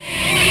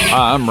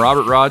Hi, I'm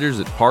Robert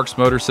Rogers at Parks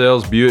Motor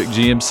Sales Buick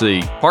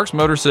GMC. Parks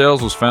Motor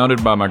Sales was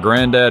founded by my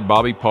granddad,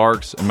 Bobby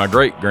Parks, and my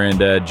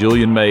great-granddad,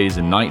 Julian Mays,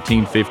 in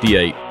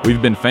 1958.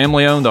 We've been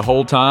family-owned the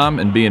whole time,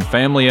 and being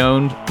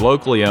family-owned,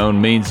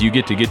 locally-owned means you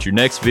get to get your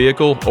next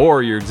vehicle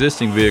or your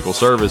existing vehicle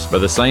serviced by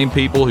the same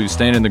people who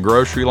stand in the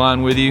grocery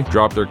line with you,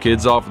 drop their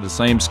kids off at the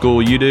same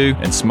school you do,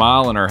 and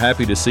smile and are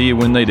happy to see you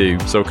when they do.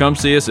 So come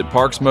see us at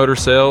Parks Motor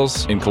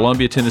Sales in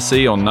Columbia,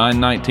 Tennessee on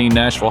 919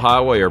 Nashville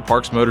Highway or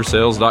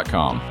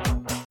parksmotorsales.com.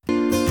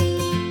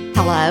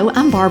 Hello,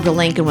 I'm Barbara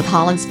Lincoln with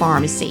Holland's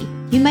Pharmacy.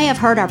 You may have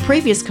heard our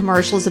previous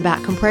commercials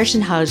about compression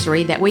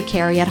hosiery that we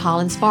carry at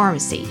Holland's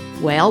Pharmacy.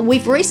 Well,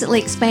 we've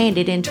recently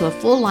expanded into a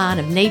full line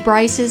of knee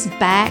braces,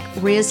 back,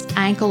 wrist,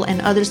 ankle,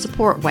 and other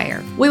support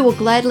wear. We will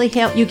gladly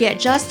help you get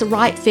just the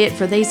right fit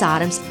for these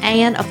items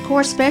and, of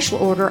course, special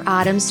order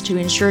items to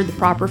ensure the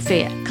proper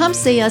fit. Come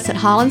see us at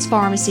Holland's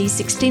Pharmacy,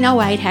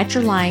 1608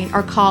 Hatcher Lane,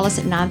 or call us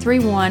at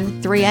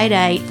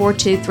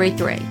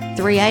 931-388-4233.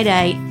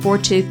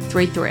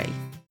 388-4233.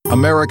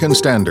 American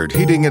Standard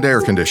Heating and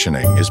Air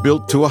Conditioning is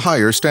built to a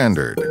higher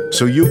standard,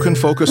 so you can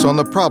focus on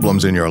the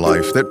problems in your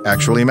life that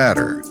actually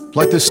matter,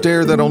 like the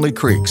stair that only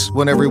creaks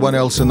when everyone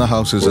else in the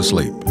house is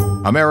asleep.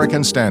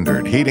 American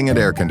Standard Heating and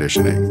Air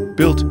Conditioning,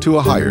 built to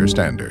a higher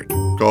standard.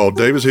 Call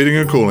Davis Heating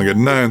and Cooling at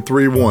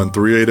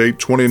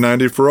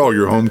 931-388-2090 for all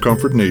your home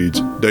comfort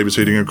needs. Davis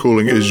Heating and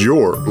Cooling is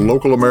your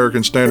local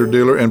American Standard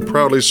dealer and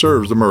proudly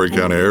serves the Murray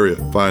County area.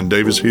 Find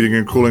Davis Heating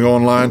and Cooling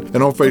online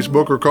and on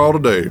Facebook or call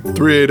today,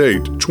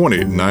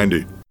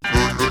 388-2090.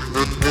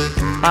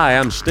 Hi,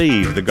 I'm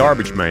Steve, the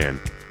Garbage Man.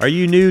 Are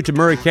you new to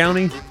Murray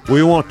County?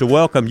 We want to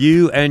welcome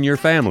you and your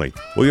family.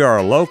 We are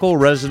a local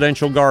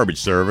residential garbage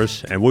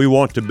service, and we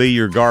want to be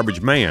your garbage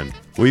man.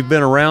 We've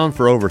been around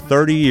for over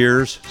 30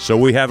 years, so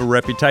we have a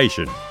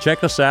reputation.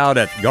 Check us out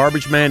at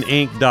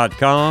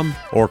garbagemaninc.com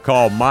or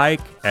call Mike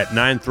at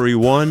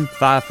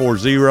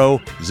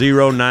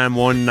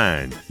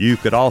 931-540-0919. You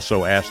could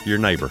also ask your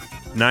neighbor.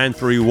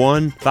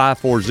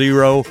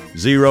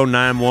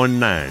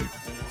 931-540-0919.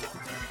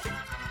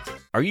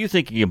 Are you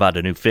thinking about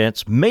a new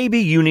fence? Maybe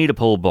you need a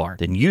pole barn.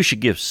 Then you should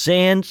give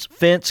Sands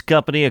Fence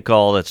Company a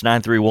call. That's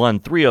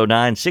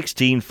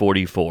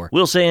 931-309-1644.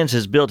 Will Sands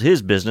has built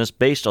his business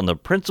based on the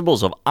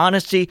principles of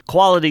honesty,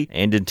 quality,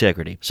 and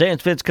integrity.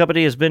 Sands Fence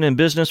Company has been in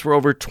business for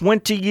over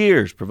 20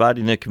 years,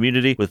 providing the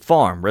community with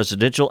farm,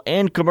 residential,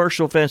 and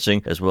commercial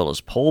fencing, as well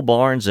as pole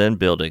barns and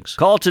buildings.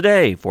 Call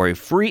today for a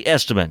free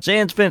estimate.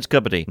 Sands Fence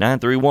Company,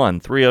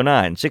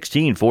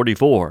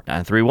 931-309-1644.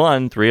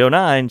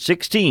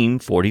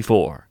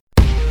 931-309-1644.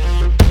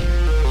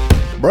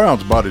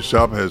 Brown's Body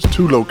Shop has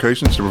 2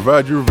 locations to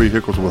provide your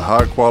vehicles with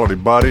high-quality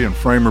body and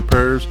frame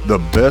repairs, the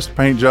best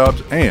paint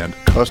jobs, and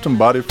custom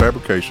body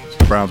fabrications.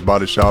 Brown's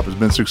Body Shop has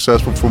been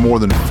successful for more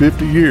than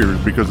 50 years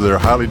because of their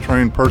highly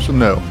trained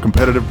personnel,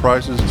 competitive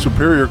prices,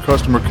 superior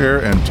customer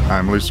care, and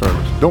timely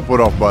service. Don't put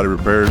off body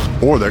repairs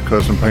or that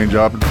custom paint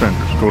job and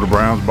fenders. Go to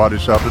Brown's Body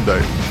Shop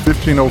today,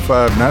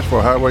 1505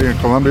 Nashville Highway in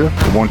Columbia,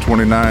 or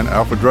 129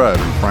 Alpha Drive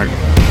in Franklin.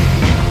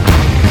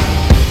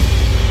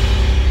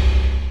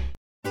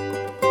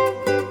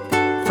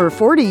 For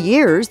 40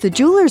 years, the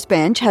Jewelers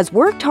Bench has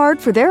worked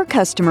hard for their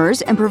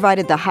customers and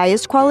provided the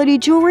highest quality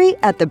jewelry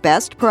at the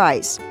best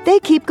price. They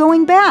keep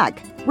going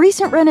back.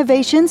 Recent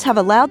renovations have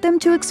allowed them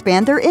to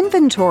expand their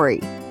inventory.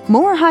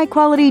 More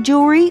high-quality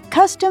jewelry,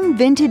 custom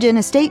vintage and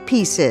estate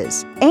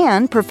pieces,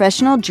 and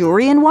professional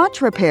jewelry and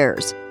watch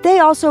repairs. They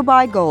also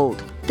buy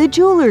gold. The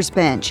Jewelers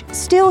Bench,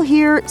 still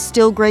here,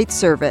 still great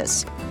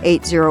service.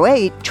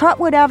 808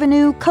 Trotwood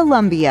Avenue,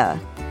 Columbia.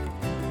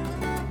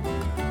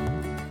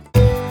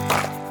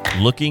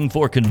 Looking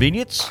for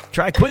convenience?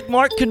 Try Quick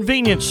Mart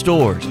Convenience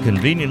Stores,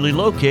 conveniently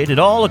located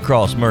all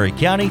across Murray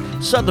County,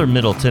 southern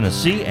Middle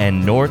Tennessee,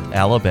 and North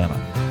Alabama.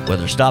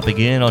 Whether stopping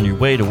in on your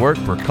way to work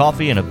for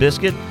coffee and a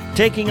biscuit,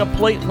 taking a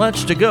plate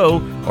lunch to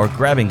go, or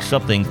grabbing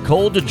something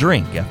cold to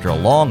drink after a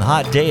long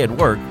hot day at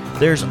work,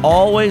 there's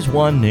always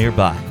one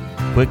nearby.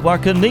 Quick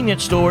Mart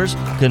Convenience Stores,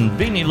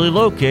 conveniently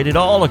located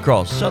all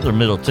across southern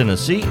Middle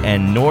Tennessee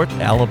and North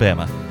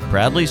Alabama.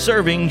 Proudly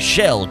serving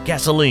Shell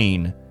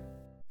gasoline.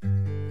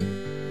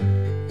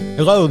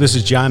 Hello, this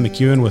is John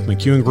McEwen with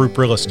McEwen Group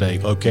Real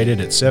Estate,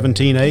 located at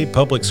 17A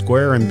Public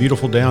Square in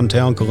beautiful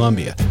downtown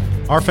Columbia.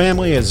 Our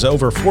family has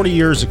over 40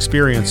 years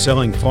experience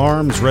selling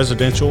farms,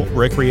 residential,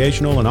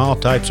 recreational, and all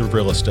types of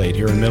real estate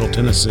here in Middle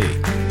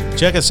Tennessee.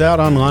 Check us out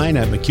online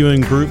at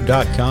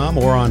McEwenGroup.com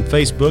or on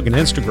Facebook and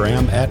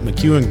Instagram at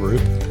McEwen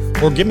Group,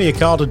 or give me a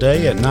call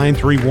today at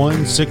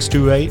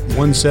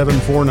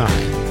 931-628-1749.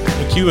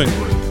 McEwen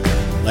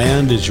Group.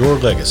 Land is your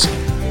legacy.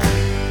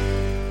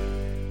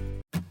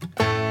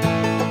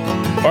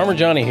 Farmer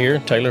Johnny here,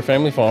 Taylor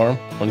Family Farm.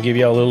 I want to give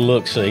y'all a little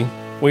look-see.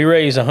 We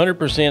raise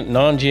 100%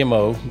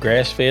 non-GMO,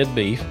 grass-fed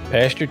beef,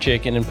 pasture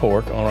chicken, and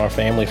pork on our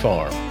family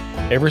farm.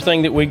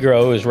 Everything that we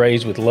grow is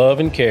raised with love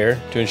and care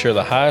to ensure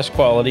the highest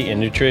quality and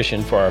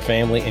nutrition for our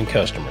family and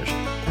customers.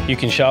 You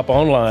can shop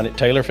online at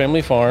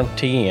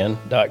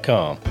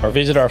TaylorFamilyFarmTN.com or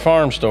visit our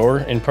farm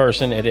store in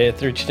person at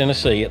Etheridge,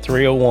 Tennessee at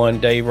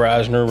 301 Dave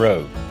Reisner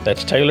Road.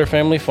 That's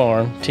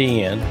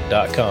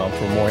TaylorFamilyFarmTN.com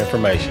for more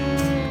information.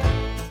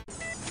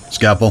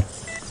 Scalpel.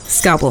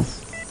 Scalpel.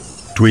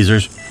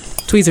 Tweezers.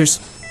 Tweezers.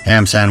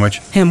 Ham sandwich.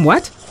 Ham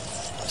what?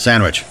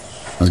 Sandwich.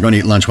 I was going to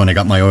eat lunch when I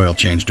got my oil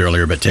changed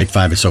earlier, but Take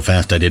 5 is so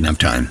fast I didn't have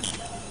time.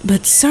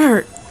 But,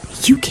 sir,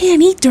 you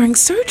can't eat during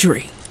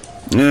surgery.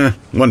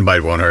 One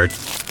bite won't hurt.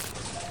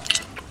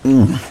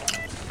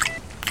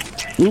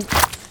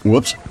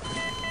 Whoops.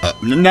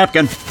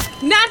 Napkin.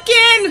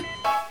 Napkin!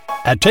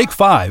 At Take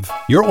 5,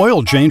 your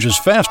oil change is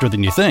faster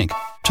than you think.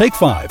 Take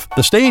 5,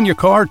 the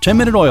stay-in-your-car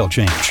 10-minute oil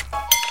change.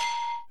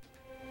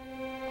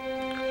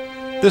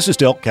 This is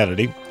Del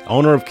Kennedy,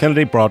 owner of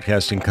Kennedy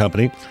Broadcasting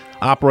Company,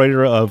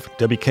 operator of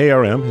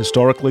WKRM,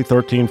 historically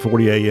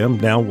 1340 AM,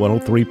 now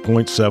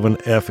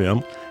 103.7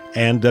 FM,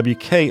 and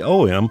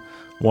WKOM,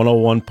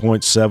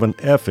 101.7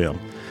 FM.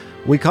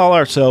 We call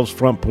ourselves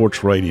Front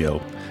Porch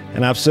Radio,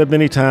 and I've said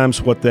many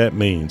times what that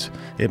means.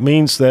 It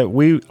means that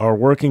we are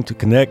working to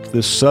connect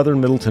this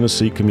southern Middle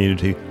Tennessee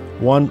community,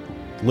 one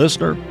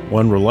listener,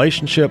 one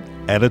relationship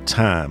at a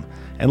time.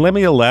 And let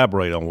me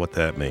elaborate on what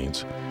that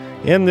means.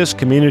 In this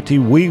community,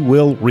 we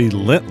will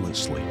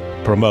relentlessly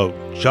promote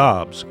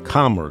jobs,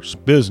 commerce,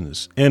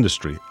 business,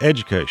 industry,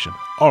 education,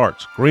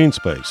 arts, green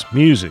space,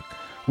 music,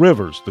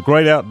 rivers, the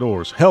great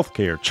outdoors,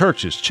 healthcare,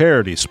 churches,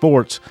 charities,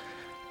 sports,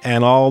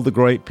 and all the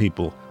great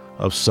people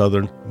of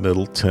southern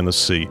Middle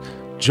Tennessee.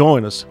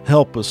 Join us,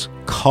 help us,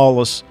 call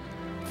us.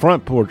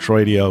 Front Porch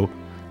Radio,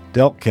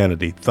 Del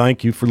Kennedy,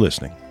 thank you for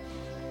listening.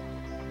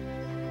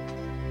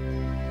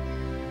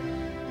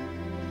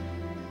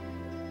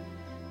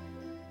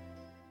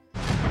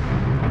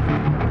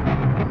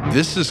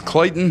 This is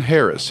Clayton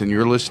Harris, and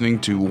you're listening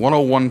to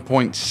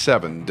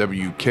 101.7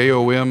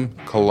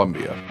 WKOM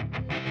Columbia.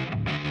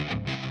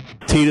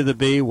 T to the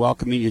B,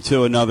 welcoming you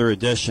to another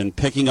edition,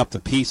 picking up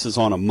the pieces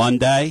on a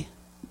Monday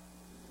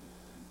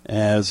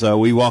as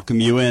we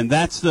welcome you in.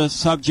 That's the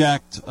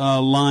subject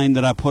line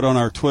that I put on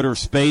our Twitter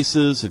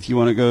Spaces. If you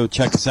want to go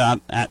check us out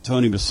at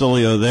Tony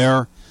Basilio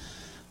there,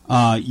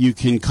 you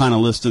can kind of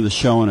listen to the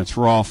show in its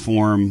raw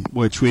form,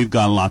 which we've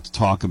got a lot to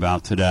talk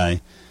about today.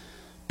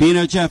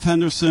 Bino, Jeff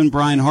Henderson,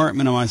 Brian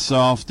Hartman, and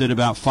myself did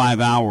about 5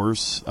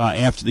 hours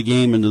after the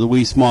game into the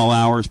wee small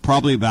hours,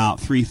 probably about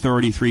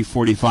 3:30,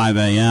 3:45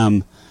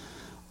 a.m.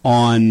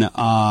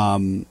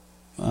 on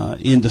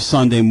into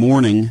Sunday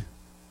morning.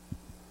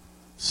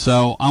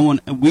 So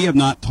we have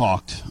not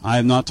talked. I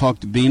have not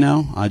talked to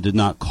Bino. I did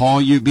not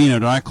call you. Bino,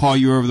 did I call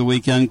you over the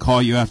weekend,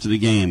 call you after the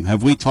game?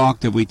 Have we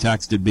talked? Have we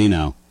texted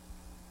Bino?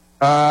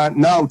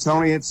 No,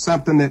 Tony, it's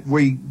something that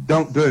we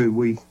don't do.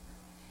 We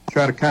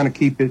try to kind of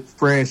keep it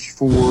fresh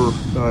for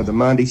the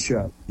Monday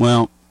show.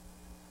 Well,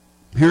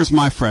 here's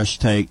my fresh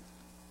take.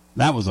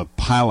 That was a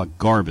pile of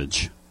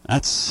garbage.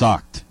 That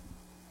sucked.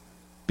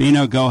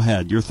 Bino, go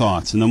ahead. Your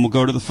thoughts. And then we'll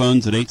go to the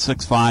phones at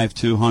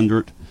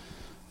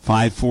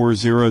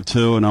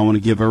 865-200-5402. And I want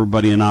to give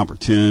everybody an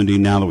opportunity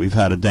now that we've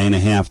had a day and a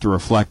half to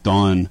reflect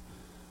on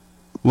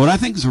what I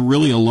think is a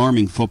really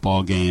alarming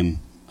football game.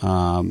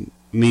 I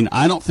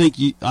think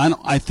you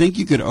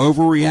could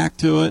overreact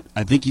to it.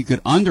 I think you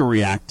could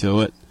underreact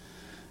to it.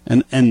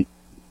 And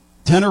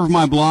tenor of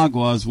my blog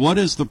was, what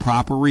is the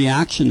proper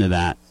reaction to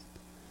that?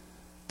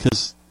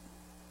 Because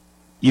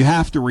you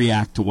have to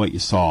react to what you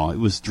saw. It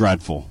was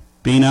dreadful.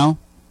 Bino?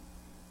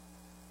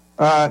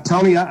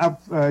 Tony,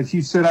 as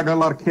you said, I got a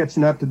lot of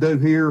catching up to do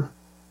here.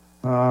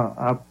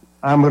 I'm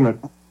going to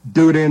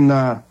do it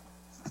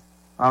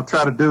I'll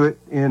try to do it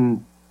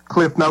in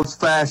Cliff Notes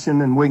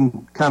fashion, and we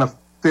can kind of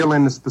fill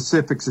in the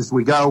specifics as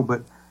we go,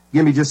 but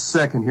give me just a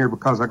second here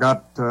because I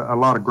got a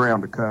lot of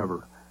ground to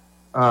cover.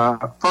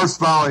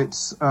 First of all,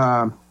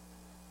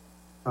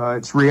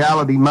 it's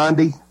Reality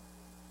Monday.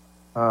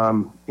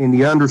 In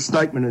the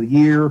understatement of the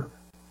year,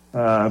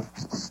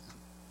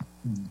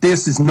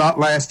 this is not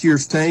last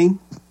year's team,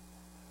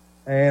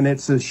 and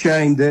it's a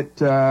shame that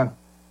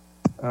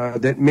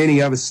that many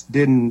of us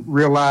didn't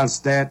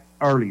realize that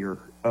earlier.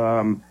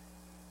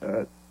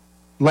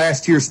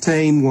 Last year's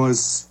team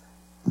was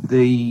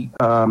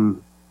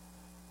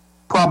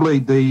probably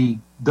the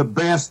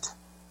best,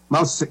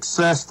 most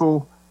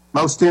successful,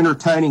 most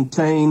entertaining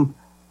team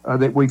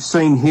that we've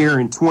seen here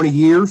in 20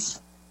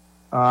 years.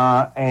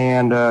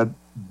 And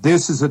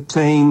this is a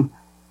team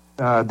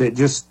that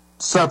just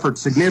suffered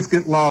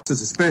significant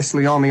losses,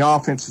 especially on the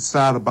offensive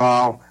side of the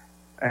ball.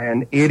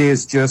 And it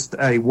is just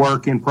a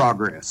work in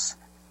progress.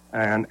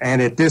 And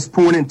at this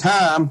point in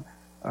time,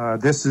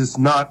 this is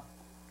not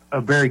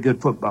a very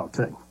good football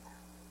team.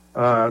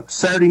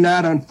 Saturday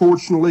night,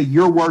 unfortunately,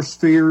 your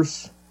worst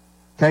fears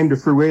came to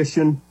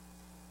fruition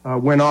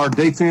when our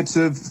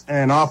defensive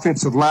and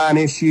offensive line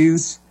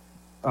issues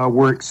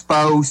were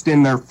exposed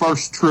in their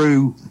first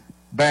true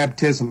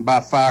baptism by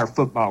fire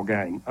football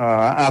game.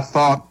 I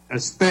thought,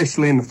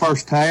 especially in the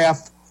first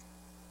half,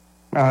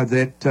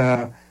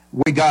 that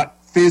we got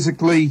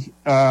physically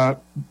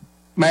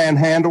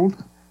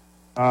manhandled.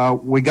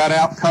 We got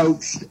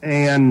out-coached,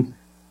 and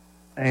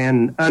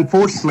and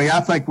unfortunately, I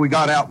think we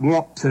got out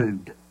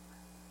want-to'd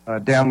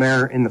down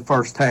there in the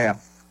first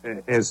half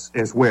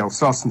as well.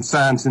 Saw some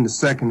signs in the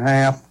second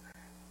half,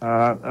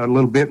 a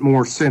little bit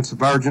more sense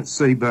of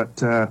urgency, but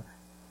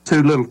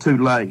too little too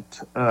late.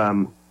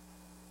 And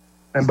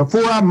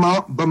before I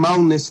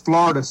bemoan this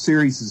Florida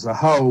series as a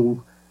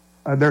whole,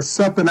 there's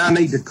something I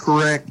need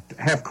to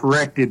have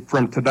corrected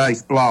from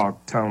today's blog,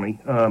 Tony.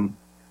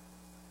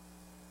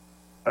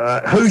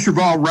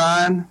 Hoosierval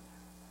Ryan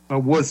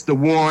was the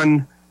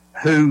one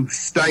who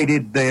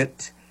stated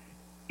that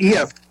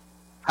if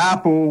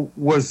Heupel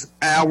was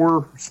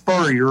our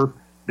Spurrier,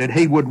 that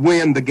he would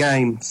win the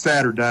game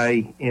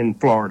Saturday in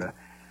Florida.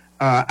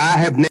 I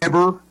have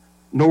never,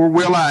 nor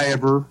will I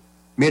ever,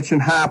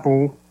 mention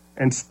Heupel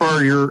and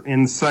Spurrier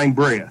in the same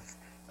breath.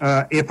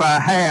 If I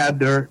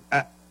had,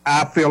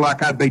 I feel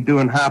like I'd be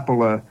doing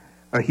Heupel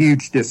a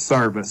huge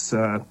disservice.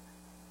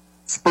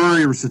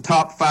 Spurrier's the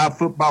top 5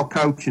 football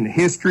coach in the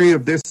history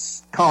of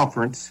this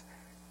conference.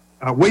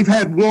 We've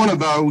had one of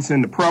those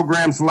in the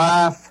program's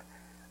life,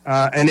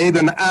 and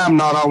even I'm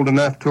not old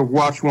enough to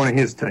watch one of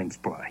his teams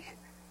play.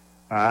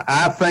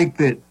 I think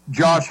that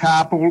Josh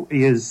Heupel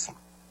is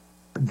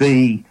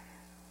the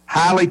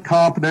highly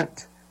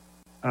competent,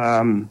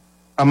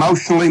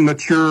 emotionally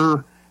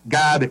mature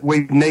guy that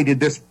we've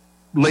needed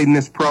leading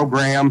this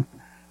program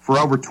for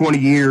over 20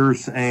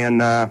 years,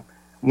 and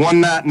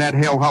one night in that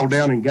hellhole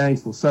down in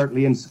Gainesville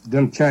certainly isn't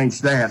going to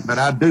change that, but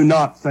I do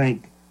not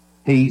think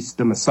he's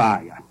the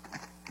Messiah.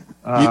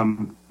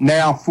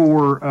 Now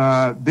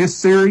for this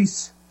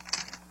series,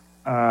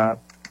 I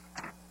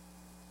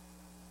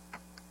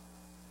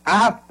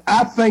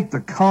think the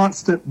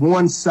constant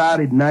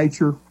one-sided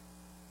nature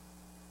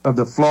of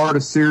the Florida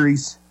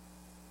series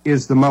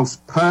is the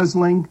most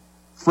puzzling,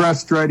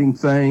 frustrating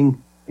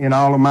thing in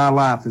all of my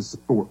life as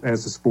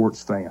a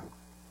sports fan.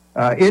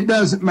 It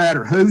doesn't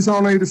matter who's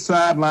on either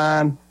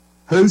sideline,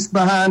 who's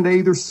behind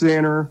either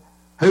center,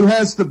 who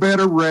has the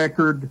better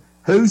record,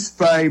 who's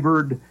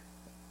favored,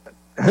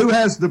 who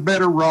has the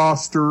better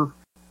roster.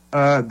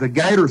 The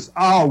Gators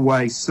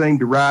always seem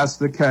to rise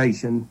to the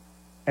occasion,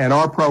 and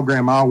our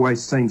program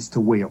always seems to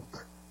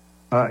wilt.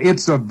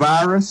 It's a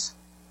virus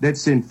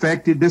that's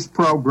infected this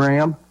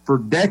program for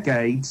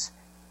decades,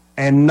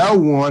 and no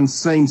one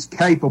seems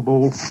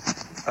capable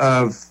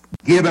of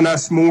giving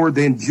us more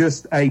than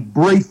just a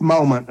brief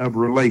moment of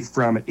relief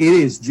from it. It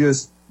is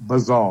just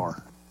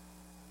bizarre.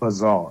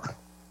 Bizarre.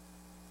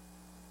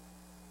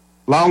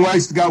 Long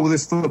ways to go with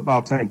this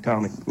football team,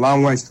 Tony.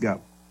 Long ways to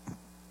go.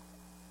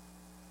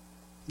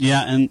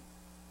 Yeah, and,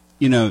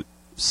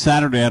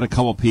 Saturday I had a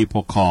couple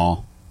people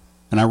call,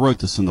 and I wrote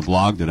this in the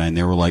blog today, and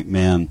they were like,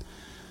 man,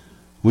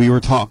 we were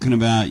talking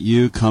about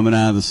you coming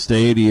out of the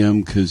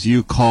stadium because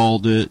you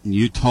called it, and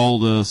you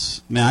told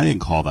us. Man, I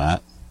didn't call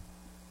that.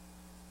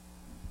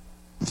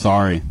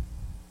 Sorry.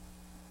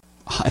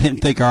 I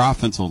didn't think our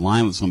offensive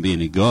line was going to be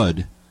any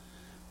good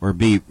or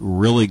be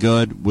really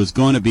good. Was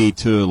going to be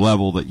to a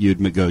level that you'd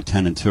go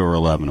 10-2 or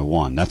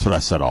 11-1. That's what I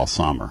said all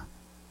summer.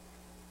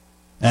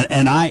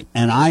 And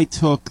I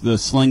took the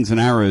slings and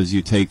arrows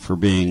you take for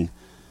being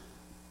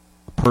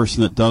a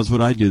person that does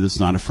what I do that's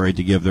not afraid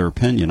to give their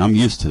opinion. I'm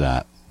used to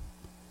that.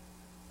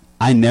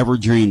 I never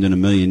dreamed in a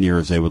million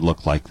years they would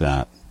look like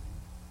that.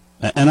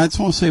 And I just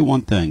want to say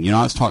one thing.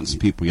 I was talking to some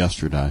people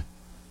yesterday.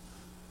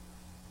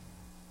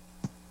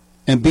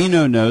 And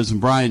Bino knows and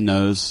Brian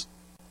knows,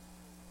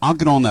 I'll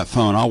get on that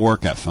phone. I'll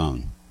work that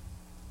phone.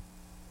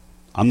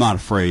 I'm not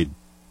afraid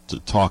to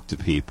talk to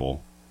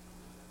people.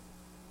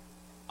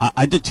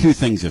 I did 2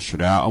 things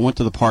yesterday. I went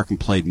to the park and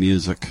played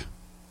music.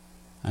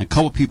 And a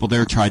couple people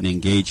there tried to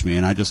engage me,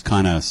 and I just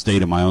kind of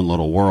stayed in my own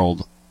little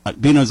world.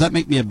 Bino, does that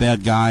make me a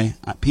bad guy?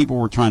 People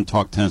were trying to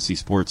talk Tennessee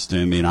sports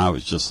to me, and I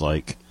was just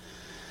like,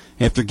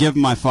 after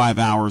giving my 5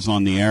 hours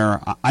on the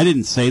air, I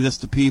didn't say this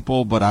to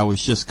people, but I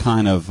was just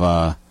kind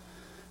of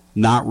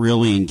not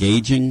really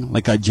engaging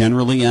like I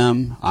generally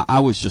am.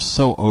 I was just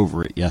so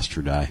over it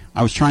yesterday.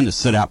 I was trying to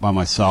sit out by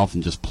myself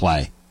and just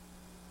play.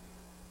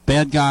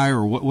 Bad guy,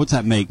 or what's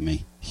that make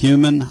me?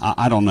 Human?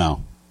 I don't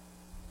know.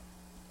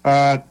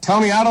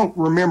 Tony, I don't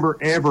remember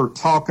ever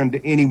talking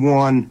to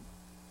anyone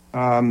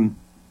about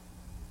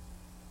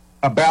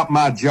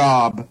my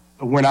job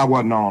when I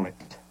wasn't on it.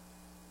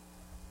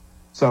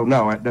 So,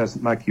 no, it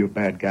doesn't make you a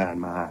bad guy in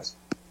my eyes.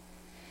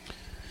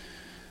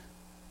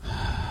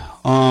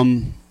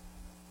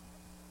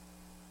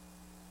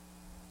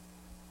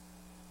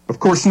 Of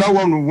course, no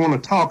one would want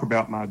to talk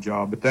about my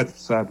job, but that's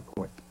beside the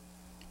point.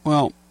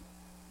 Well,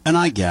 and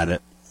I get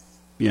it,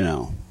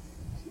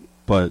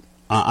 but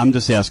I'm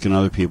just asking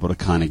other people to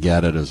kind of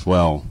get it as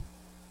well.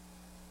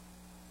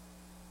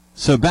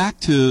 So back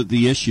to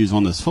the issues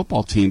on this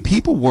football team.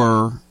 People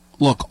were,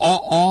 look,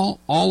 all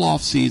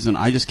off season,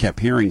 I just kept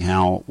hearing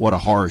what a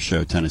horror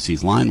show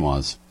Tennessee's line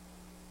was.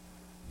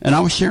 And I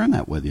was sharing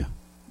that with you.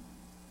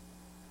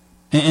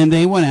 And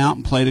they went out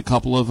and played a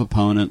couple of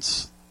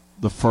opponents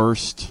the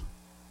first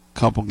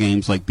couple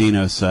games, like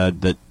Bino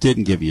said, that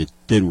didn't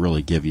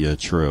really give you a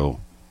true.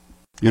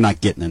 You're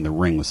not getting in the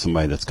ring with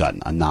somebody that's got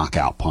a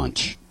knockout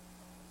punch.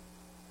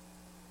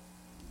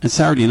 And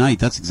Saturday night,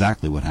 that's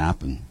exactly what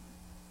happened.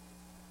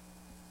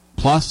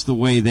 Plus the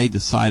way they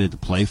decided to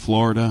play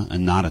Florida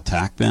and not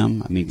attack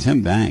them. I mean,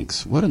 Tim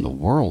Banks, what in the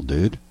world,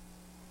 dude?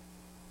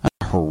 That's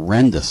a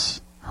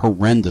horrendous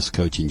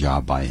coaching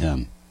job by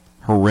him.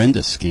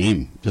 Horrendous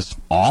scheme. Just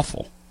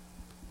awful.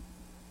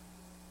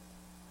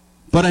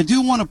 But I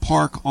do want to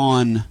park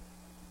on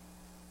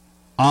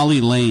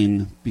Ollie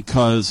Lane,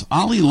 because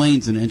Ollie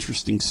Lane's an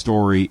interesting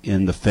story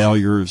in the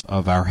failures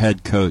of our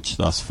head coach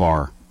thus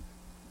far.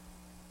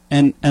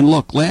 And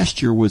look,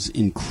 last year was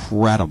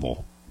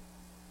incredible.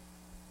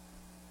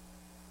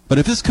 But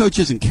if this coach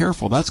isn't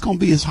careful, that's going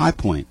to be his high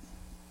point.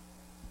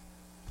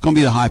 It's going to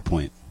be the high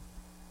point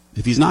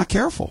if he's not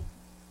careful.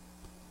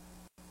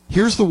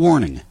 Here's the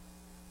warning.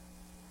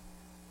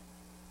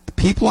 The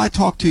people I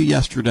talked to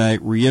yesterday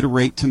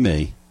reiterate to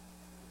me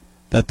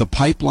that the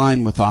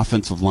pipeline with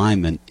offensive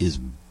linemen is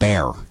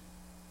bare.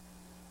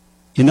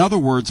 In other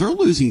words, they're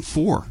losing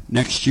 4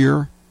 next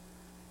year,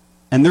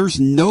 and there's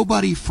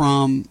nobody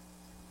from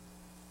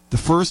the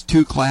first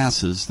 2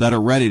 classes that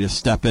are ready to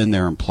step in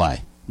there and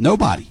play.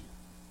 Nobody.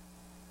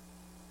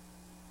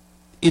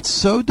 It's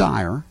so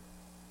dire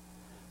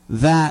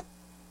that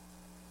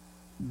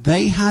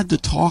they had to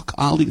talk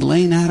Ollie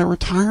Lane out of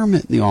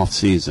retirement in the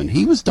offseason.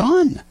 He was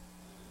done.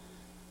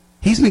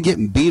 He's been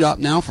getting beat up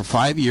now for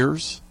 5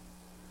 years.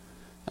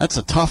 That's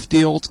a tough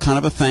deal. It's kind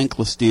of a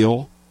thankless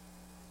deal.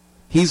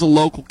 He's a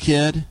local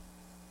kid.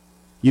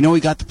 You know,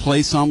 he got to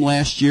play some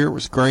last year. It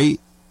was great.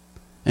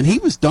 And he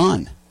was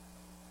done.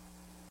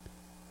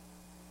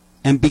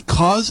 And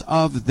because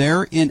of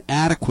their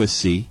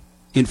inadequacy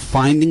in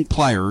finding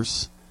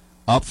players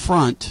up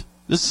front,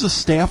 this is a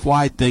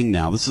staff-wide thing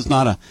now. This is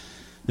not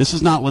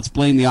let's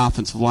blame the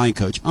offensive line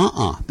coach.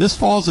 This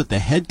falls at the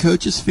head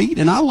coach's feet,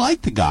 and I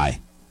like the guy.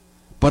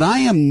 But I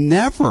am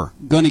never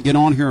going to get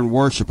on here and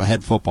worship a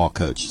head football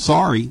coach.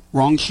 Sorry,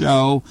 wrong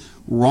show,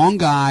 wrong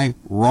guy,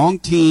 wrong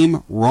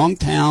team, wrong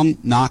town,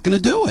 not going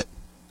to do it.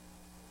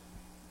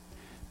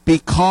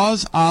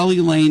 Because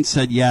Ollie Lane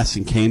said yes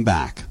and came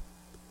back,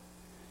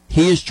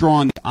 he has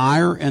drawn the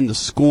ire and the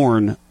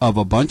scorn of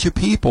a bunch of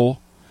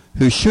people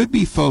who should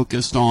be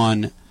focused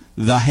on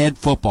the head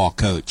football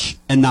coach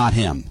and not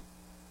him.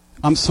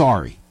 I'm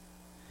sorry.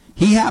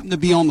 He happened to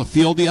be on the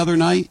field the other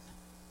night,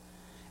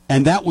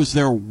 and that was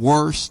their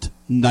worst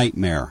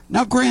nightmare.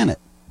 Now, granted,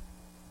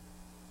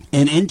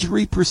 an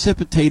injury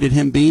precipitated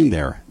him being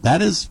there.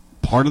 That is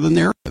part of the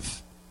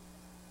narrative.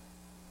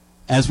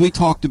 As we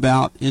talked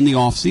about in the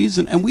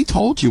offseason, and we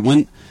told you,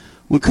 when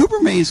Cooper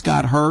Mays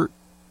got hurt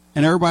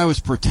and everybody was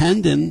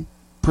pretending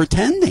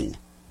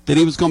that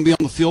he was going to be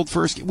on the field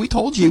first, we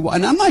told you,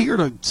 and I'm not here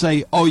to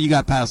say, oh, you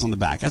got pats on the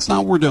back. That's not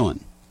what we're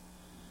doing.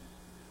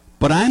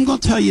 But I'm going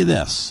to tell you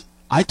this.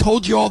 I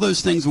told you all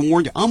those things and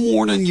warned you. I'm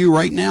warning you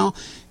right now.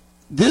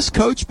 This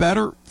coach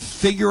better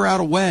figure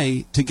out a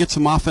way to get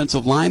some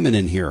offensive linemen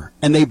in here.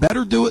 And they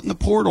better do it in the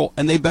portal,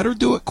 and they better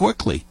do it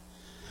quickly.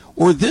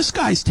 Or this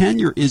guy's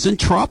tenure is in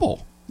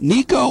trouble.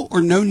 Nico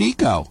or no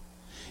Nico.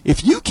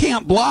 If you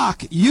can't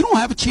block, you don't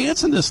have a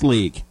chance in this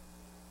league.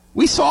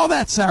 We saw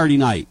that Saturday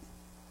night.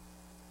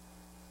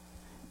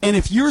 And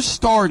if you're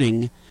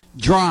starting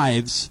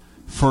drives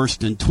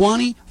 1st and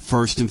 20,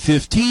 1st and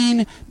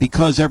 15,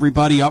 because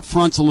everybody up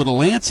front's a little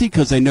antsy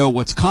because they know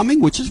what's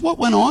coming, which is what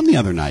went on the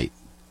other night,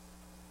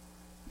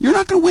 you're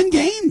not going to win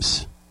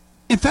games.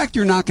 In fact,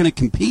 you're not going to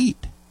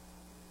compete.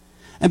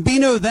 And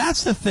Bino,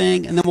 that's the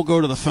thing, and then we'll go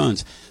to the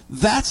phones.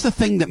 That's the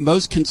thing that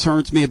most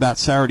concerns me about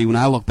Saturday when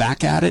I look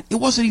back at it. It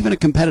wasn't even a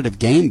competitive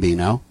game,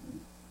 Bino.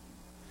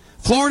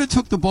 Florida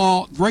took the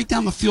ball right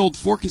down the field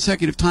 4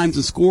 consecutive times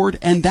and scored,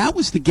 and that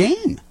was the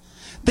game.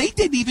 They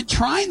didn't even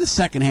try in the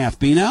second half,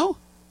 Bino.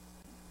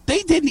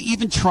 They didn't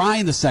even try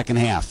in the second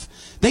half.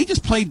 They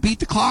just played beat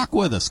the clock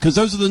with us because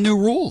those are the new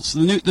rules.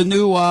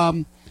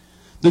 The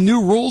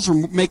new rules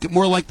make it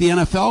more like the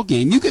NFL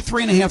game. You get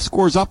 3.5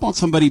 scores up on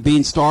somebody,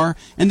 Beanstar,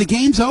 and the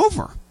game's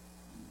over.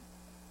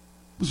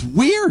 It was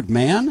weird,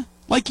 man.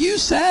 Like you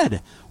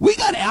said, we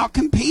got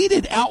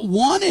out-competed,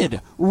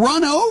 out-wanted,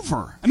 run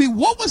over. I mean,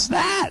 what was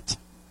that?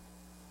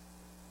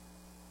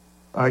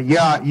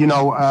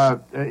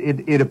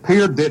 It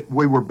appeared that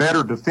we were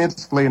better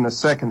defensively in the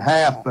second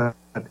half, but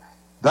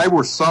they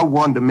were so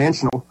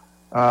one-dimensional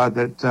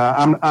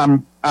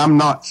that I'm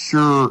not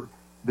sure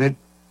that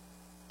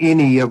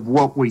any of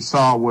what we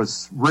saw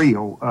was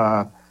real.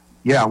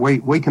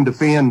 We can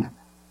defend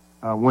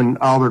when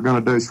all they're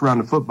going to do is run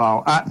the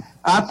football.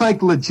 I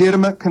think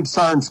legitimate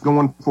concerns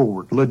going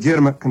forward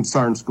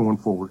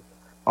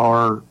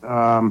are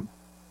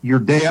your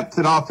depth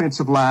at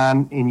offensive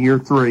line in year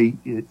 3.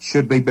 It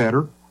should be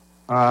better.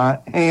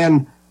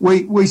 And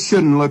we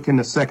shouldn't look in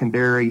the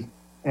secondary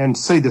and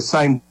see the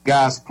same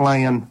guys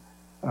playing,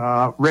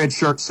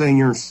 redshirt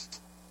seniors,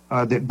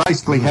 that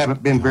basically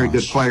haven't been very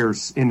good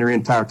players in their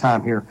entire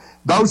time here.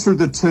 Those are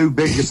the 2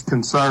 biggest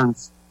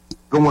concerns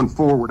going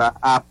forward,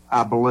 I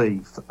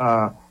believe.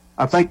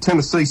 I think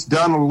Tennessee's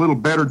done a little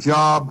better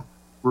job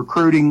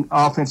recruiting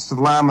offensive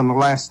linemen the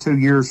last 2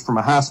 years from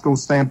a high school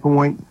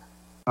standpoint.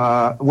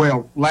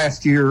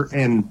 Last year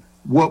and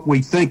what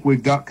we think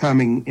we've got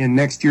coming in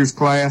next year's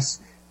class.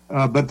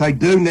 But they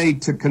do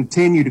need to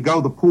continue to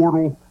go the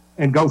portal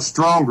and go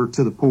stronger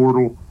to the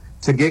portal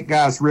to get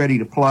guys ready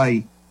to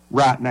play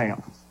right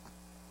now.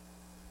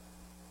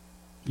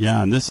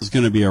 Yeah, and this is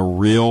going to be a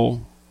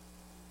real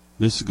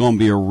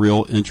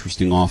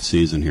interesting off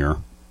season here.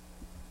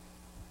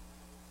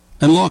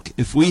 And look,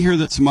 if we hear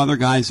that some other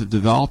guys have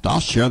developed, I'll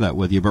share that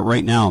with you. But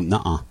right now,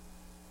 nuh-uh.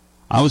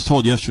 I was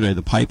told yesterday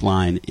the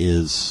pipeline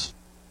is,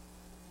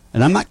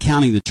 and I'm not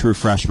counting the true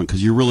freshmen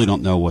because you really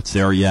don't know what's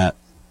there yet,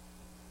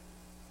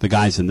 the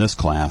guys in this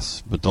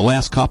class. But the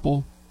last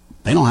couple,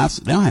 they don't have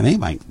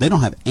anybody. They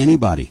don't have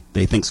anybody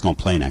they think's going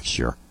to play next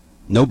year.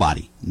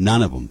 Nobody.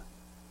 None of them.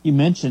 You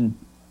mentioned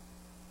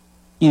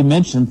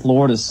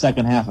Florida's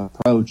second half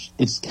approach.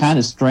 It's kind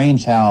of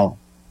strange how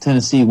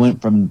Tennessee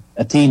went from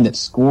a team that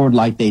scored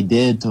like they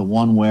did to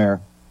one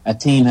where a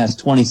team has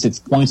 26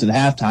 points at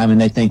halftime and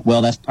they think,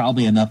 well, that's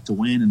probably enough to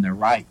win, and they're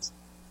right.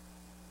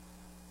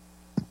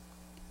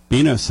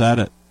 Bino said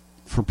it.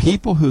 For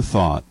people who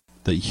thought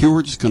that you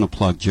were just going to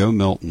plug Joe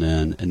Milton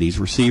in and these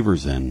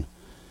receivers in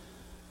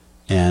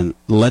and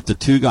let the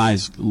two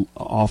guys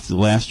off the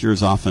last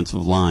year's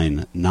offensive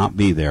line not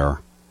be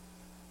there,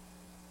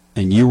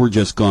 and you were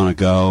just going to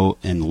go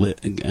and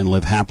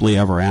live happily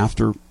ever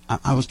after,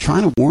 I was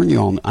trying to warn you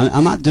all.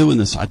 I'm not doing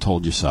this, I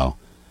told you so.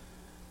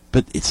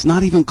 But it's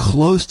not even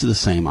close to the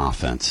same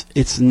offense.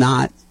 It's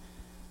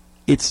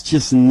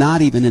just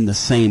not even in the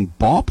same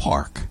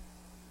ballpark.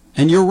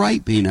 And you're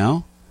right,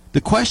 Bino.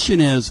 The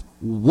question is,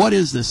 what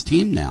is this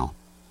team now?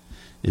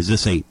 Is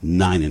this a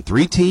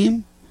 9-3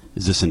 team?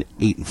 Is this an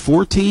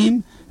 8-4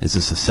 team? Is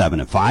this a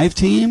 7-5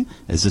 team?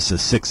 Is this a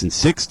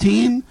 6-6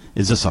 team?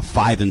 Is this a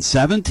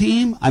 5-7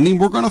 team? I mean,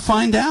 we're going to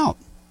find out.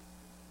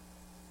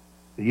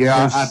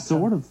 Yeah,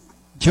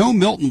 Joe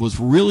Milton was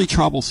really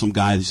troublesome,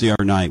 guys, the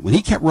other night. When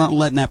he kept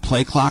letting that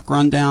play clock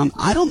run down,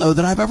 I don't know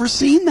that I've ever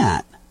seen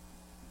that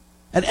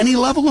at any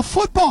level of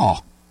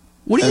football.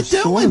 What are you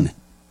doing?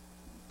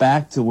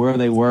 Back to where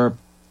they were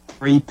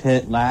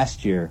pre-Pitt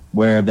last year,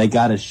 where they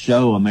got to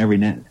show them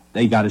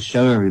they got to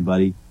show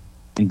everybody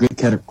and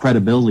get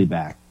credibility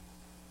back.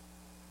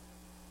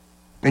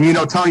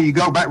 And Tony, you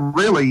go back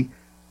really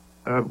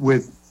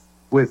with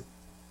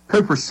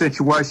Cooper's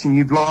situation,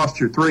 you've lost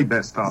your three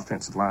best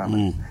offensive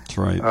linemen. That's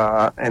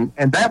right.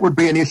 And that would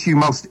be an issue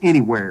most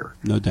anywhere.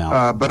 No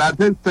doubt. But I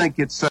do think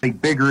it's a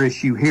bigger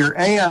issue here.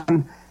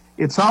 And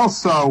it's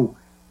also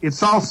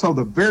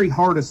the very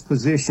hardest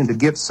position to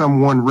get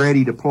someone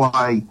ready to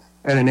play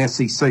at an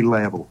SEC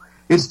level.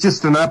 It's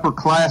just an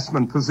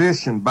upperclassman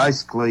position,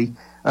 basically,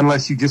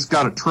 unless you just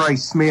got a Trey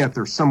Smith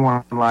or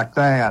someone like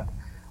that.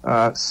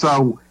 I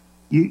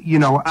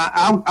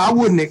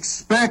wouldn't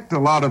expect a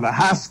lot of the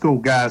high school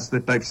guys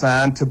that they've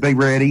signed to be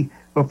ready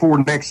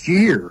before next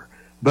year.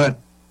 But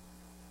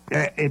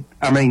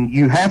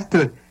you have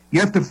to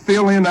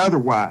fill in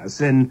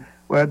otherwise, and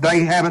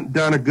they haven't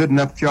done a good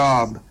enough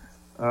job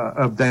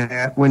of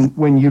that.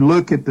 When you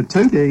look at the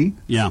 2 deep,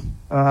 a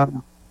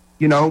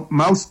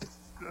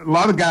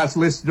lot of guys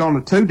listed on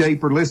the 2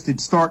 deep are listed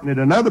starting at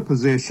another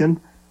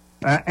position,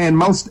 and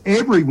most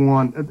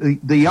everyone,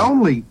 the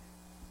only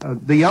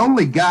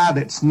guy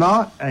that's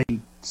not a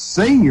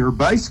senior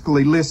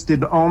basically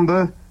listed on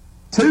the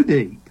 2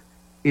 deep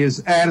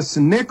is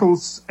Addison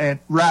Nichols at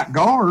right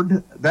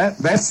guard.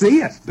 That's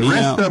it. The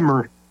rest of them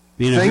are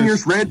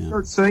seniors,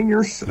 redshirt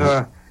seniors.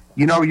 Yeah.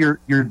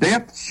 Your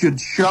depth should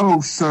show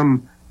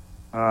some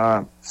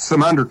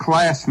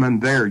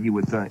underclassmen there, you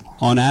would think.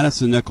 On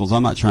Addison Nichols,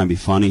 I'm not trying to be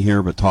funny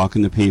here, but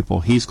talking to people,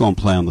 he's going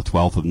to play on the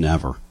 12th of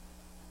never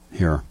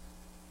here.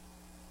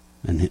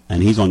 And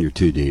he's on your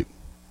 2 deep.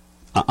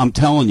 I'm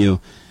telling you,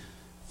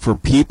 for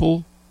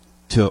people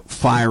to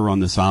fire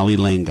on this Ollie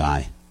Lane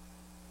guy,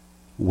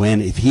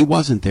 if he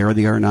wasn't there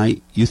the other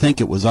night, you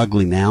think it was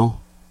ugly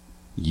now?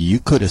 You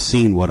could have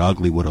seen what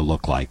ugly would have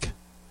looked like.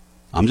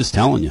 I'm just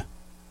telling you.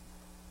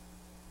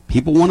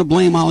 People want to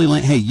blame Ollie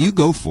Lane. Hey, you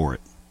go for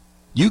it.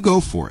 You go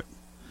for it.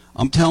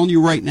 I'm telling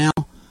you right now,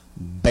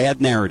 bad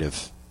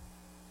narrative.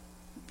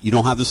 You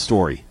don't have the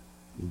story.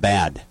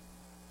 Bad.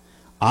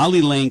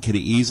 Ollie Lane could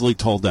have easily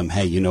told them,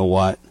 hey, you know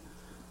what?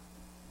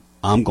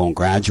 I'm going to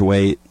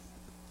graduate.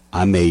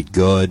 I made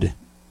good.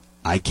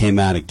 I came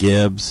out of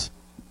Gibbs.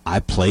 I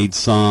played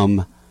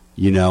some.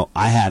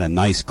 I had a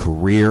nice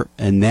career.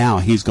 And now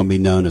he's going to be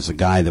known as a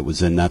guy that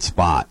was in that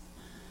spot.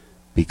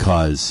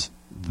 Because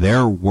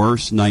their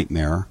worst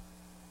nightmare,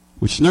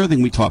 which is another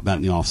thing we talked about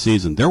in the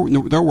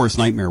offseason, their worst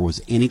nightmare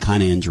was any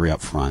kind of injury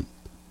up front.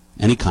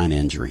 Any kind of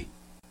injury.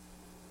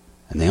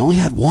 And they only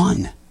had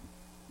one.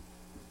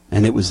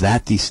 And it was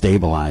that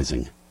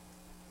destabilizing.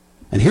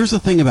 And here's the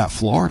thing about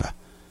Florida.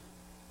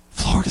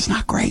 Florida's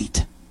not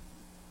great.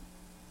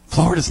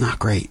 Florida's not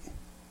great.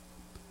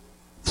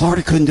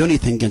 Florida couldn't do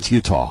anything against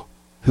Utah,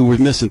 who were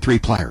missing 3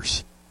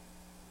 players.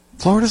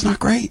 Florida's not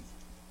great.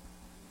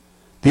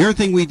 The other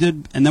thing we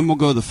did, and then we'll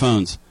go to the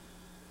phones,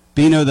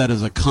 Bino, that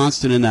is a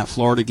constant in that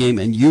Florida game,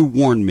 and you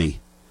warned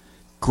me.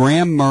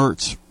 Graham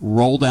Mertz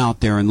rolled out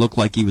there and looked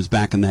like he was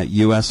back in that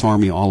U.S.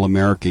 Army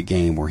All-America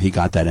game where he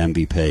got that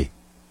MVP.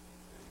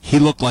 He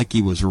looked like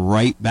he was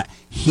right back.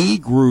 He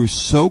grew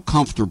so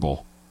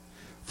comfortable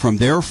from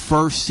their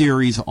first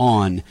series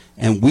on,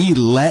 and we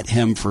let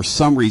him, for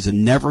some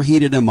reason, never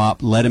heated him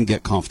up, let him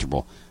get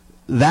comfortable.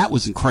 That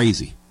was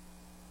crazy.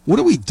 What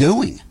are we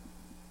doing?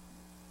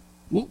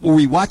 Were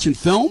we watching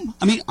film?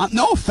 I mean,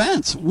 no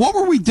offense. What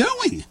were we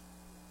doing?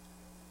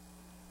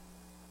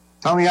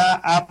 Tony,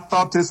 I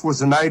thought this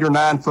was an 8 or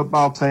 9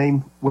 football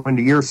team when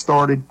the year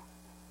started.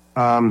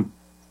 I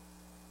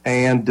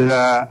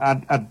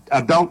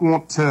don't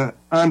want to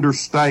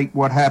understate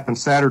what happened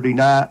Saturday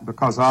night,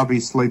 because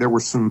obviously there were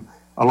some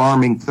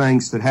alarming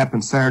things that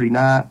happened Saturday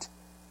night.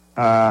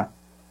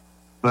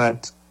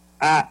 But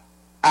I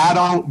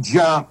don't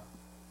jump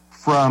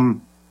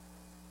from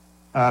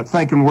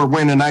thinking we're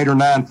winning 8 or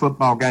 9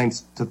 football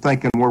games to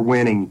thinking we're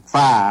winning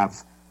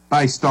 5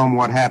 based on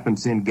what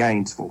happens in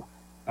Gainesville.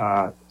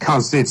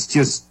 Because it's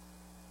just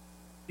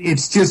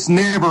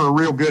never a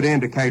real good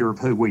indicator of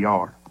who we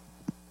are,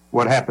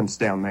 what happens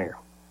down there.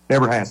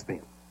 Never has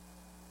been.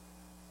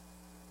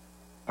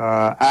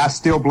 I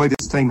still believe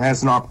this team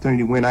has an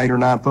opportunity to win 8 or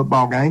 9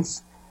 football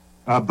games.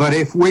 But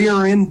if we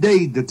are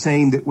indeed the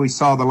team that we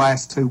saw the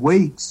last 2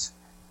 weeks,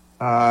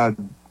 that's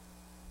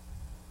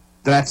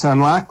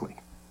unlikely.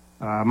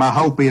 My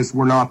hope is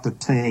we're not the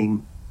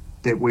team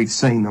that we've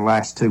seen the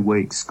last 2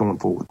 weeks going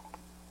forward.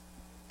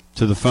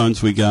 To the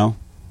phones we go.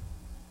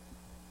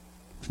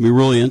 It's going to be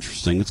really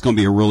interesting. It's going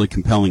to be a really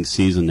compelling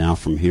season now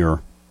from here.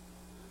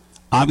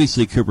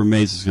 Obviously, Cooper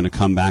Mays is going to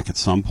come back at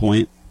some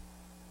point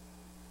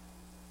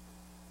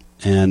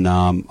and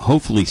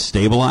hopefully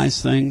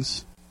stabilize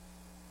things.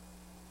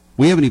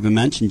 We haven't even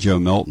mentioned Joe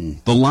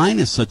Milton. The line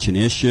is such an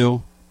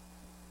issue.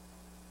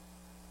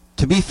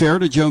 To be fair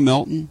to Joe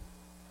Milton,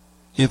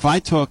 if I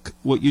took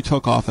what you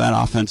took off that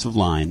offensive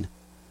line,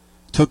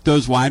 took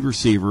those wide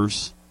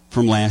receivers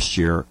from last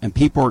year, and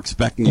people are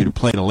expecting you to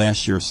play to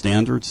last year's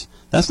standards,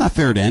 that's not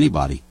fair to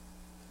anybody.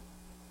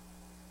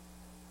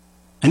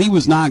 And he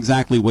was not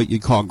exactly what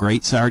you'd call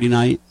great Saturday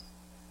night.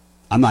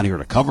 I'm not here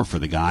to cover for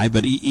the guy,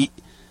 but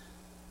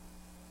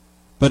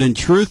but in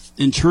truth,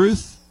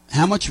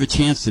 how much of a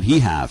chance did he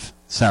have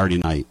Saturday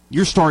night?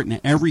 You're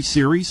starting every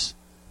series,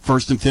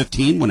 1st and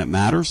 15 when it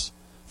matters,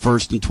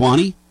 1st and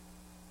 20.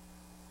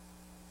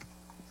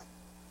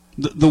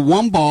 The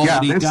one ball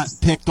that he got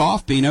picked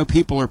off,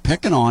 people are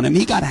picking on him.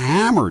 He got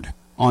hammered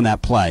on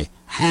that play.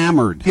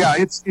 Hammered. Yeah,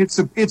 it's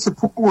a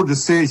poor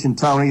decision,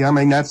 Tony. I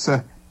mean, it's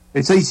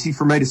easy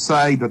for me to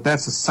say, but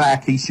that's a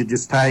sack he should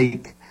just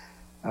take.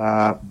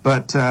 Joe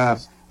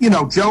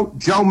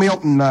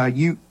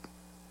Milton,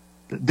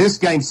 this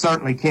game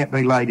certainly can't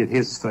be laid at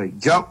his feet.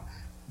 Joe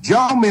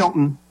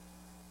Milton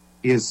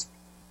is,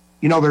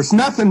 there's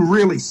nothing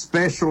really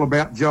special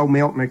about Joe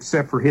Milton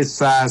except for his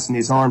size and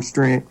his arm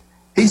strength.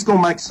 He's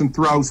going to make some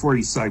throws where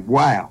you say,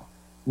 wow,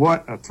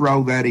 what a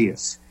throw that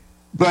is.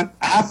 But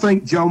I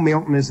think Joe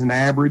Milton is an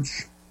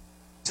average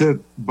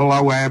to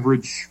below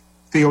average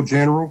field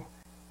general.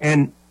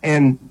 And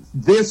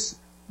this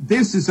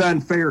is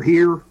unfair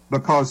here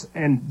because,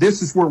 and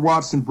this is where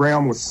Watson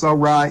Brown was so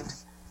right.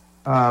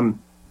 Hendon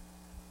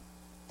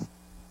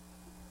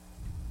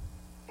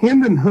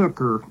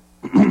Hooker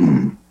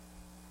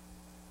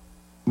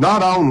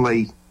not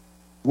only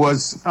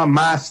was a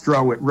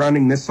maestro at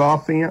running this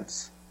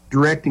offense,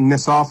 directing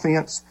this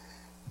offense,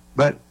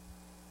 but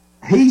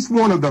he's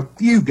one of the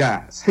few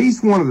guys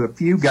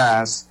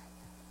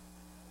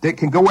that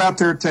can go out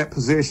there at that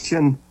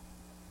position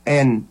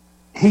and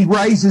he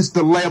raises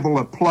the level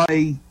of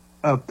play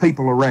of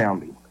people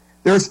around him.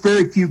 There's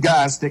very few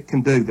guys that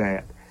can do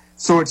that.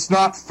 So it's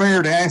not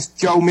fair to ask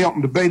Joe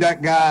Milton to be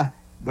that guy,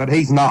 but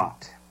he's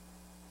not.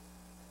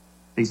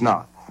 He's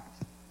not.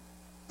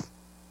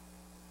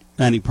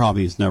 And he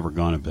probably is never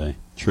going to be,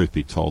 truth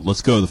be told.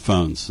 Let's go to the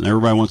phones. And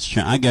everybody wants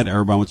to I get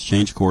everybody wants to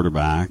change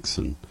quarterbacks.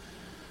 And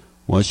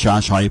what's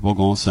Josh Heupel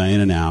going to say in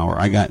an hour?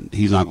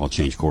 He's not going to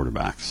change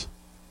quarterbacks.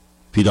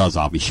 If he does,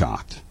 I'll be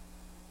shocked.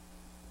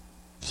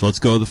 So let's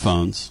go to the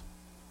phones.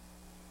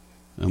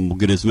 And we'll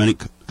get as many,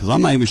 because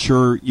I'm not even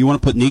sure. You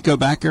want to put Nico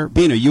back there?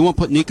 Bino, you want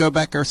to put Nico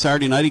back there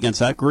Saturday night against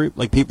that group?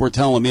 Like people were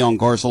telling me on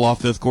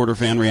Garceloff 5th quarter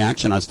fan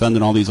reaction, I was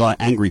offending all these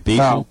angry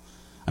people. No.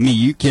 I mean,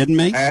 you kidding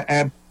me?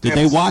 Did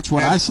they watch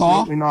what I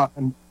saw? Absolutely not.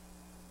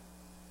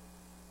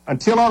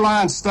 Until our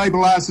line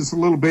stabilizes a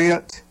little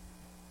bit,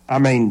 I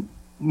mean,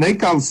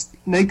 Nico's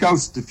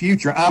the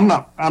future. I'm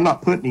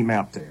not putting him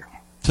out there.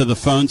 To the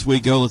phones we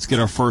go. Let's get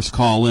our first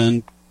call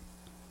in.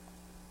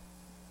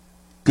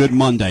 Good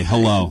Monday.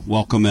 Hello.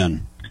 Welcome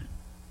in.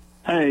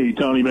 Hey,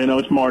 Tony Bano.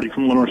 It's Marty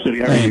from Lenore City.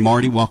 Hey,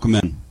 Marty. Welcome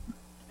in.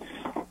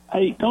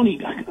 Hey, Tony.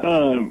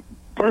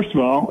 First of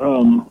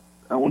all,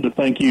 I want to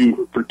thank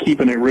you for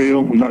keeping it real.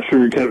 I'm not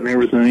sugarcoating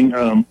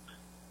everything.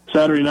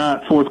 Saturday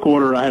night, 4th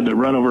quarter, I had to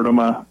run over to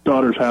my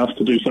daughter's house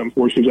to do something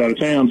before she was out of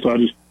town, so I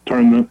just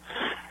turned the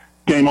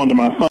game onto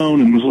my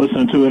phone and was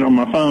listening to it on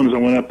my phone as I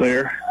went up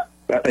there,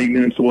 about 8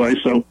 minutes away.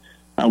 So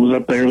I was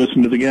up there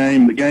listening to the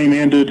game. The game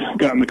ended,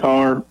 got in the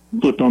car,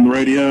 flipped on the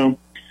radio,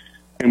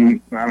 and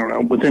I don't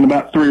know, within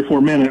about 3 or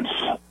 4 minutes,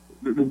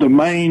 the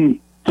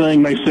main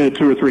thing they said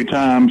 2 or 3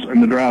 times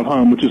in the drive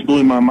home, which just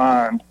blew my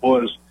mind,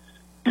 was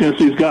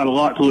Tennessee's got a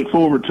lot to look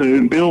forward to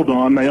and build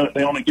on.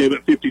 They only gave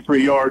it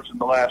 53 yards in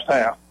the last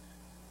half.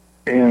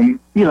 And,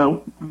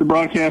 the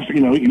broadcaster, you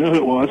know who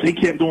it was. He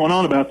kept going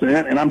on about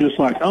that, and I'm just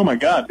like, oh, my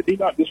God, did he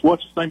not just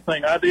watch the same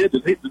thing I did?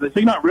 Did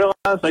he not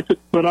realize they took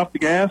the foot off the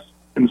gas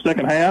in the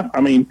second half? I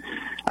mean,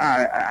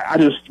 I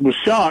just was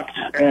shocked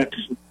at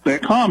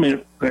that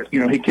comment that,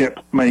 he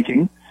kept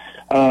making.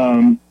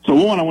 So,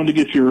 one, I wanted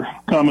to get your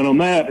comment on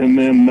that. And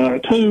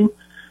then, 2,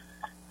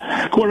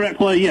 quarterback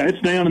play, yeah, it's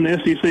down in the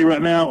SEC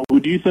right now.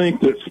 Would you think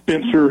that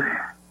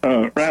Spencer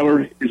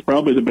Rattler is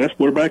probably the best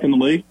quarterback in the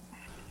league?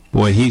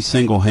 Boy, he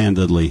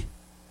single-handedly.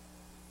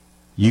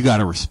 You got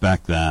to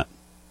respect that.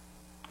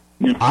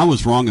 Yeah. I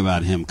was wrong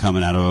about him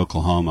coming out of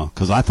Oklahoma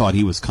because I thought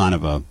he was kind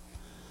of a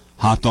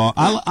hot dog.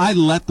 I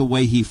let the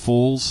way he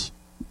fools,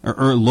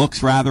 or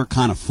looks rather,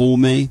 kind of fool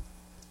me.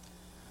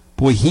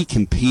 Boy, he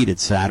competed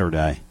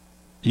Saturday.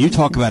 You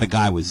talk about a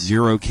guy with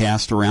zero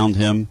cast around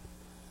him.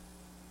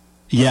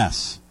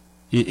 Yes.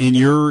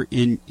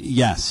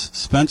 Yes,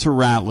 Spencer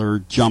Rattler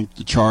jumped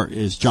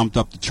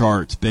up the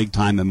charts big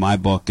time in my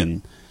book,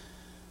 and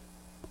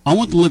I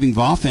want the Living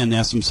Vol fan to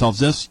ask themselves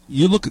this.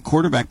 You look at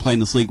quarterback play in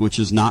this league, which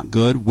is not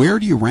good. Where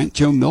do you rank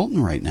Joe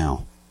Milton right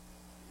now?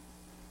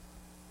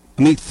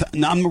 I mean,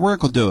 we're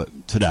going to do it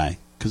today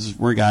because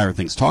we're a guy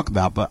everything's talk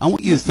about, but I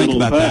want you to think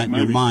about that in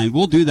your mind.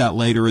 We'll do that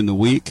later in the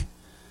week.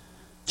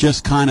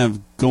 Just kind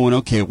of going,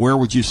 okay, where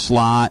would you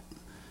slot?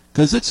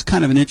 Because it's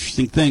kind of an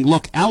interesting thing.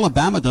 Look,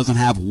 Alabama doesn't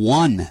have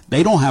one.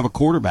 They don't have a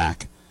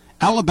quarterback.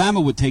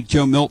 Alabama would take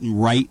Joe Milton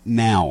right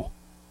now.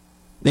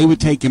 They would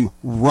take him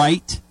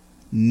right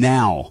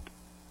now.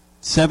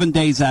 7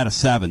 days out of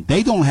 7.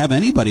 They don't have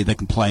anybody that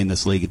can play in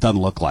this league, it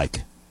doesn't look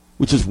like,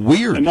 which is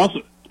weird. And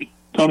also,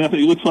 Tony, I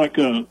think it looks like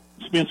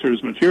Spencer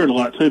has matured a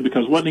lot, too,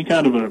 because wasn't he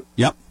kind of a...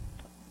 Yep.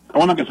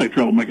 I'm not going to say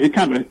troublemaker. It's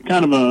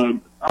kind of a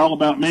all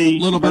about me.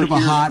 A little bit of a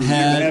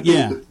hothead.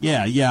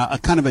 Yeah. A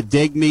kind of a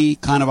dig me,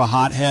 kind of a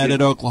hothead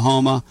at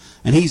Oklahoma.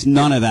 And he's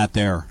none of that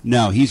there.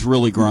 No, he's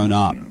really grown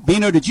up.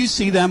 Bino, did you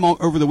see them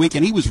over the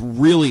weekend? He was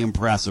really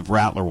impressive,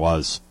 Rattler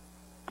was.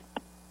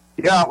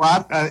 Yeah,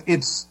 well,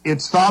 it's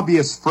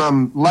obvious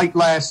from late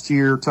last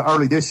year to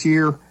early this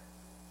year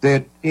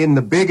that in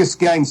the biggest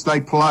games they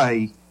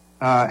play,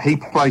 he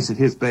plays at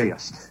his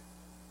best.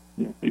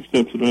 Yeah, he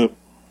steps it up.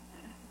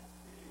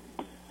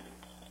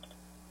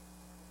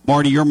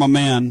 Marty, you're my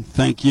man.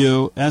 Thank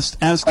you. As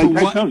to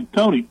what,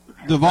 Tony,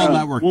 the Vol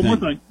Network one thing. more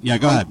thing. Yeah,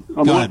 go ahead.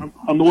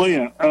 On the way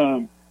out,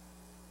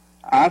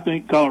 I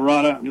think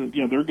Colorado,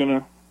 they're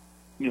going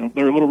to,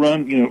 they're a little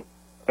run,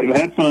 they've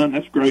had fun.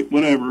 That's great,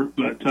 whatever.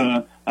 But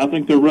I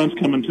think their run's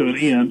coming to an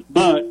end.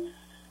 But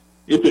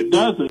if it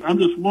doesn't, I'm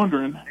just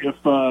wondering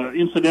if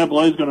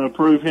NCAA is going to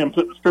approve him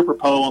putting a stripper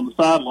pole on the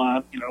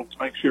sideline, to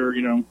make sure,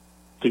 to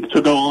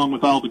go along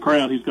with all the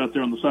crowd he's got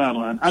there on the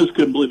sideline. I just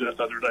couldn't believe that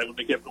the other day when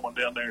they kept going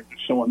down there and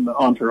just showing the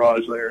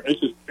entourage there.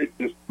 It's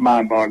just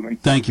mind-boggling.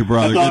 Thank you,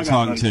 brother. Good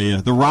talking to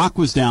you. The Rock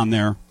was down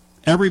there.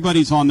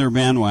 Everybody's on their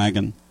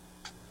bandwagon.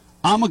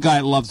 I'm a guy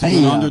that loves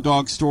an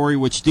underdog story,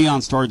 which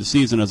Deion started the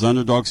season as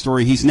underdog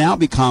story. He's now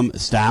become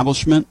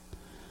establishment,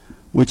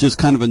 which is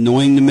kind of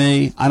annoying to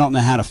me. I don't know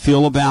how to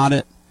feel about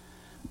it.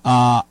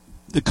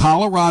 The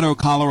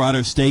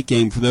Colorado State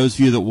game, for those of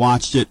you that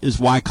watched it, is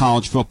why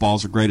college football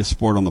is the greatest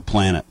sport on the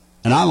planet.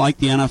 And I like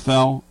the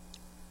NFL.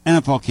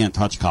 NFL can't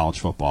touch college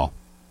football.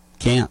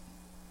 Can't.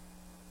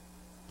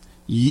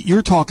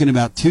 You're talking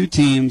about two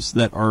teams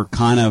that are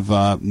kind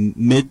of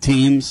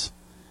mid-teams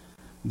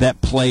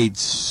that played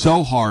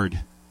so hard,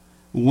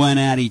 went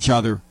at each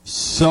other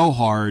so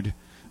hard.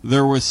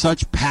 There was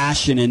such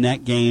passion in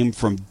that game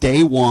from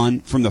day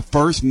one, from the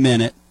first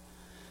minute.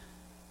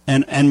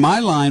 And my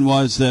line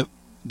was that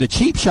the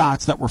cheap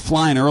shots that were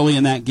flying early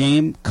in that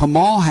game,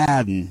 Kamal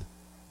Hadden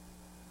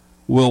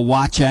will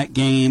watch that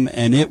game,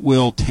 and it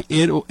will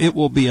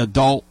be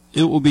adult.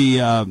 It will be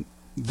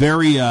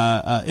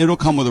it'll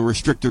come with a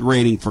restricted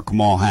rating for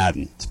Kamal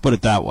Hadden. Let's put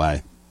it that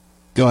way.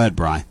 Go ahead,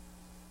 Bri.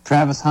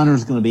 Travis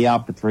Hunter's going to be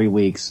out for 3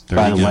 weeks,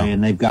 by the way,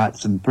 and they've got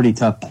some pretty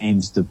tough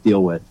games to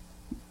deal with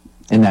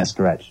in that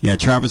stretch. Yeah,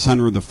 Travis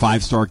Hunter, the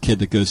 5-star kid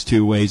that goes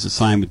 2 ways,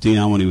 assigned with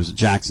Deion when he was at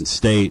Jackson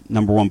State,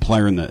 #1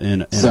 player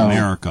in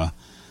America.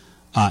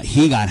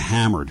 He got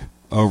hammered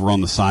over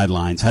on the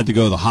sidelines, had to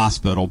go to the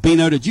hospital.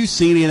 Bino, did you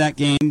see any of that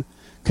game?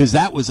 Because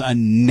that was a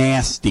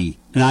nasty,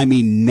 and I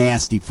mean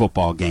nasty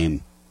football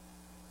game.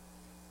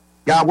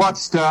 Yeah,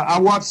 I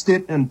watched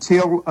it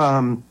until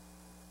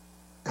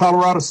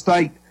Colorado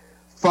State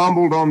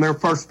fumbled on their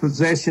first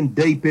possession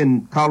deep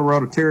in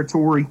Colorado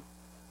territory.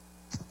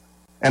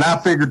 And I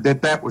figured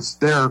that was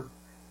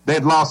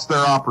they'd lost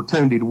their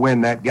opportunity to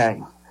win that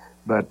game.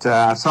 But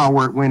I saw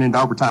where it went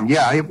into overtime.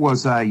 Yeah, it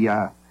was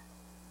a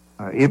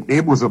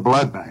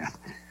bloodbath.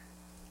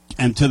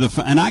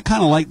 And I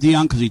kind of like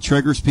Deion because he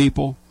triggers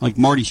people. Like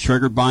Marty's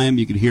triggered by him.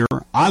 You could hear.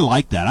 I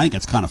like that. I think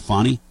it's kind of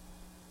funny.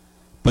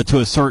 but to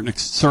a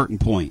certain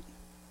point.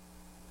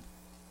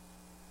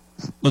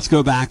 Let's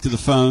go back to the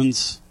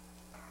phones,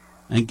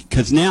 and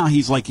because now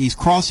he's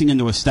crossing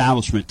into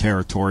establishment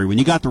territory. When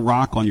you got The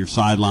Rock on your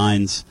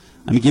sidelines,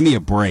 I mean, give me a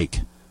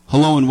break.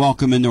 Hello and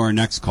welcome into our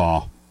next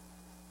call.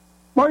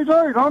 What you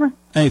doing, Tony?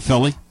 Hey,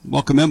 Philly.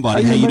 Welcome in,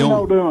 buddy. How you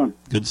doing?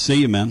 Good to see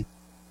you, man.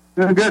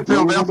 Doing good,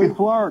 Phil. When we beat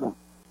Florida?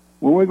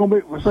 When we gonna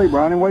beat? Let's see,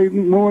 Brian. When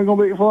we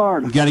gonna beat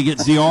Florida? You got to get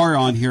ZR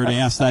on here to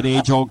ask that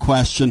age-old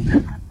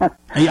question.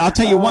 Hey, I'll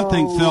tell you one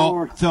thing, Phil.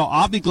 Lord. Phil,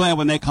 I'll be glad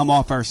when they come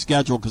off our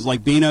schedule because,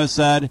 like Bino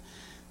said,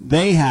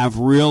 they have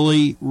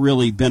really,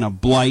 really been a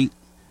blight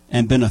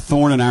and been a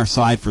thorn in our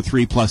side for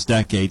 3+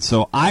 decades.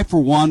 So I,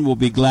 for one, will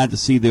be glad to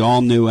see the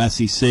all-new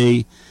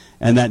SEC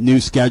and that new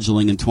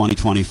scheduling in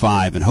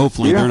 2025, and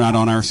hopefully they're not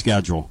on our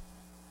schedule.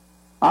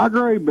 I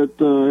agree, but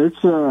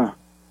it's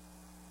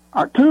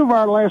two of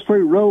our last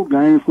 3 road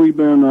games we've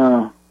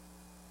been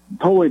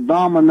totally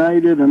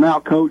dominated and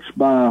outcoached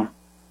by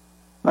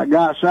that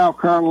guy at South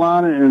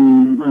Carolina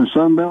and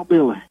Sunbelt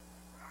Billy.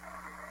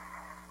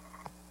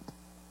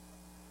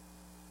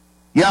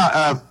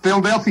 Yeah,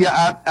 Philadelphia.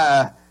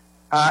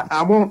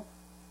 I want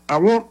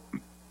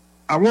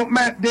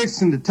Matt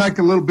Dixon to take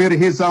a little bit of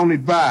his own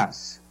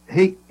advice.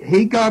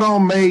 He got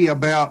on me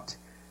about,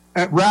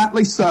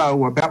 rightly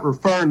so, about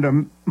referring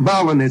to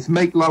Mullen as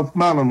Meatloaf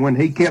Mullen when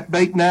he kept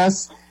beating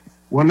us.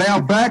 Well, now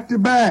back to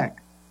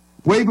back,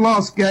 we've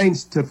lost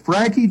games to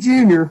Frankie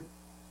Jr.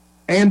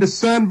 and to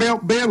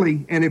Sunbelt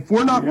Billy, and if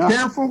we're not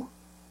careful,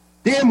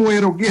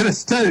 Dimwit will get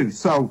us too.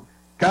 So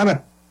kind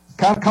of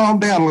calm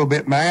down a little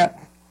bit, Matt.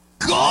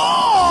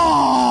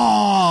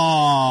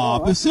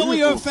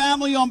 Basilio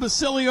family on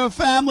Basilio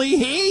family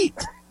heat.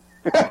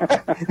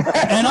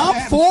 And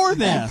I'm for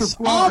this.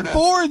 I'm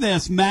for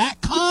this,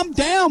 Matt. Calm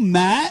down,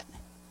 Matt.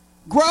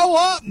 Grow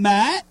up,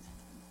 Matt.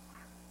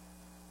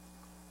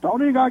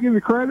 Tony, you got to give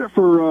you credit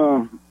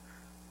for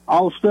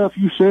all the stuff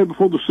you said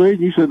before the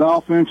season. You said the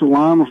offensive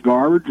line was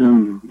garbage,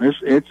 and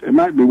it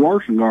might be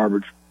worse than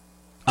garbage.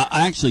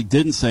 I actually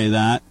didn't say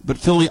that, but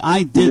Philly,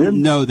 I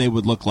didn't know they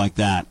would look like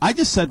that. I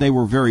just said they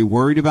were very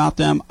worried about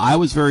them. I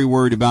was very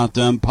worried about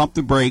them. Pump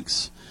the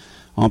brakes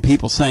on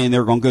people saying they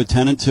were going to go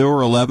 10-2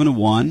 or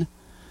 11-1,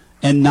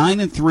 and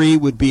 9-3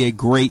 would be a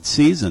great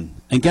season.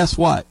 And guess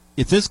what?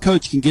 If this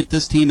coach can get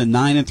this team to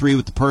 9-3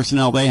 with the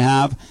personnel they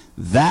have,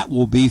 that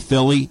will be,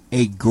 Philly,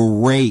 a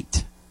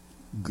great,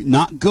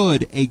 not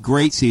good, a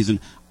great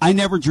season. I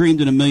never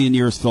dreamed in a million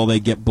years, Phil,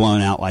 they'd get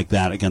blown out like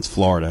that against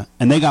Florida.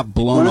 And they got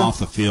blown off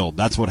the field.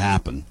 That's what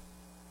happened.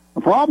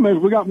 The problem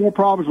is we got more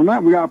problems than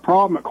that. We got a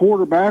problem at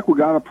quarterback. We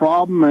got a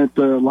problem at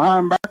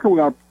linebacker. We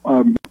got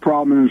a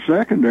problem in the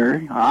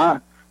secondary.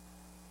 How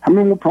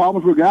many more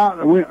problems we got?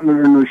 And the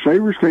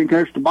receivers can't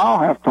catch the ball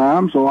half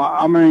time. So,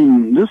 I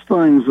mean, this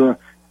thing's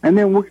and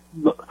then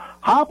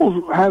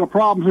Heupel's had a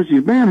problem since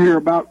he's been here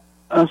about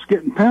us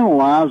getting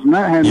penalized, and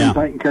that hasn't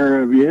been taken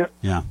care of yet.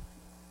 Yeah.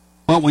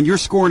 Well, when you're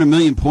scoring 1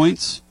 million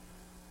points,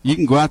 you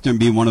can go out there and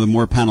be one of the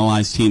more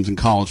penalized teams in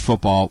college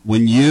football.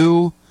 When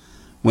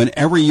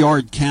every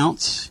yard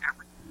counts,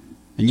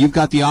 and you've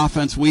got the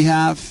offense we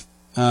have,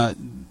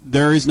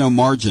 there is no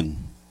margin.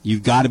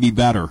 You've got to be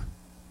better.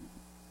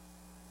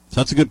 So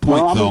that's a good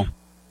point, Phil.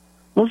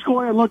 Let's go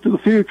ahead and look to the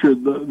future.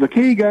 The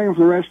key game for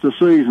the rest of the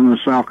season is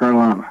South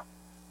Carolina.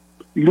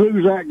 You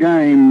lose that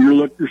game,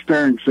 you're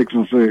staring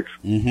 6-6.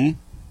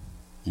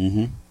 Mm-hmm.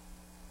 Mm-hmm.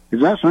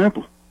 It's that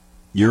simple.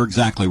 You're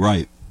exactly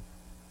right.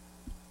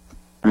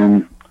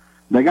 And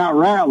they got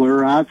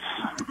Rattler.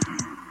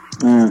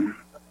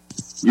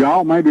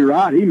 Y'all may be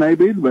right. He may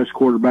be the best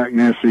quarterback in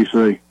the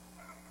SEC.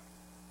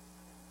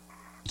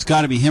 It's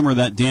got to be him or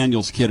that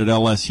Daniels kid at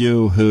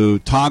LSU who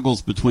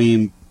toggles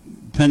between,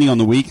 depending on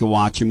the week you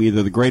watch him,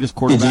 either the greatest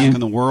quarterback in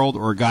the world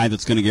or a guy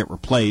that's going to get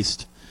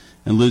replaced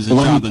and lose his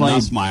job to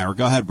Nussmeier.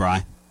 Go ahead, Bri.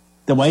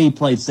 The way he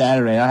played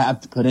Saturday, I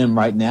have to put him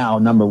right now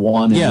number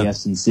 1 in the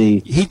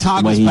SEC. He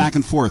toggles back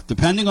and forth,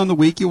 depending on the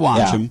week you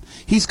watch him.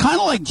 He's kind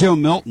of like Joe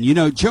Milton. You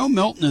know, Joe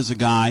Milton is a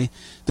guy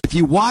that if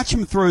you watch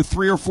him throw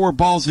 3 or 4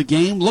 balls a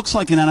game, looks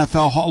like an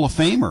NFL Hall of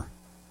Famer.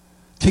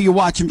 Till you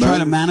watch him try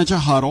to manage a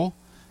huddle,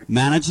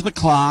 manage the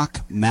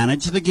clock,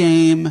 manage the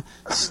game,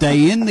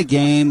 stay in the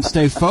game,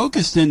 stay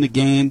focused in the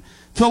game.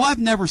 Phil, I've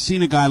never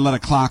seen a guy let a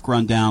clock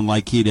run down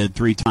like he did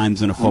 3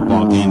 times in a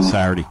football game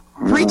Saturday.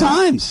 3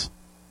 times.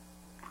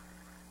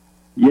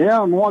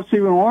 Yeah, and what's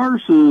even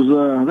worse is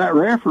that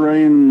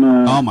refereeing.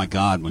 Oh, my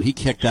God, when he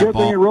kicked that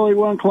ball. It really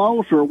wasn't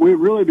close, or we'd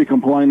really be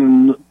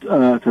complaining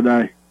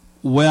today.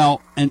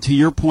 Well, and to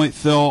your point,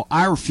 Phil,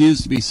 I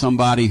refuse to be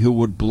somebody who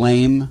would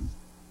blame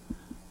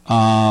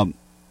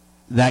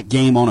that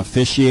game on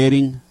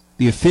officiating.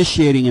 The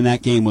officiating in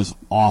that game was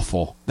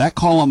awful. That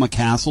call on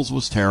McCastles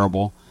was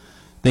terrible.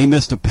 They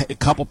missed a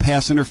couple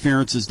pass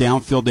interferences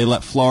downfield. They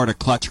let Florida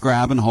clutch,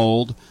 grab, and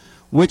hold,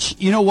 which,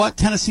 you know what?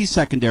 Tennessee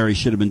secondary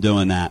should have been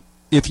doing that.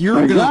 If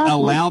you're going to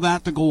allow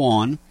that to go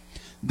on,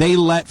 they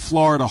let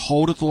Florida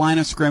hold at the line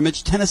of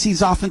scrimmage.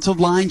 Tennessee's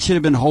offensive line should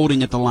have been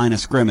holding at the line of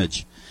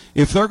scrimmage.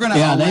 If they're going to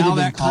allow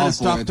that kind of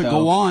stuff to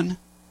go on.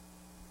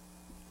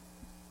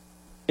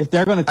 if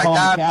they're going to call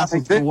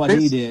Castles for what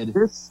he did.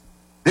 This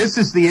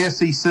is the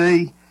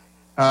SEC.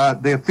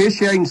 The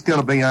officiating is going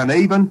to be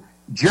uneven.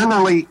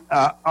 Generally,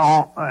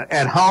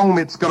 at home,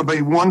 it's going to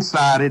be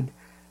one-sided,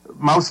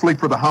 mostly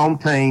for the home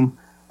team.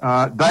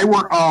 They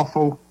were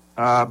awful,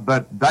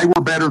 but they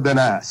were better than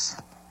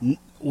us.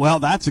 Well,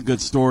 that's a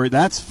good story.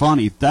 That's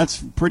funny.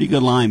 That's a pretty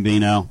good line,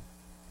 Bino.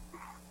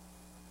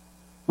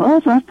 Well,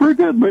 that's pretty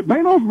good. But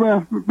Bino's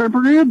been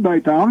pretty good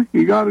today, Tommy.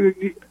 You got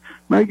to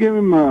may give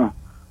him a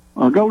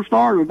gold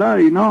star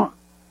today, you know.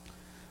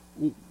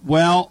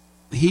 Well,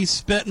 he's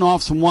spitting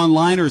off some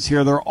one-liners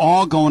here. They're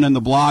all going in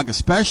the blog,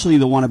 especially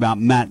the one about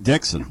Matt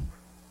Dixon.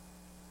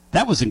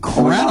 That was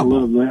incredible. I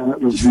love that.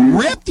 That was just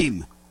ripped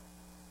him.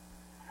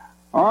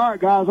 All right,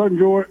 guys, I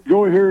enjoy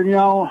hearing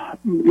y'all.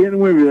 Getting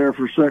with me there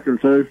for a second or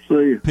two.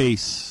 See you.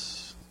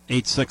 Peace.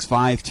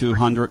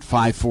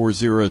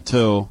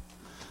 865-200-5402.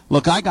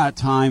 Look, I got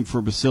time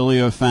for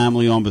Basilio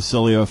family on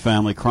Basilio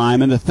family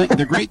crime, and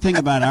the great thing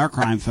about our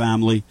crime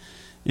family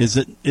is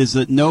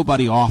that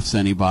nobody offs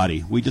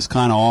anybody. We just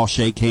kind of all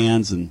shake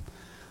hands and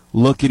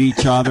look at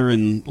each other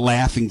and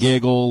laugh and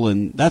giggle,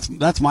 and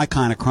that's my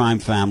kind of crime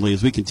family.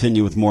 As we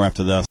continue with more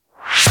after this.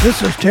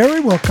 This is Terry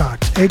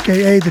Wilcox,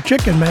 a.k.a. the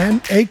Chicken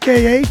Man,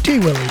 a.k.a.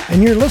 T-Willie,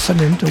 and you're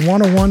listening to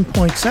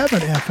 101.7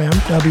 FM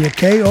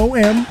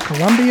WKOM,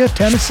 Columbia,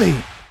 Tennessee.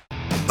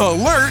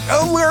 Alert,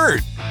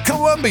 alert!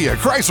 Columbia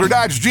Chrysler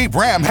Dodge Jeep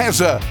Ram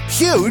has a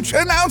huge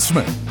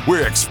announcement.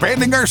 We're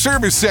expanding our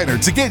service center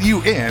to get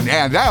you in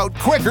and out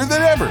quicker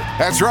than ever.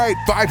 That's right,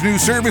 5 new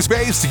service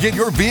bays to get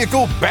your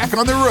vehicle back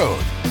on the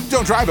road.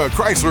 Don't drive a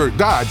Chrysler,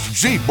 Dodge,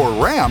 Jeep, or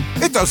Ram.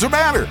 It doesn't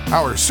matter.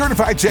 Our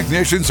certified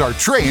technicians are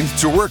trained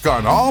to work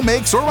on all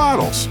makes or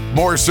models.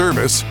 More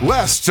service,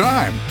 less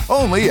time.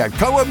 Only at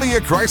Columbia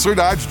Chrysler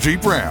Dodge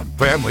Jeep Ram.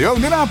 Family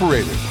owned and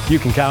operated. You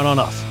can count on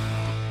us.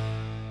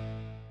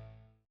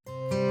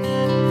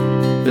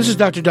 This is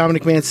Dr.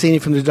 Dominic Mancini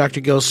from the Dr.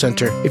 Gill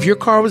Center. If your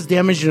car was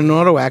damaged in an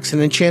auto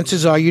accident,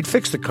 chances are you'd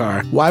fix the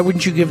car. Why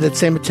wouldn't you give that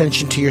same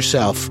attention to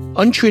yourself?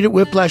 Untreated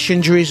whiplash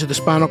injuries of the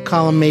spinal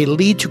column may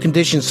lead to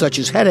conditions such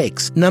as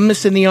headaches,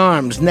 numbness in the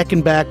arms, neck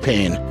and back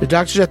pain. The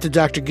doctors at the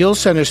Dr. Gill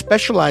Center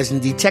specialize in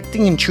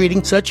detecting and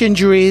treating such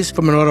injuries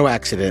from an auto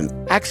accident.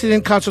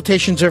 Accident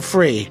consultations are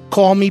free.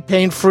 Call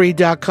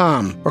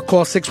mepainfree.com or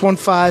call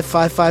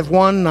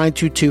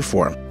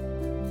 615-551-9224.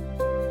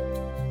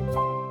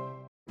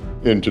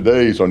 In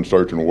today's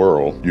uncertain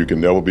world, you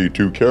can never be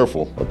too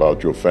careful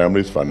about your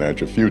family's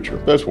financial future.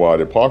 That's why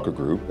the Parker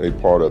Group, a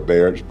part of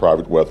Baird's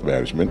Private Wealth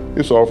Management,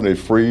 is offering a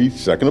free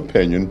second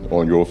opinion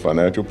on your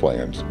financial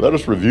plans. Let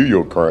us review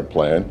your current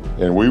plan,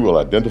 and we will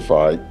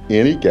identify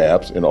any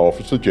gaps and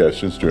offer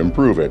suggestions to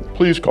improve it.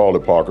 Please call the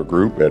Parker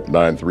Group at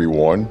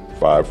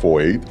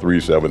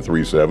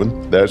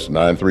 931-548-3737. That's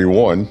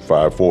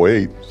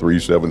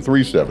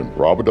 931-548-3737.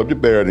 Robert W.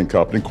 Baird and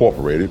Company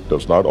Incorporated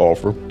does not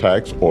offer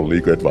tax or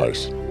legal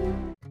advice.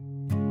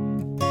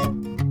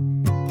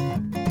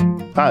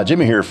 Hi,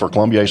 Jimmy here for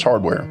Columbia Ace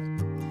Hardware.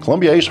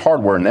 Columbia Ace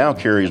Hardware now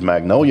carries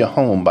Magnolia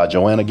Home by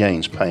Joanna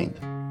Gaines paint.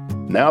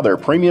 Now their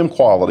premium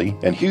quality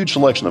and huge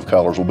selection of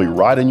colors will be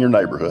right in your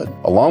neighborhood.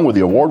 Along with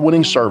the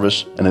award-winning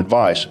service and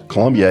advice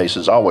Columbia Ace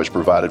has always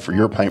provided for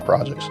your paint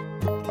projects.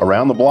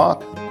 Around the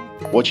block,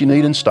 what you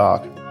need in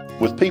stock,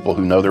 with people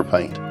who know their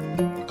paint.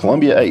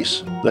 Columbia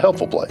Ace, the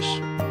helpful place.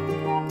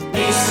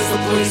 Ace is the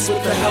place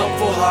with the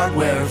helpful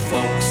hardware,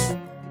 folks.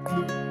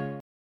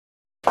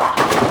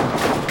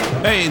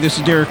 Hey, this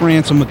is Derek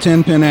Ransom with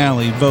 10 Pin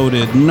Alley,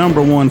 voted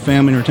 #1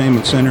 family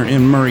entertainment center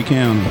in Murray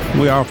County.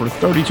 We offer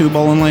 32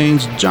 bowling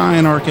lanes,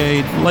 giant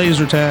arcade,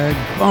 laser tag,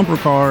 bumper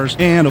cars,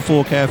 and a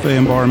full cafe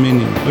and bar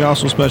menu. We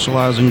also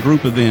specialize in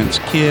group events,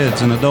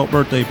 kids and adult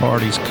birthday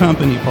parties,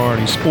 company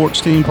parties, sports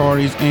team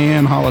parties,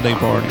 and holiday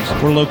parties.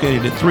 We're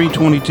located at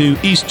 322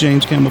 East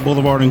James Campbell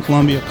Boulevard in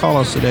Columbia. Call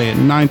us today at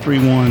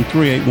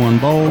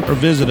 931-381-BOWL or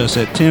visit us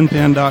at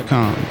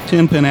 10pin.com.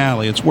 10 Pin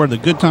Alley, it's where the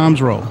good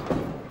times roll.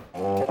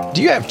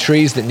 Do you have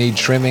trees that need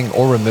trimming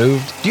or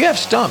removed? Do you have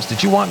stumps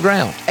that you want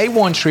ground?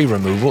 A1 Tree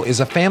Removal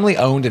is a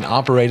family-owned and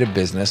operated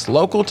business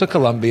local to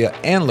Columbia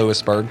and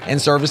Lewisburg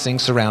and servicing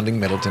surrounding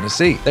Middle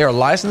Tennessee. They are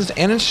licensed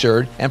and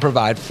insured and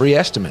provide free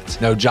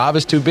estimates. No job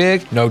is too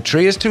big, no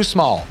tree is too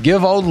small.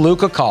 Give old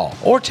Luke a call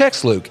or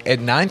text Luke at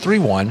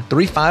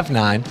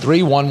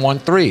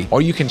 931-359-3113,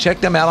 or you can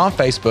check them out on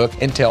Facebook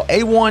and tell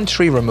A1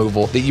 Tree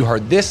Removal that you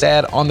heard this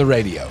ad on the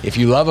radio. If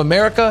you love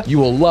America, you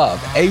will love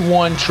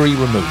A1 Tree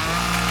Removal.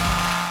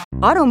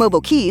 Automobile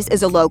Keys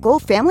is a local,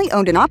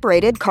 family-owned and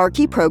operated car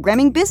key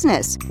programming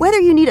business. Whether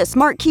you need a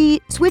smart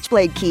key,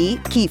 switchblade key,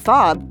 key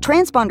fob,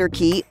 transponder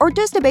key, or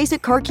just a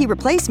basic car key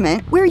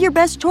replacement, we're your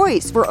best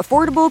choice for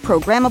affordable,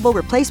 programmable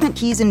replacement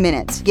keys in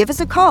minutes. Give us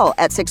a call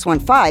at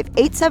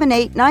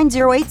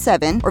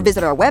 615-878-9087 or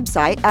visit our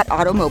website at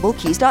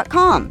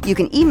automobilekeys.com. You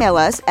can email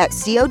us at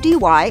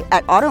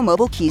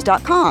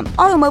cody@automobilekeys.com.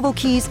 Automobile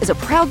Keys is a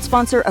proud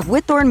sponsor of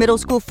Whitthorne Middle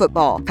School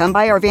football. Come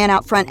by our van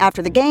out front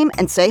after the game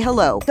and say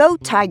hello. Go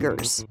Tigers!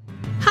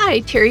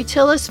 Hi, Terry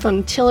Tillis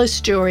from Tillis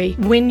Jewelry.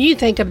 When you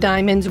think of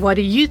diamonds, what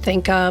do you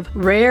think of?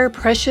 Rare,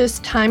 precious,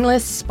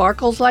 timeless,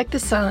 sparkles like the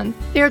sun.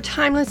 They are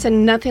timeless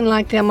and nothing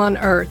like them on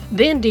earth.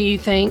 Then do you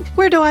think,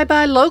 where do I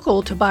buy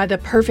local to buy the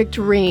perfect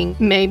ring?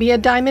 Maybe a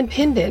diamond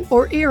pendant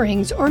or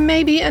earrings, or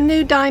maybe a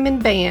new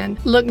diamond band.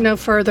 Look no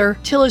further.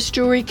 Tillis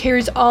Jewelry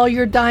carries all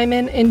your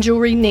diamond and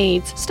jewelry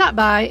needs. Stop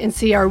by and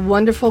see our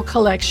wonderful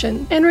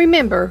collection. And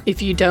remember,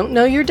 if you don't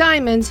know your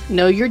diamonds,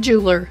 know your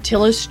jeweler.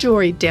 Tillis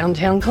Jewelry,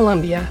 downtown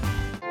Columbia.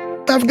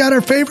 I've got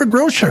our favorite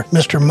grocer,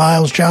 Mr.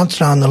 Miles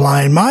Johnson, on the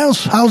line.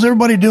 Miles, how's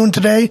everybody doing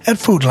today at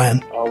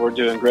Foodland? Oh, we're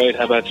doing great.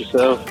 How about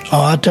yourself?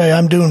 Oh, I'll tell you,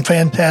 I'm doing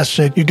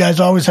fantastic. You guys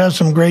always have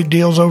some great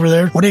deals over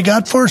there. What do you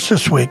got for us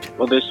this week?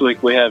 Well, this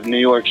week we have New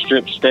York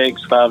strip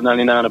steaks,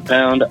 $5.99 a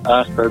pound,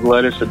 iceberg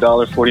lettuce,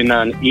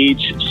 $1.49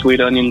 each,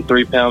 sweet onion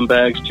 3-pound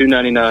bags,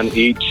 $2.99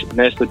 each,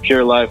 Nestle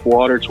Pure Life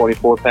water,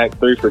 24-pack,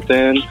 3 for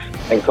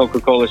 $10, and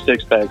Coca-Cola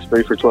 6-packs,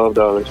 3 for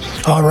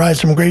 $12. All right,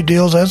 some great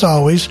deals as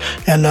always.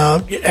 And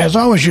as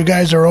always, you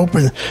guys are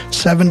open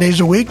 7 days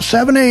a week,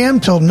 7 a.m.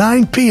 till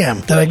 9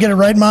 p.m. Did I get it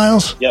right,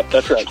 Miles? Yep,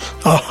 that's right.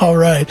 All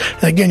right.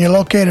 And again, you're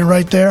located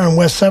right there on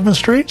West 7th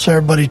Street, so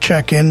everybody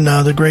check in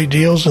the great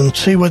deals and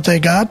see what they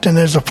got. And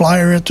there's a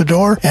flyer at the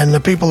door, and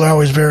the people are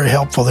always very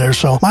helpful there.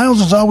 So,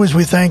 Miles, as always,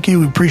 we thank you.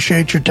 We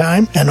appreciate your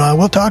time, and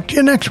we'll talk to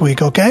you next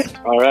week, okay?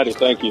 All righty,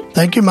 thank you.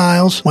 Thank you,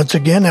 Miles. Once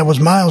again, that was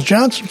Miles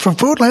Johnson from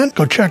Foodland.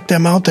 Go check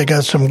them out. They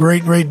got some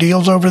great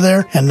deals over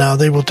there, and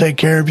they will take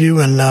care of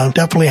you, and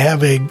definitely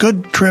have a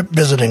good trip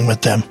visiting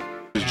with them.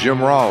 This is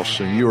Jim Ross,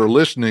 and you are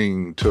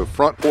listening to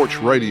Front Porch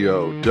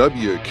Radio,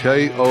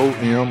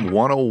 WKOM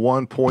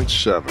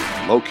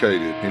 101.7,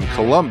 located in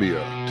Columbia,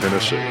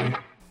 Tennessee.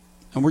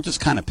 And we're just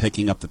kind of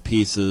picking up the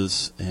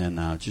pieces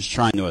and just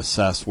trying to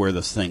assess where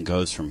this thing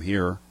goes from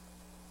here.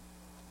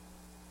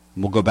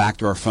 And we'll go back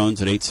to our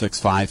phones at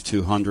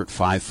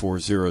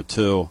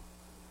 865-200-5402.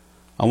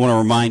 I want to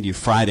remind you,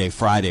 Friday,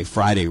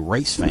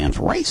 race fans,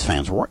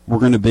 we're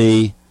going to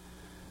be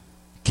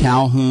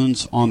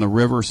Calhoun's on the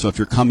river, so if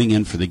you're coming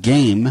in for the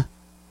game,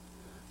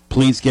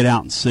 please get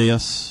out and see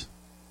us.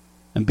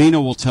 And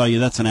Bino will tell you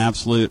that's an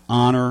absolute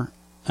honor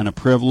and a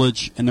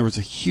privilege, and there was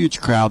a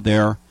huge crowd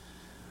there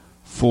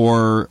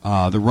for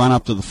the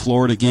run-up to the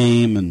Florida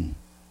game, and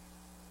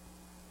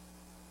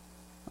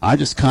I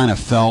just kind of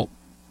felt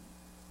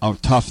a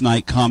tough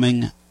night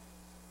coming.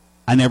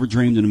 I never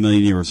dreamed in a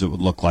million years it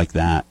would look like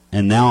that,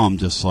 and now I'm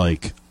just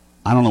like,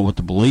 I don't know what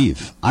to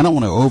believe. I don't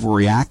want to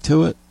overreact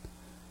to it,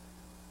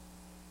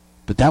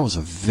 but that was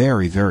a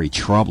very, very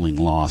troubling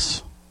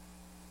loss.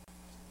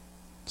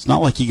 It's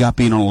not like he got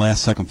beat on a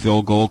last-second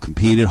field goal,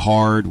 competed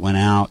hard, went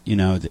out. You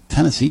know,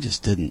 Tennessee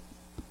just didn't.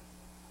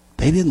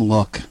 They didn't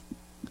look.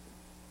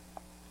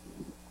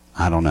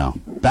 I don't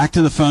know. Back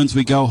to the phones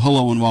we go.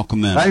 Hello and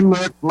welcome in. They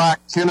look like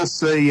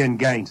Tennessee and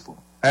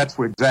Gainesville. That's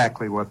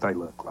exactly what they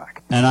look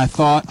like. And I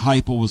thought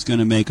Heupel was going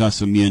to make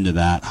us immune to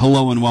that.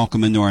 Hello and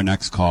welcome into our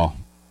next call.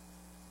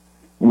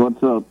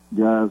 What's up,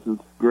 guys?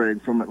 It's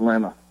Greg from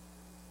Atlanta.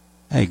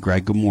 Hey,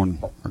 Greg. Good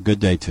morning or good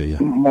day to you.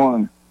 Good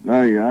morning.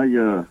 Hey,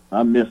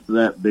 I missed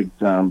that big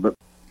time, but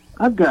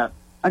I got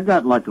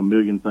like a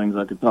million things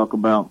I could talk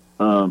about.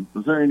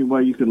 Is there any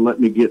way you could let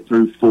me get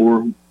through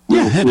 4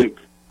 real quick?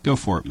 Go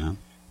for it, man.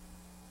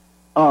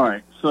 All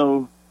right.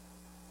 So,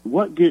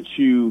 what gets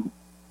you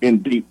in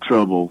deep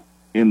trouble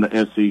in the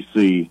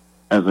SEC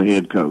as a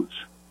head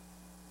coach?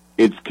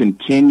 It's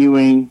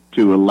continuing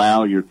to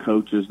allow your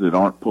coaches that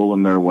aren't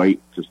pulling their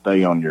weight to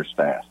stay on your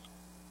staff.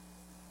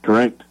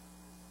 Correct?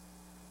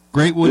 The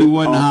great Woody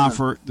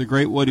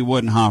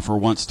Woodenhofer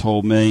once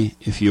told me,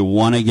 if you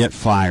want to get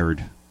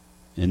fired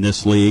in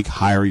this league,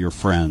 hire your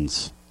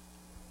friends.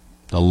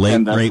 The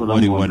late, great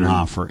Woody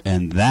Woodenhofer.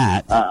 And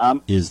that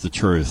is the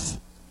truth.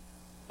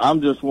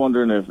 I'm just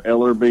wondering if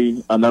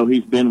Ellerby, I know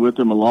he's been with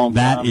him a long time.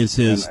 That is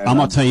his, I'm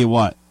going to tell you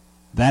what,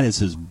 that is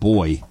his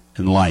boy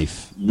in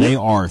life. Yep. They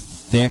are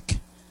thick.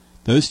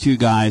 Those two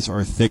guys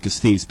are thick as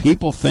thieves.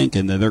 People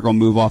thinking that they're going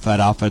to move off that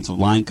offensive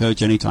line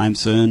coach anytime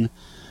soon.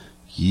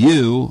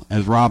 You,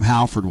 as Rob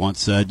Halford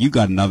once said, you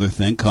got another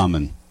thing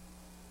coming.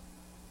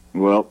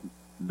 Well,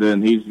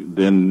 then he's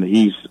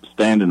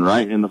standing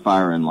right in the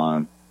firing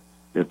line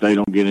if they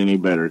don't get any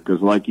better. Because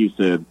like you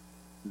said,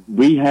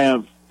 we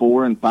have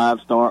 4- and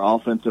 5-star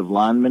offensive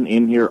linemen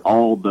in here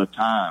all the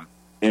time.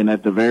 And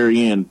at the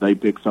very end, they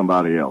pick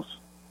somebody else.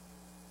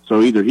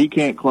 So either he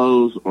can't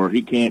close or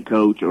he can't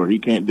coach or he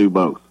can't do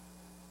both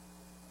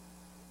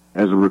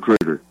as a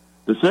recruiter.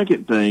 The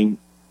second thing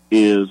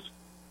is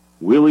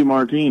Willie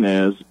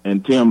Martinez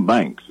and Tim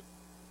Banks.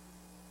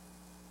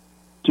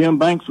 Tim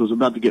Banks was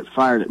about to get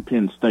fired at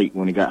Penn State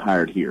when he got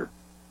hired here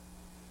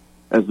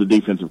as the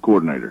defensive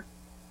coordinator.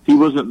 He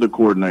wasn't the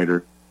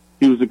coordinator.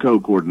 He was the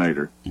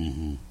co-coordinator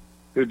who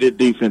did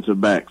defensive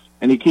backs.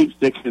 And he keeps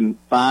sticking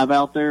 5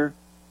 out there.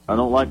 I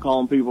don't like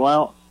calling people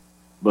out,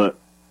 but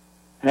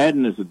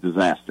Haddon is a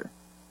disaster.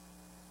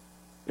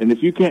 And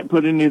if you can't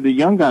put any of the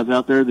young guys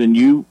out there, then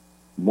you,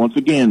 once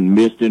again,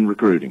 missed in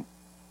recruiting.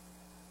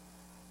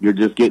 You're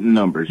just getting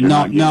numbers. You're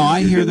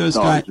I hear those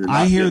guys.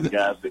 I hear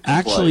guys that can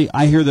actually,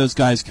 play. I hear those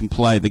guys can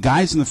play. The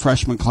guys in the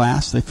freshman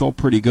class, they feel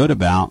pretty good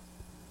about.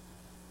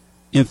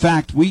 In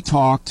fact, we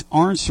talked.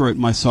 Arnsthroat and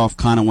myself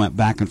kind of went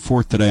back and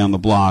forth today on the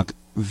blog.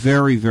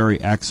 Very, very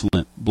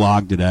excellent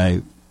blog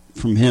today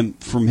from him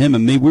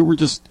and me. We were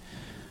just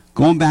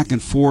going back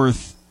and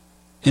forth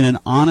in an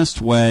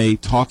honest way,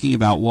 talking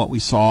about what we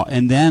saw,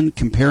 and then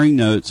comparing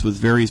notes with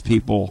various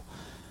people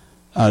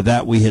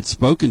that we had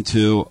spoken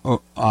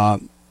to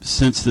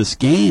since this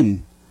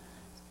game.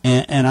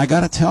 And I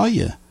got to tell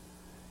you,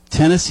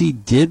 Tennessee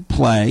did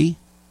play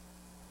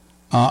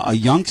a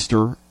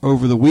youngster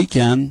over the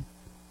weekend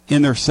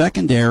in their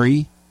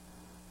secondary,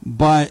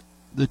 but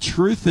the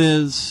truth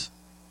is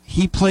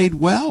he played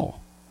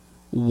well.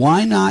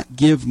 Why not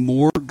give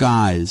more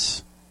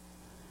guys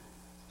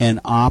an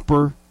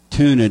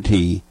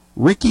opportunity?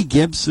 Ricky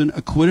Gibson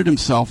acquitted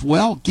himself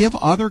well. Give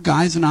other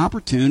guys an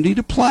opportunity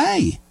to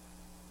play.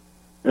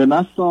 And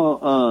I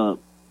saw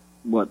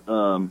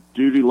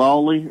Judy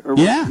Lawley,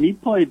 he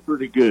played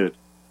pretty good.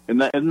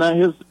 And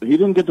he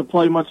didn't get to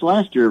play much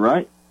last year,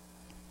 right?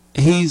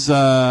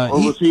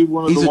 Was he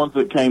one of the ones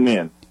that came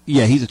in?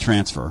 Yeah, he's a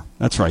transfer.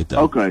 That's right,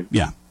 though. Okay.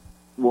 Yeah.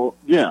 Well,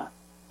 yeah.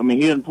 I mean,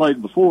 he hadn't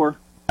played before.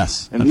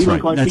 Yes, and that's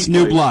right. That's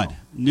new blood. Well.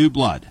 New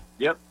blood.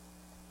 Yep.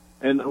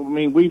 And, I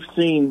mean, we've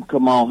seen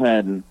Kamal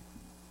Haddon.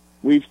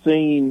 We've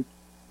seen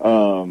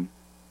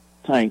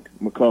Tank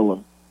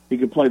McCullough. He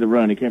can play the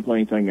run. He can't play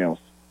anything else.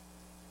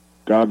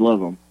 God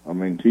love him. I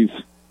mean,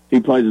 he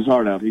plays his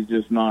heart out. He's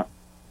just not.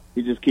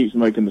 He just keeps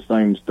making the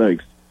same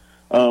mistakes.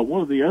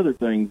 One of the other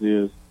things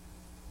is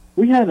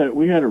we had a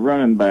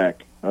running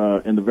back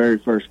in the very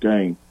first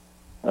game.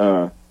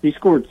 He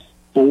scored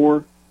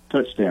 4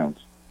 touchdowns.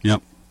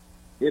 Yep.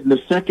 In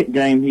the second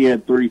game, he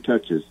had 3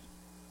 touches.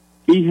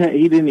 He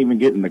didn't even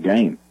get in the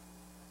game.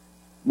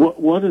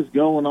 What is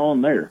going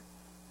on there?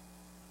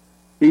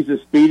 He's the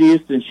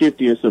speediest and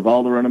shiftiest of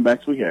all the running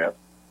backs we have.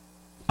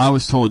 I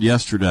was told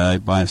yesterday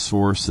by a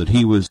source that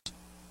he was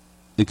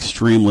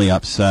extremely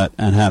upset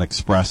and had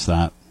expressed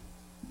that.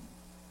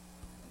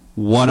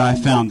 What I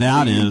found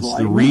out is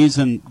the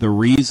reason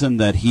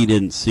that he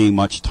didn't see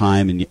much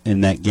time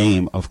in that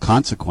game of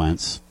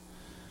consequence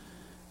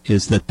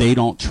is that they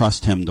don't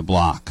trust him to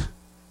block.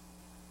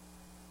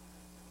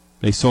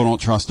 They still don't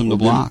trust him to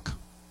block.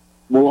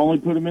 We'll only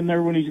put him in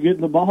there when he's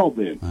getting the ball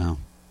then. Wow.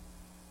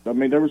 I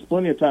mean, there was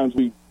plenty of times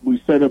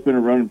we set up in a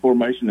running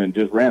formation and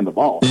just ran the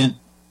ball.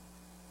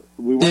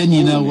 Then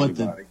you know what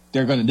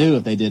they're going to do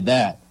if they did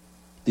that.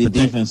 The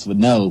defense would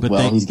know,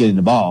 he's getting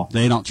the ball.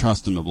 They don't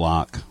trust him to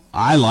block.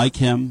 I like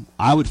him.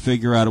 I would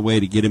figure out a way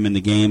to get him in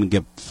the game and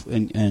get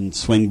and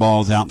swing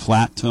balls out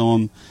flat to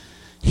him.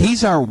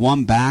 He's our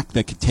one back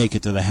that could take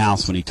it to the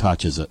house when he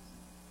touches it.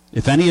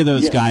 If any of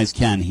those guys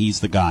can, he's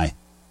the guy.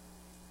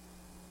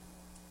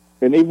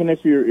 And even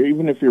if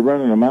you're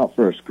running them out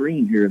for a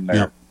screen here and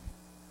there,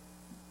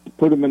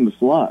 put him in the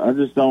slot. I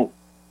just don't.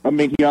 I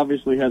mean, he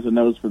obviously has a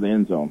nose for the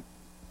end zone.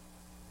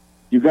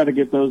 You got to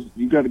get those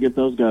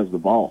guys the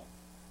ball.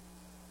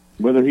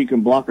 Whether he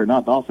can block or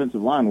not, the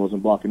offensive line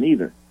wasn't blocking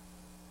either.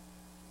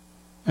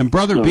 And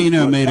Brother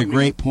Bino made a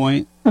great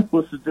point.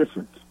 What's the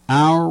difference?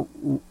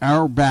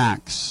 Our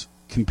backs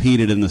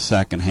competed in the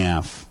second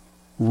half.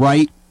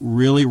 Wright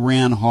really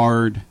ran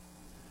hard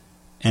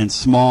and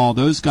Small.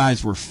 Those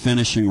guys were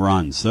finishing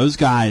runs. Those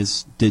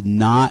guys did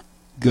not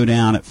go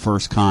down at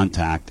first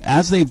contact,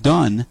 as they've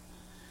done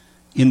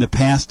in the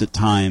past at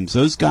times.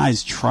 Those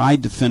guys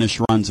tried to finish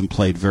runs and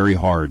played very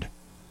hard.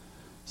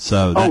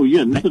 So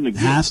that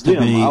has to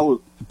be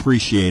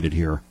appreciated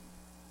here.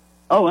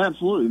 Oh,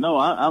 absolutely. No,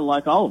 I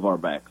like all of our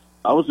backs.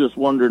 I was just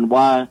wondering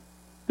why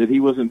that he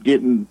wasn't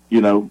getting,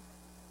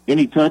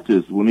 any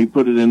touches when he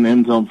put it in the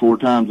end zone 4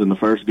 times in the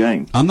first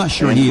game. I'm not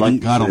sure he even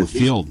got on the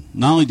field.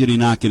 Not only did he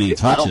not get any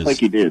touches. I don't think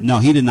he did. No,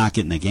 he did not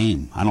get in the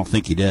game. I don't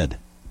think he did.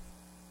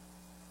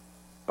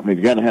 I mean,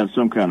 you got to have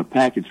some kind of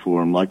package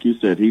for him. Like you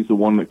said, he's the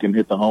one that can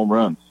hit the home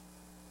runs.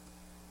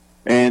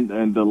 And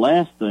the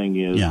last thing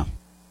is,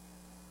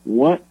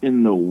 what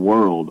in the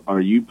world are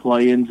you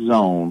playing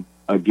zone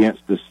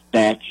against the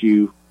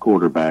statue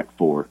quarterback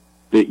for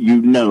that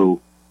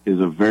is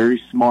a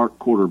very smart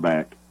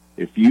quarterback?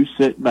 If you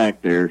sit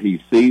back there,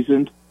 he's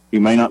seasoned. He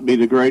may not be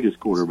the greatest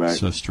quarterback.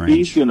 So strange.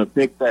 He's going to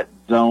pick that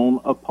zone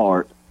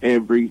apart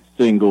every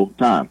single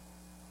time.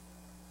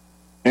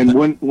 And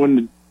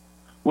when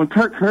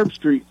Kirk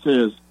Herbstreit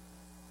says,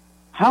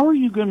 how are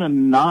you going to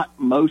not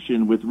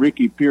motion with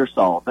Ricky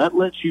Pearsall? That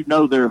lets you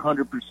know they're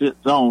 100%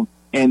 zone,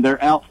 and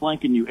they're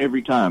outflanking you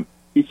every time.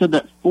 He said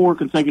that 4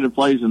 consecutive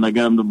plays, and they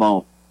got him the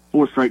ball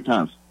 4 straight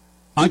times.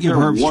 I'll give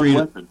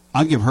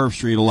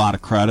Herbstreit a lot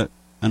of credit,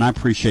 and I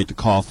appreciate the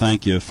call.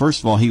 Thank you. First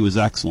of all, he was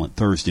excellent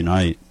Thursday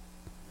night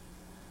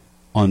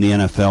on the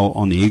NFL,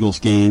 on the Eagles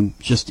game.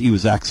 He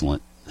was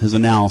excellent. His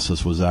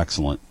analysis was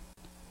excellent.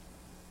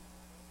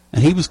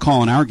 And he was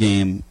calling our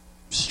game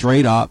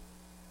straight up,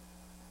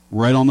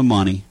 right on the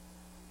money,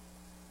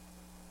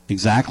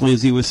 exactly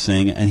as he was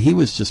saying, and he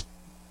was just,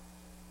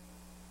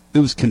 it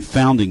was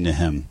confounding to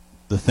him,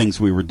 the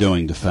things we were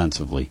doing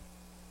defensively.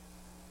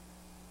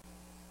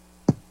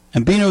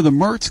 And Bino, the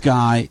Mertz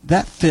guy,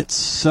 that fits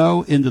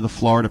so into the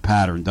Florida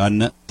pattern,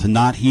 doesn't it? To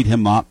not heat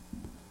him up,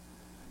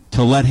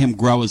 to let him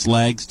grow his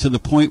legs to the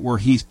point where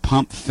he's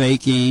pump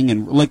faking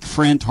and like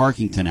Fran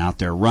Tarkington out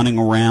there running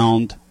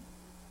around.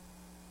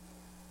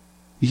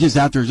 He's just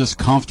out there just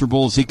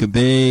comfortable as he could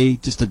be,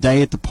 just a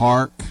day at the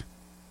park.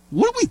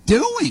 What are we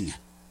doing?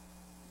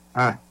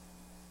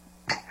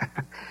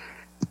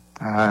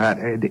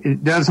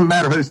 It doesn't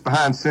matter who's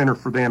behind center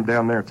for them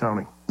down there,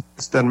 Tony. It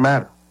just doesn't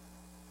matter.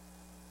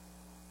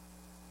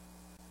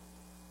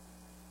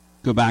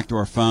 Go back to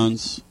our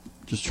phones.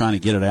 Just trying to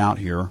get it out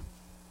here.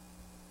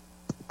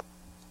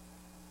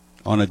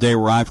 On a day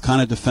where I've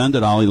kind of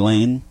defended Ollie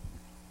Lane,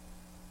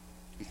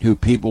 who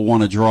people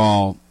want to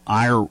draw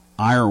ire.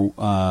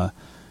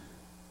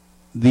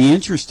 The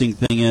interesting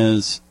thing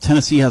is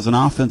Tennessee has an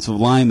offensive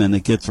lineman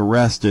that gets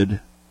arrested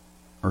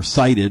or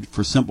cited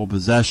for simple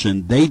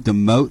possession. They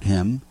demote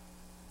him,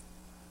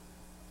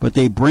 but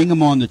they bring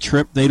him on the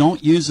trip. They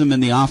don't use him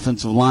in the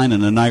offensive line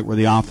in a night where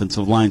the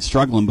offensive line's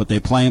struggling, but they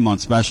play him on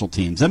special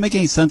teams. Does that make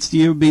any sense to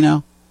you,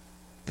 Bino?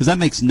 Because that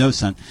makes no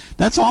sense.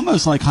 That's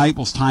almost like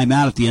Heupel's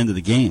timeout at the end of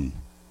the game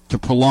to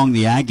prolong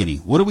the agony.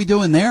 What are we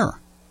doing there?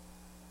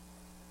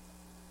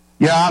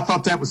 Yeah, I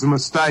thought that was a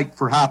mistake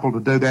for Heupel to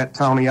do that,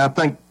 Tony. I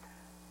think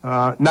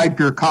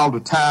Napier called a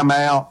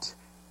timeout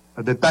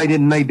that they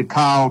didn't need to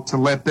call to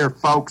let their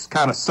folks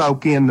kind of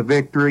soak in the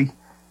victory.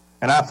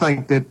 And I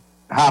think that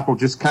Heupel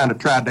just kind of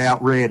tried to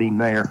outread him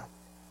there,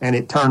 and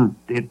it turned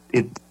it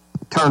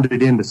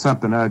into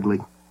something ugly.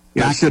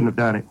 Yeah, I shouldn't have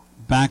done it.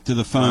 Back to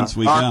the phones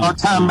we go. Our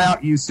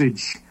timeout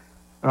usage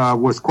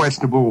was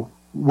questionable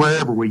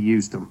wherever we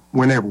used them,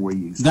 whenever we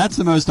used them. That's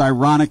the most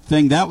ironic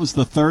thing. That was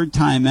the third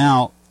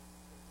timeout,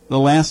 the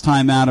last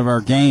time out of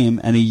our game,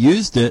 and he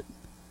used it.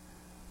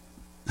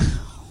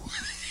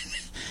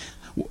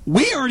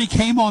 We already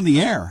came on the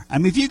air. I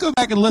mean, if you go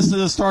back and listen to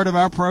the start of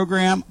our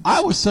program,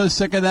 I was so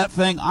sick of that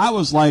thing, I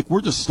was like,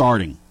 we're just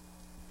starting.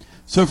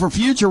 So for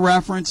future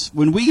reference,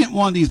 when we get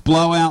one of these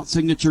blowout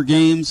signature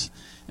games,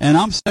 and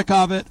I'm sick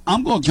of it,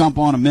 I'm going to jump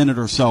on a minute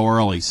or so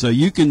early. So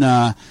you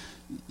can,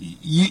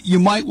 you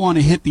might want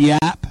to hit the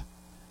app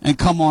and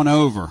come on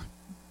over.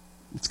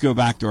 Let's go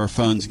back to our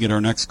phones and get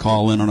our next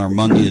call in on our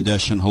Monday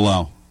edition.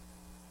 Hello.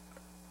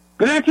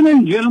 Good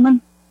afternoon,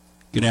 gentlemen.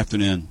 Good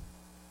afternoon.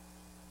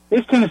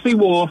 It's Tennessee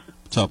Wolf.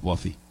 What's up,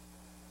 Wolfie?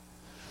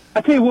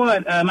 I tell you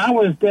what, I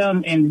was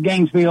down in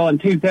Gainesville in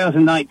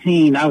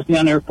 2019. I was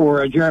down there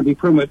for Jeremy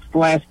Pruitt's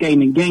last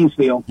game in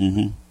Gainesville.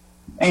 Mm-hmm.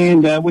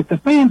 And with the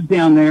fans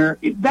down there,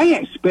 they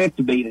expect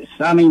to beat us.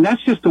 I mean,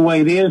 that's just the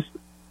way it is.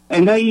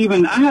 And I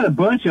had a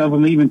bunch of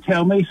them even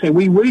tell me, say,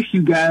 we wish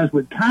you guys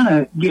would kind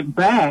of get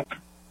back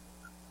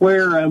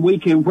where we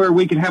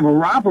could have a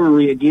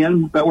rivalry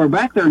again. But we're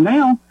back there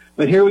now.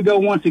 But here we go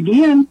once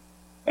again.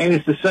 And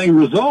it's the same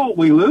result.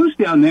 We lose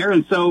down there.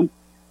 And so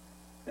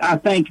I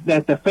think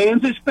that the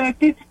fans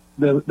expect it,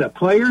 the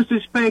players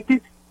expect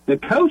it, the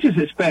coaches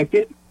expect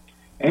it.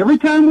 Every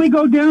time we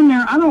go down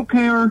there, I don't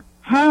care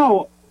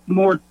how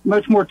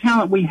much more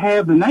talent we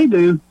have than they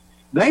do,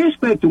 they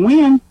expect to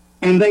win,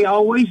 and they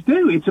always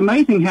do. It's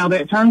amazing how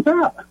that turns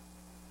out.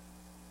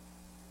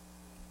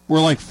 We're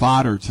like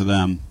fodder to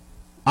them.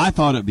 I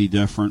thought it'd be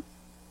different.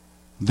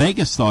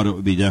 Vegas thought it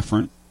would be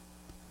different.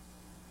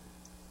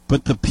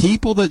 But the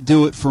people that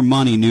do it for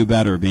money knew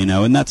better,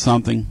 Bino. Isn't that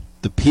something?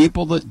 The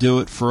people that do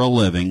it for a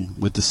living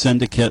with the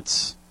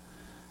syndicates,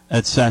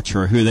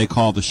 etc., who they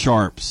call the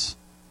sharps.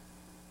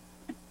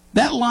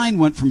 That line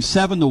went from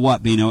 7 to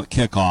what, Bino, at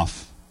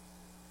kickoff?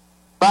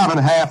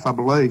 5.5, I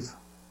believe.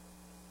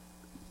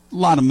 A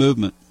lot of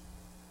movement.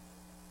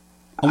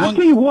 I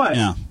tell you what.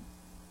 Yeah.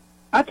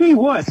 I tell you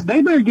what.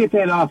 They better get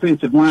that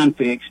offensive line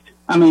fixed.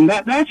 I mean,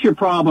 that's your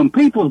problem.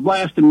 People's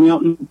blasting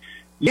Milton.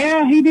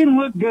 Yeah, he didn't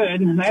look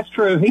good. That's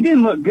true. He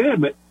didn't look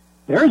good, but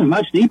there's a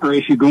much deeper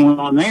issue going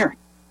on there.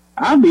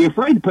 I'd be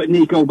afraid to put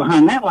Nico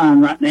behind that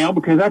line right now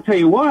because I tell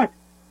you what,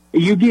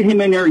 you get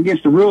him in there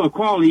against a real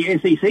quality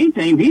SEC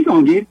team, he's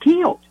going to get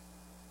killed.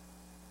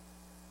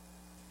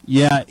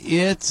 Yeah,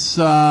 it's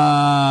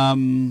a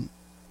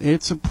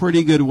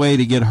pretty good way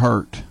to get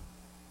hurt,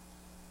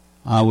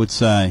 I would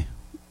say.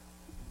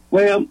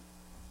 Well,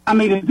 I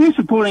mean, as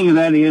disappointing as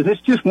that is,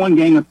 it's just one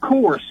game, of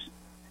course.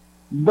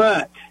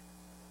 But,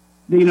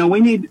 you know,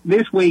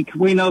 this week,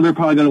 we know they're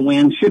probably going to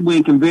win, should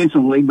win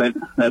convincingly, but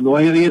the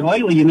way it is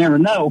lately, you never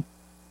know.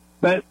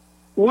 But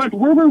where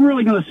we're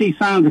really going to see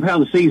signs of how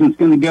the season's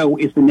going to go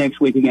is the next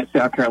week against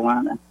South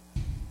Carolina.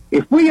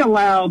 If we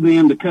allow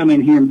them to come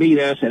in here and beat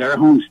us at our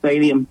home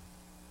stadium,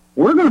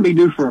 we're going to be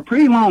due for a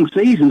pretty long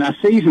season, a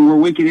season where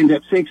we could end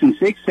up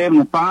 6-6,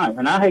 7-5.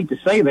 And I hate to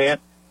say that,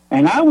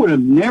 and I would have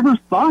never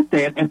thought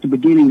that at the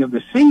beginning of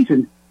the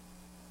season.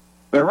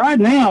 But right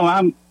now,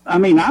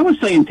 I was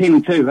saying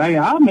 10-2. Hey,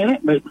 I'll admit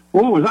it, but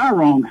boy, was I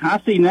wrong.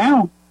 I see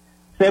now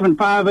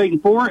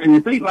 7-5, 8-4, and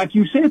if they, like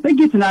you said, if they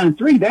get to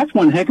 9-3, that's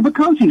one heck of a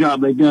coaching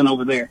job they've done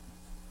over there.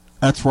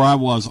 That's where I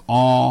was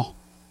all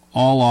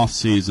off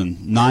season.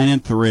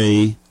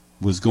 9-3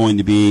 was going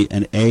to be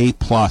an A+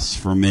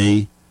 for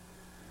me.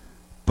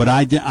 But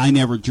I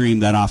never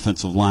dreamed that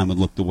offensive line would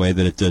look the way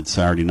that it did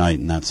Saturday night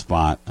in that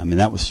spot. I mean,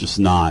 that was just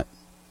not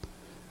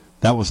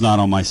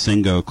on my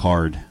Singo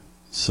card.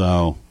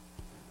 So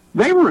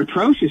they were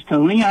atrocious,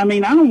 Tony. I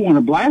mean, I don't want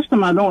to blast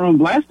them. I don't want to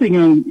blast the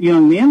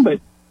young men,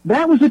 but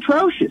that was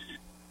atrocious.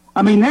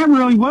 I mean, that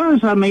really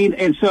was. I mean,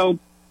 and so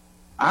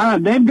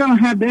they've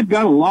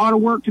got a lot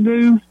of work to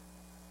do,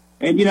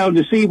 and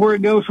to see where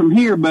it goes from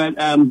here. But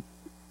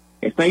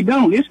if they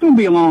don't, it's going to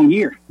be a long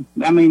year.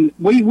 I mean,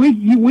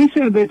 we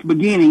said at the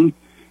beginning,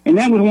 and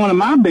that was one of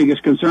my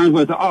biggest concerns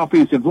with the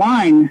offensive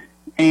line.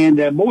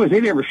 And boys, they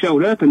never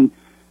showed up, and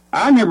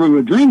I never would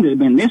have dreamed it had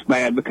been this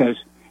bad, because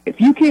if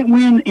you can't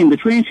win in the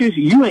trenches,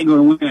 you ain't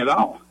going to win at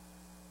all.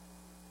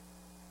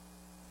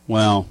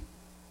 Well,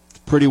 it's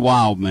pretty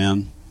wild,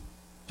 man.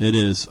 It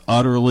is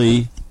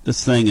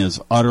this thing is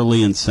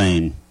utterly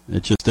insane.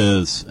 It just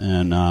is.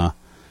 And,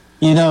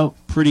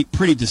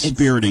 pretty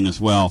dispiriting as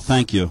well.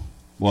 Thank you,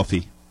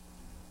 Wolfie.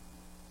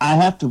 I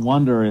have to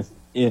wonder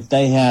if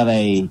they have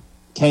a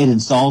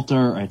Caden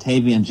Salter or a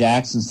Tavian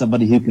Jackson,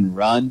 somebody who can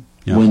run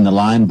when the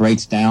line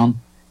breaks down,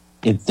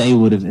 if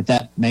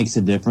that makes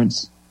a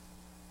difference.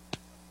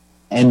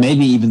 And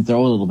maybe even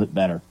throw a little bit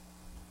better.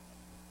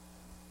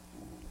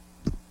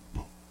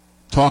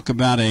 Talk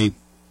about a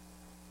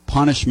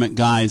punishment,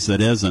 guys, that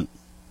isn't.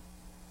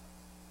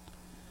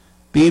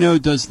 Bino,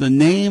 does the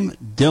name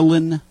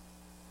Dylan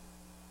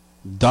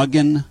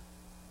Duggan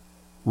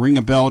ring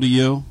a bell to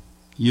you?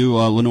 You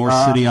Lenore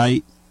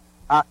Cityite?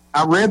 I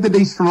read that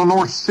he's from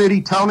Lenore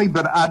City, Tony,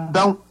 but I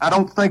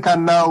don't think I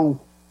know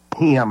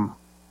him.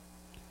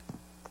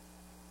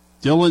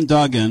 Dylan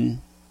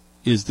Duggan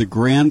is the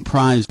grand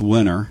prize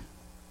winner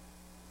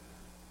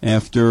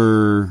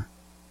after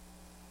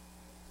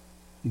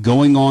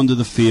going onto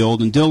the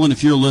field. And Dylan,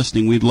 if you're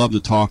listening, we'd love to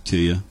talk to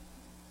you,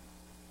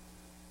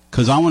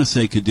 because I want to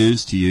say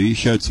kudos to you. You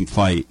showed some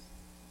fight.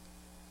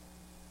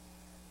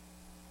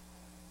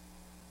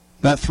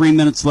 About 3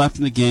 minutes left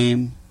in the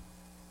game.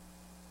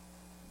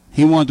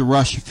 He wanted to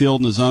rush the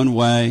field in his own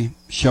way,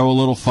 show a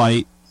little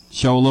fight,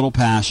 show a little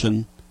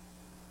passion.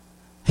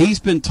 He's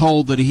been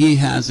told that he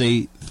has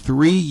a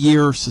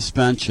 3-year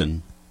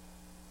suspension.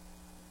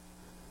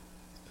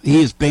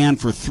 He is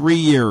banned for 3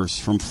 years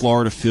from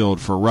Florida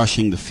Field for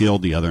rushing the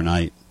field the other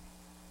night.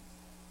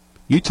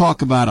 You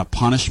talk about a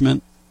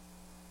punishment.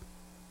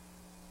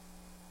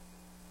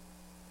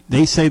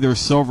 They say there's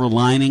silver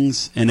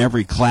linings in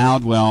every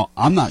cloud. Well,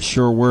 I'm not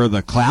sure where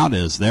the cloud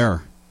is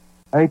there.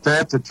 Ain't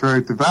that the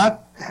truth?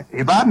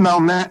 If I'd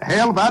known that,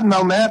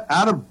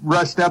 I'd have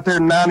rushed out there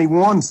in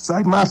 91 and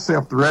saved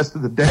myself the rest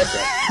of the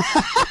decade.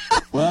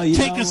 Well,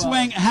 take a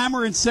swing,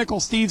 hammer and sickle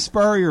Steve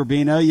Spurrier,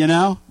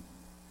 Bino,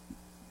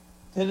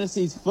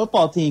 Tennessee's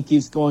football team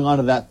keeps going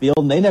onto that field,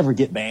 and they never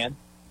get banned.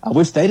 I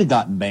wish they'd have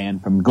gotten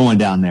banned from going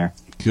down there.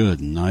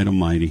 Good night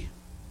almighty.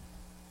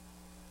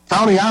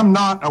 Tony, I am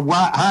not a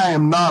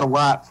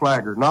white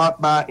flagger,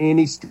 not by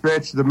any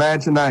stretch of the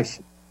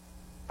imagination.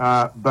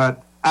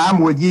 But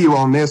I'm with you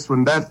on this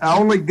one. That's the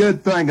only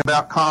good thing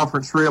about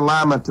conference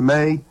realignment to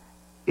me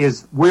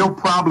is we'll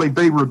probably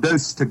be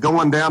reduced to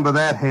going down to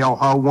that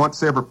hellhole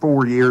once every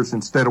 4 years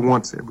instead of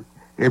once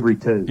every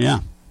 2.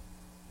 Yeah.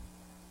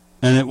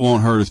 And it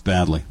won't hurt us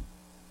badly.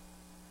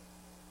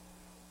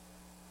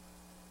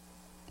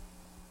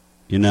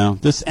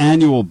 This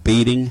annual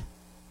beating,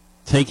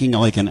 taking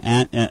like and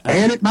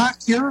it might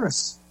cure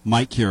us.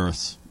 Might cure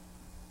us.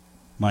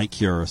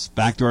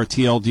 Back to our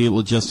TLD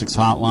Logistics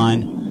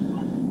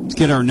Hotline. Let's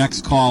get our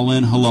next call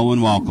in. Hello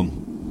and welcome.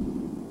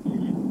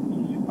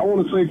 I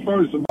want to say,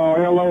 first of all,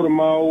 hello to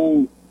my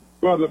old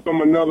brother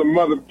from another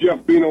mother,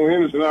 Jeff Bino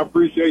Henderson. I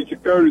appreciate your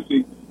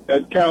courtesy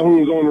at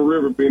Calhoun's on the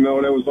River,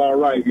 Bino. That was all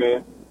right,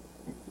 man.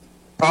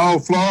 Oh,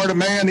 Florida,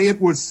 man, it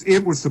was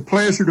a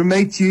pleasure to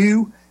meet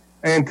you,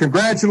 and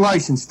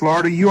congratulations,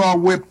 Florida. You all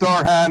whipped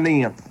our hind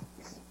end.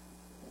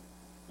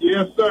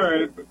 Yes,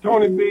 sir.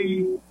 Tony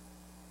B,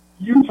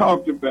 you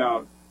talked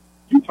about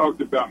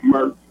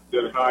Mertz,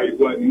 that how he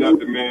wasn't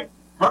nothing, man.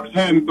 Mertz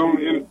hadn't thrown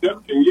an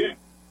interception yet.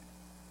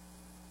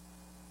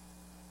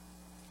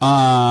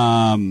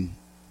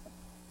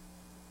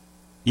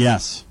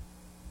 Yes,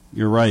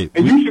 you're right.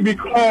 And you should be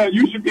crying.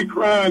 You should be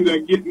crying to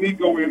get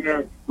Nico in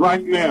there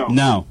right now.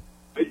 No,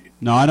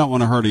 I don't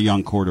want to hurt a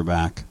young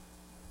quarterback.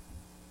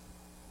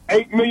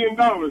 $8 million,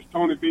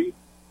 Tony B.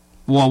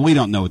 Well, we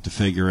don't know what the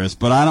figure is,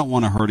 but I don't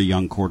want to hurt a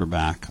young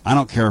quarterback. I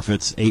don't care if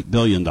it's $8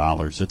 billion.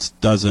 It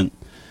doesn't.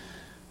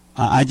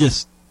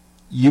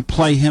 You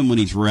play him when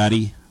he's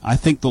ready. I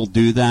think they'll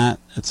do that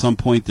at some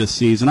point this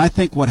season. I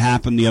think what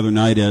happened the other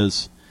night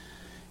is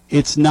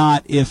it's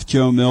not if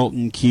Joe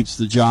Milton keeps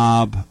the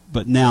job,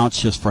 but now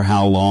it's just for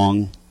how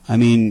long. I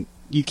mean,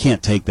 you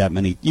can't take that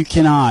many. You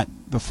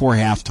cannot before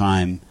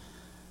halftime.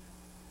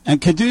 And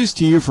kudos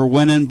to you for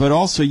winning, but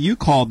also you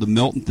called the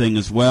Milton thing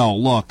as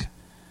well. Look,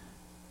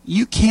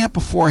 you can't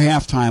before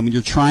halftime when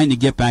you're trying to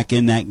get back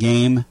in that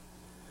game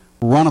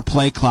run a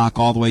play clock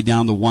all the way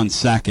down to 1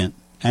 second.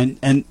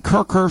 And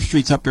Kirk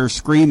Herbstreit's up there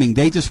screaming,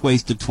 they just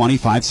wasted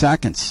 25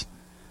 seconds.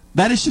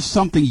 That is just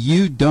something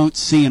you don't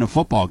see in a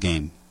football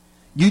game.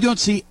 You don't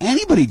see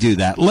anybody do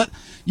that.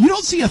 You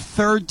don't see a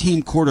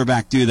third-team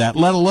quarterback do that,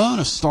 let alone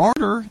a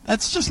starter.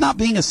 That's just not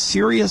being a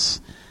serious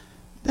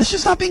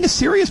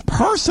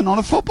person on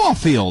a football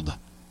field.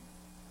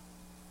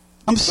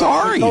 I'm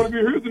sorry.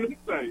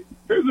 Here's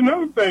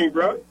another thing,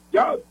 bro.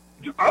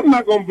 I'm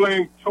not going to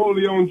blame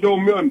totally on Joe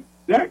Milton.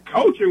 That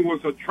coaching was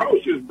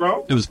atrocious,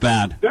 bro. It was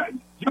bad.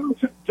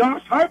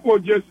 Josh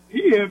Heupel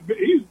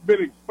he's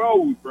been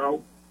exposed,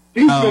 bro.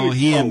 He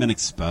hasn't been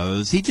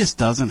exposed. He just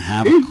doesn't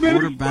have a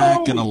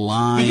quarterback and a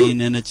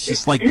line, and it's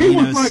just like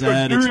Dino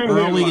said, it's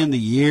early in the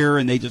year,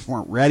 and they just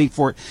weren't ready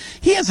for it.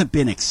 He hasn't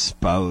been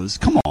exposed.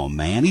 Come on,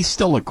 man. He's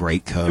still a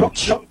great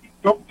coach.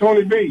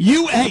 Tony B.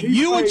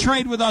 You would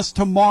trade with us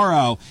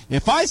tomorrow.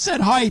 If I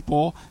said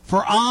Heupel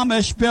for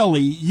Amish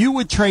Billy, you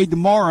would trade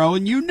tomorrow,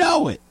 and you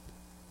know it.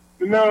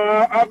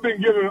 No, I've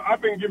been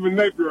giving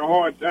Napier a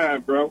hard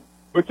time, bro.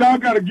 But y'all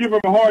got to give him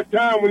a hard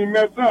time when he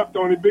messed up,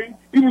 Tony B.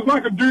 He was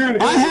like a deer in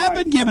the I have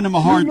been giving him a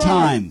hard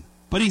time,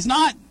 but he's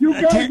not. You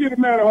got to give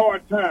him that a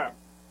hard time.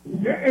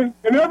 And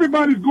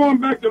everybody's going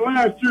back to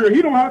last year.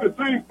 He don't have the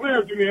same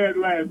players that he had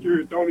last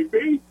year, Tony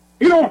B.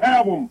 He don't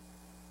have them.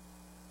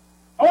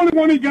 Only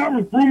one he got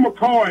was Brew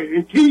McCoy,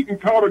 and Keaton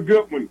caught a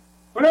good one.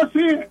 But that's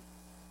it.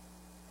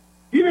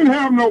 He didn't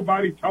have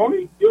nobody,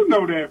 Tony. You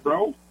know that,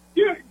 bro.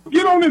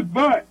 Get on his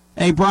butt.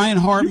 Hey, Brian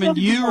Hartman,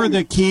 you are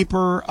the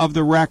keeper of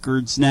the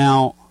records.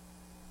 Now,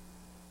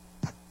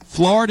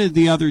 Florida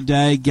the other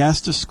day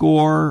guessed a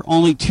score.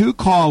 Only 2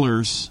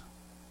 callers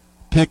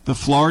picked the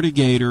Florida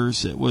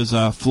Gators. It was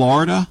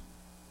Florida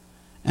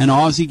and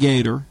Aussie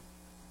Gator.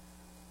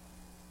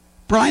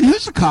 Brian,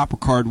 who's the Copper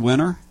Card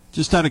winner?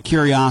 Just out of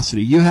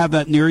curiosity. You have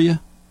that near you?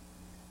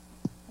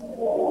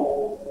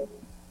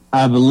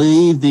 I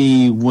believe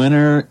the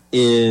winner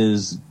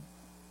is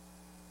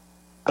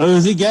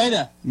Aussie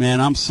Gator. Man,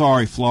 I'm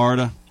sorry,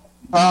 Florida.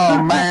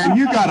 Oh, man,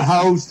 you got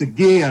hosed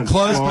again.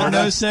 Close Florida.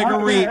 but no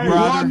cigarette, brother.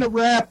 Run the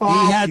wrap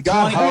off. He had you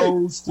got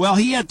hosed. Well,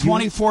 he had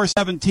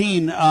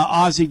 24-17,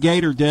 Aussie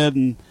Gator did,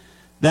 and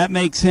that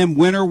makes him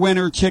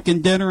winner,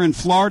 chicken dinner in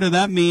Florida.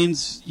 That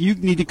means you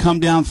need to come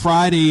down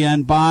Friday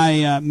and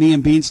buy me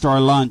and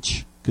Beanstar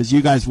lunch because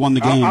you guys won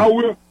the game. I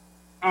will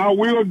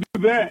do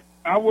that.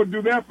 I will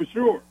do that for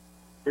sure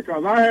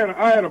because I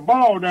had a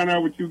ball down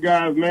there with you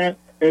guys, man.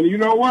 And you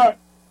know what?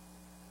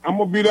 I'm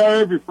going to be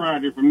there every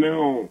Friday from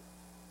now on.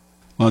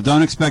 Well,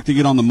 don't expect to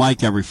get on the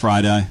mic every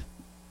Friday.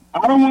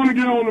 I don't want to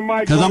get on the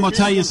mic. Because I'm going to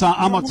tell you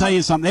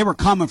something. They were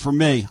coming for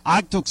me. I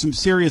took some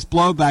serious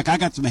blowback. I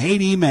got some hate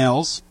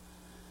emails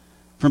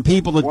from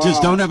people that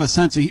just don't have a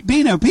sense of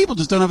people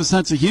just don't have a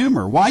sense of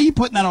humor. Why are you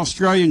putting that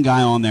Australian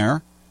guy on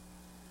there?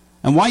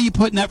 And why are you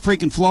putting that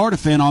freaking Florida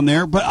fan on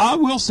there? But I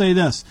will say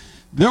this.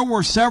 There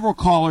were several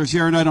callers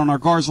here tonight on our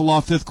Garza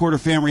Law 5th Quarter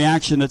Fan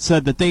Reaction that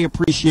said that they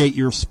appreciate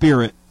your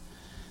spirit.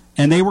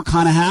 And they were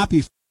kind of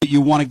happy that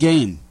you won a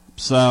game.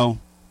 So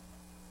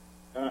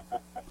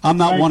I'm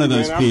not one of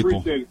those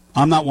people.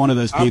 I'm not one of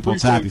those people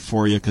that's happy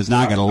for you because now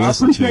I got to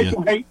listen to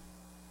you.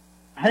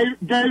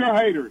 Gator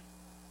haters.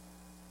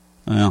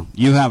 Well,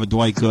 you have a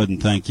Dwight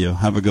Gooden. Thank you.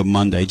 Have a good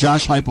Monday.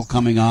 Josh Heupel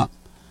coming up.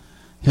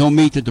 He'll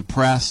meet the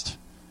depressed.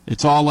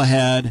 It's all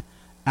ahead.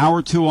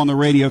 Hour 2 on the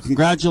radio.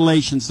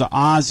 Congratulations to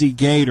Aussie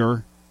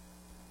Gator.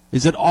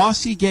 Is it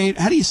Aussie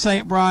Gator? How do you say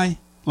it, Bri?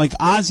 Like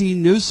Ozzie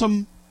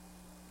Newsome?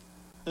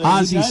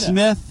 Ozzie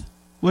Smith?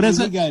 What is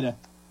it?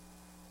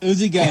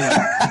 Uzi Gator.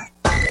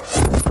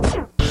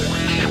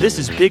 This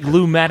is Big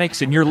Lou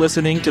Maddox, and you're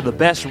listening to the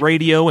best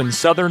radio in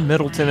southern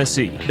Middle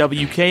Tennessee.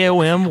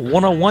 WKOM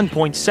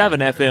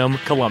 101.7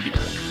 FM, Columbia.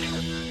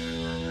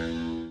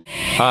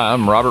 Hi,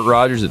 I'm Robert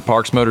Rogers at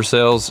Parks Motor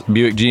Sales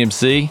Buick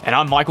GMC. And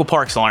I'm Michael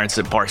Parks Lawrence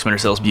at Parks Motor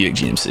Sales Buick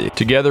GMC.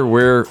 Together,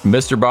 we're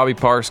Mr. Bobby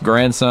Parks'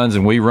 grandsons,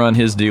 and we run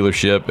his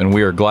dealership, and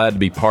we are glad to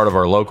be part of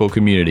our local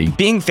community.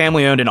 Being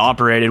family-owned and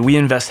operated, we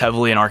invest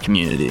heavily in our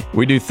community.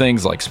 We do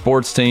things like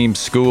sports teams,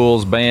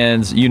 schools,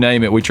 bands, you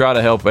name it. We try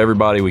to help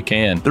everybody we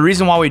can. The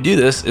reason why we do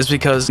this is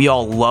because we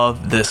all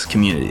love this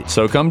community.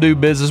 So come do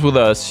business with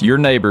us, your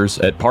neighbors,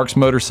 at Parks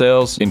Motor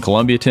Sales in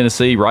Columbia,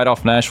 Tennessee, right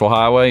off Nashville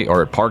Highway,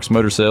 or at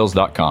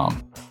parksmotorsales.com.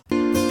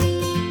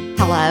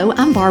 Hello,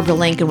 I'm Barbara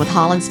Lincoln with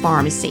Holland's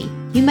Pharmacy.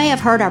 You may have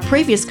heard our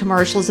previous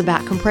commercials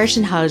about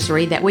compression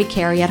hosiery that we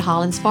carry at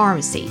Holland's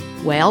Pharmacy.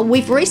 Well,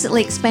 we've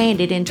recently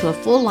expanded into a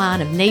full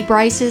line of knee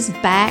braces,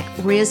 back,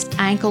 wrist,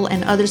 ankle,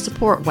 and other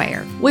support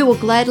wear. We will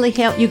gladly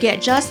help you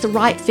get just the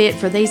right fit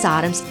for these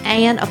items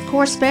and, of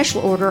course,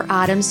 special order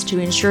items to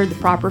ensure the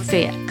proper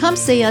fit. Come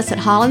see us at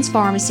Holland's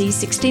Pharmacy,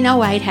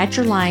 1608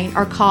 Hatcher Lane,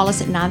 or call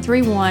us at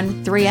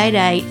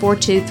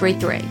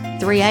 931-388-4233.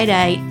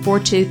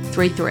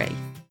 388-4233.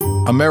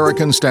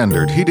 American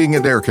Standard Heating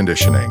and Air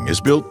Conditioning is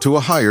built to a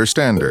higher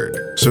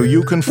standard, so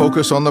you can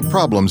focus on the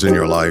problems in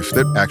your life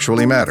that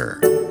actually matter,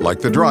 like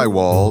the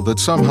drywall that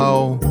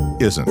somehow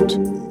isn't.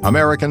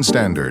 American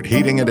Standard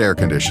Heating and Air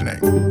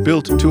Conditioning,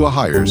 built to a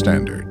higher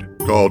standard.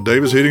 Call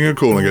Davis Heating and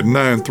Cooling at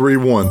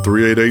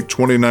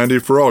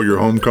 931-388-2090 for all your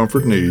home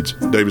comfort needs.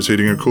 Davis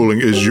Heating and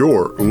Cooling is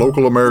your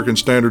local American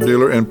Standard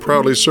dealer and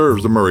proudly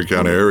serves the Murray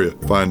County area.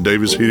 Find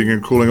Davis Heating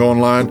and Cooling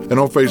online and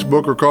on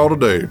Facebook or call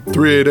today,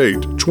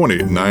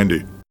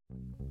 388-2090.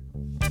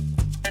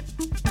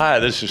 Hi,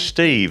 this is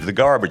Steve, the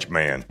garbage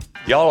man.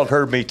 Y'all have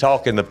heard me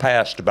talk in the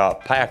past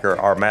about Packer,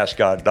 our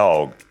mascot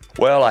dog.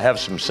 Well, I have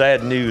some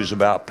sad news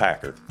about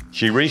Packer.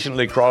 She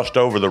recently crossed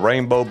over the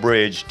Rainbow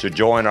Bridge to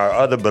join our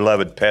other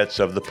beloved pets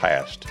of the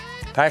past.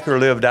 Packer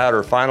lived out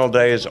her final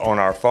days on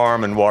our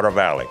farm in Water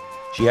Valley.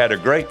 She had a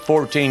great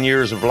 14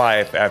 years of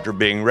life after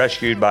being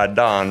rescued by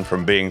Don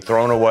from being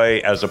thrown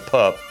away as a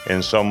pup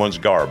in someone's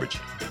garbage.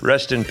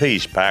 Rest in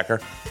peace,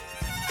 Packer.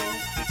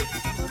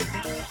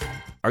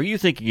 Are you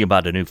thinking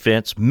about a new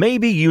fence?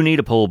 Maybe you need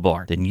a pole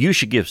barn. Then you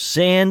should give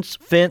Sands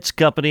Fence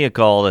Company a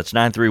call. That's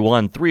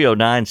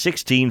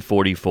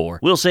 931-309-1644.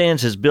 Will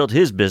Sands has built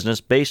his business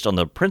based on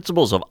the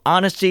principles of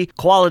honesty,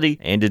 quality,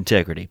 and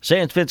integrity.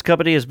 Sands Fence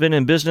Company has been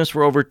in business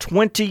for over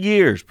 20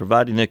 years,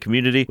 providing the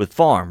community with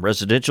farm,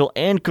 residential,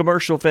 and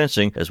commercial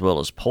fencing, as well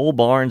as pole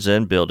barns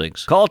and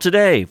buildings. Call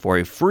today for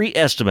a free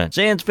estimate.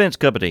 Sands Fence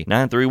Company,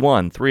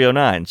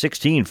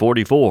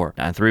 931-309-1644.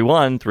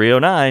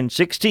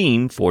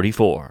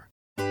 931-309-1644.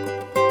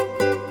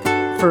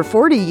 For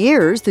 40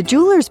 years, the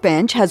Jewelers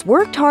Bench has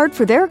worked hard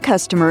for their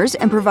customers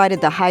and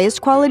provided the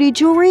highest quality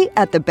jewelry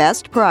at the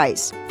best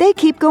price. They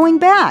keep going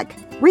back.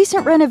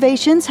 Recent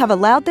renovations have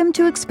allowed them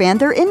to expand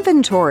their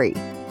inventory.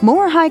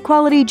 More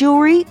high-quality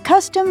jewelry,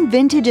 custom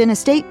vintage and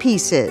estate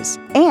pieces,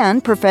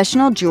 and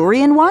professional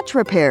jewelry and watch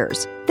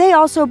repairs. They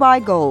also buy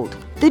gold.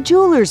 The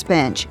Jewelers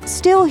Bench,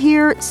 still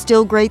here,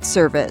 still great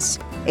service.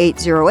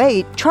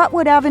 808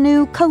 Trotwood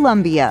Avenue,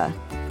 Columbia.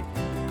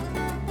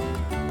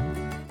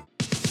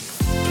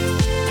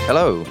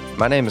 Hello,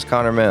 my name is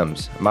Connor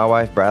Mims. My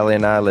wife Bradley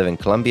and I live in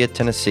Columbia,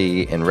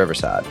 Tennessee in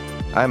Riverside.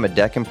 I am a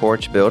deck and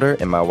porch builder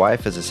and my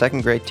wife is a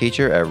second grade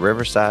teacher at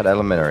Riverside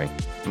Elementary.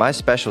 My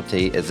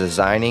specialty is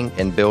designing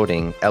and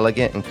building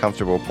elegant and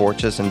comfortable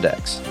porches and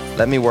decks.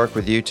 Let me work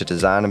with you to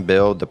design and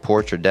build the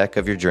porch or deck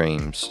of your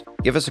dreams.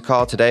 Give us a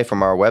call today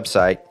from our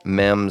website,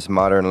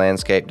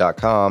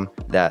 mimsmodernlandscape.com.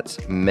 That's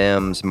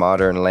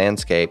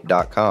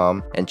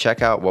mimsmodernlandscape.com and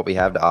check out what we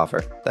have to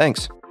offer.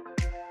 Thanks.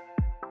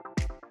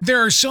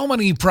 There are so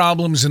many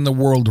problems in the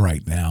world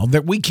right now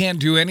that we can't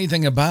do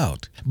anything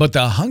about. But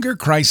the hunger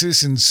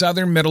crisis in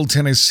southern Middle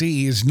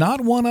Tennessee is not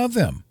one of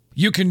them.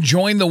 You can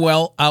join the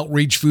Well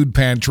Outreach Food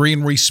Pantry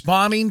in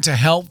responding to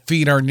help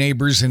feed our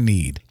neighbors in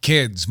need.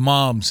 Kids,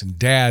 moms, and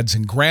dads,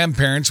 and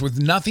grandparents with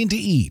nothing to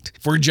eat.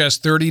 For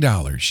just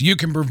 $30, you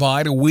can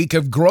provide a week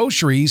of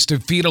groceries to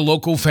feed a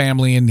local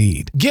family in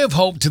need. Give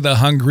hope to the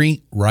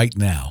hungry right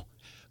now.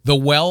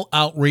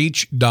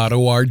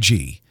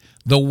 thewelloutreach.org.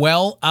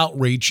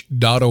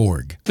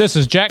 thewelloutreach.org. This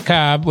is Jack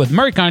Cobb with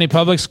Murray County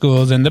Public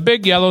Schools and the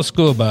Big Yellow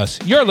School Bus.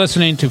 You're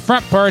listening to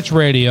Front Porch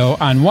Radio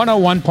on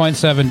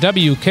 101.7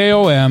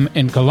 WKOM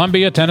in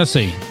Columbia,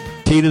 Tennessee.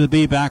 T to the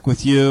B back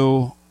with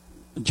you.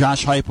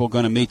 Josh Heupel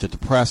going to meet the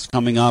depressed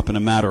coming up in a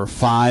matter of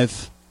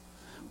 5.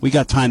 We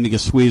got time to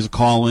squeeze a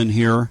call in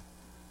here.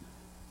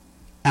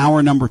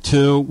 Hour number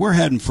 2. We're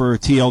heading for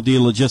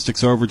TLD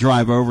Logistics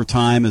Overdrive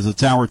Overtime as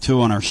it's hour 2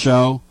 on our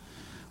show.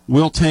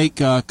 We'll take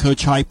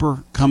Coach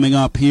Hyper coming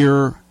up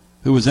here,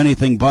 who was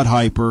anything but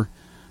hyper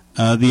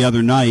the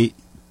other night,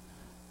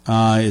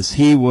 as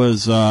he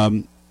was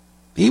about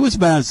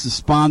as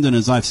despondent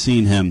as I've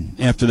seen him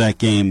after that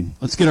game.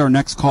 Let's get our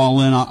next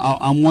call in.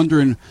 I'm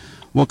wondering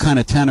what kind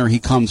of tenor he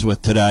comes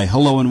with today.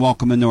 Hello and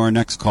welcome into our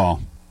next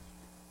call.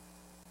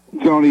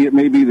 Tony, it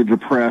may be the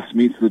depressed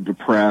meets the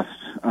depressed.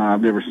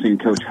 I've never seen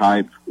Coach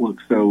Hype look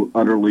so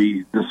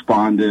utterly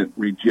despondent,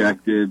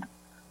 rejected.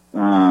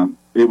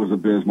 It was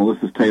abysmal.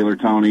 This is Taylor,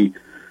 Tony.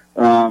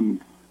 I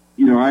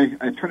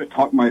try to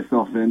talk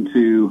myself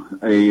into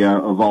a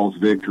Vols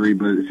victory,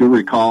 but if you'll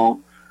recall,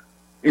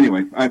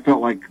 anyway, I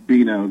felt like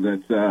Bino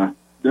that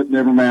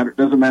never matter.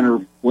 Doesn't matter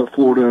what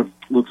Florida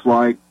looks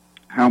like,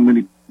 how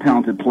many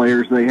talented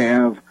players they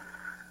have.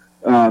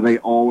 They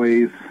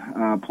always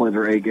play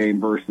their A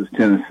game versus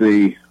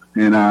Tennessee.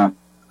 And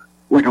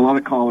like a lot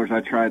of callers,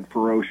 I tried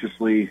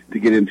ferociously to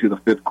get into the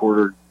fifth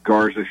quarter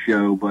Garza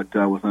show, but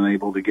was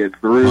unable to get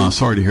through. Oh,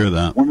 sorry to hear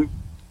that.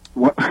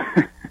 One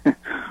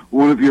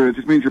of your, it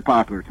just means you're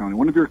popular, Tony.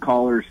 One of your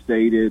callers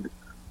stated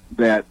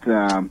that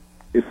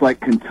it's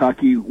like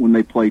Kentucky when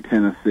they play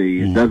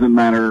Tennessee. It doesn't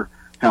matter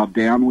how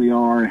down we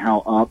are and how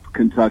up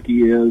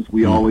Kentucky is.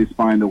 We always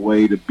find a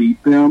way to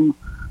beat them.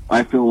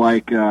 I feel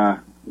like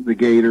the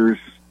Gators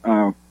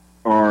are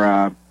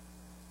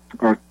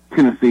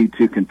Tennessee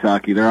to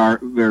Kentucky. They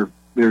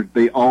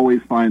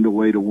always find a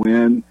way to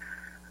win.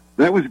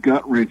 That was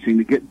gut-wrenching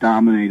to get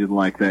dominated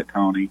like that,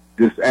 Tony.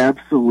 Just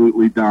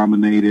absolutely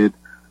dominated.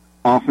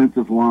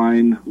 Offensive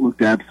line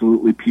looked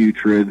absolutely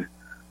putrid.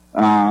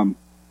 Our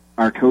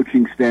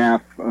coaching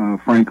staff,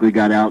 frankly,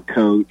 got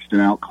out-coached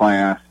and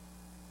outclassed.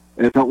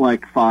 It felt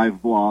like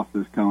 5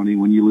 losses, Tony,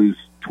 when you lose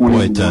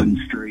 21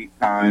 straight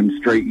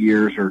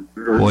years, or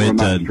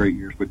not straight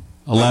years, but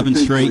 11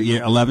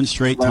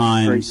 straight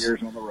times.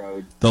 Straight years on the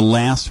road. The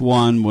last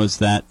one was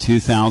that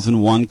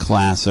 2001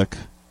 Classic.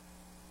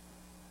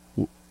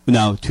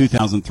 No,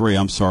 2003,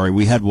 I'm sorry.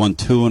 We had won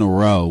 2 in a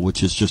row,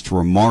 which is just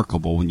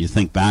remarkable when you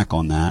think back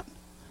on that.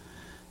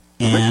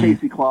 And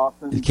Casey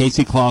Clausen?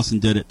 Casey Clausen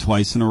did it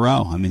twice in a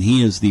row. I mean,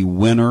 he is the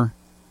winner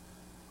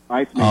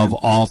of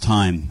all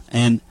time.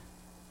 And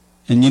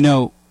you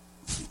know,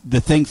 the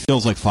thing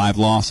feels like 5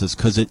 losses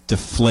because it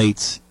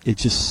deflates.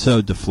 It's just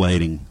so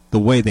deflating. The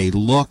way they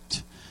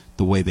looked,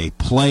 the way they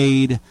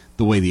played,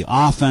 the way the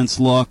offense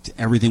looked,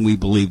 everything we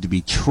believed to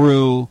be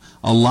true,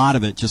 a lot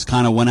of it just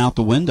kind of went out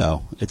the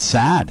window. It's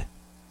sad.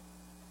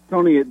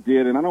 Tony, it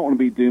did, and I don't want to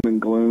be doom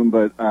and gloom,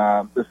 but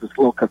this is a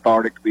little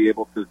cathartic to be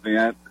able to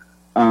vent.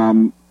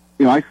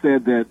 You know, I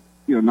said that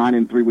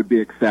 9-3 would be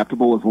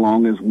acceptable as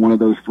long as one of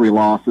those 3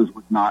 losses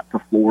was not to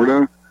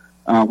Florida.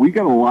 We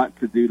got a lot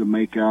to do to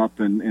make up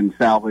and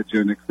salvage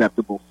an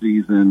acceptable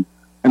season.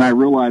 And I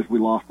realize we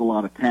lost a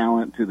lot of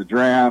talent to the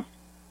draft,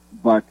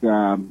 but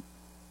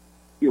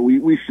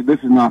we should. This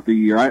is not the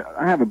year.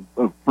 I have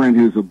a friend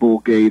who's a Bull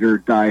Gator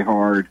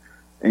diehard,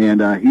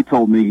 and he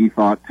told me he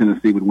thought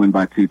Tennessee would win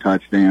by 2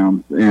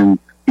 touchdowns. And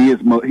he's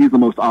the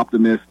most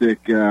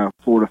optimistic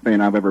Florida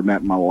fan I've ever met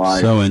in my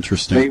life. So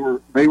interesting.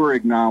 They were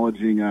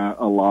acknowledging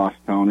a loss,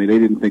 Tony. They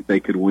didn't think they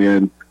could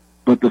win,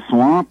 but the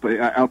Swamp.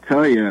 I'll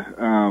tell you,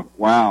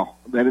 wow,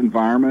 that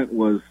environment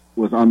was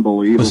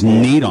unbelievable. It was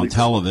neat on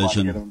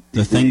television.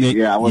 The thing that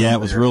it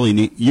was really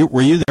neat.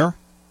 Were you there?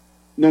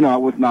 No, I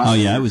was not. Oh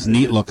yeah, it was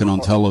neat looking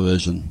on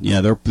television.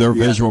 Yeah, their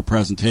visual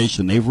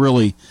presentation. They've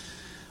really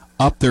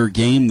upped their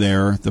game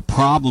there. The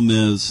problem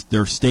is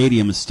their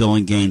stadium is still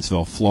in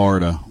Gainesville,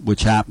 Florida,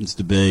 which happens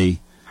to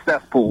be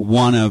cesspool.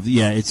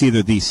 It's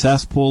either the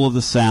cesspool of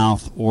the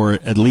South or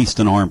at least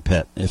an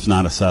armpit, if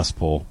not a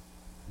cesspool.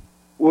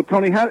 Well,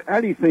 Tony, how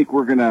do you think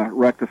we're going to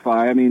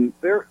rectify? I mean,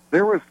 there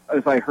was,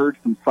 as I heard,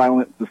 some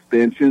silent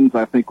suspensions.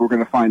 I think we're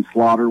going to find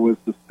Slaughter was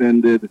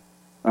suspended.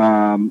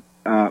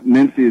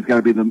 Mincy has got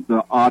to be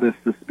the oddest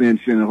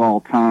suspension of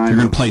all time. You're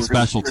going to play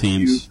special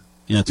teams.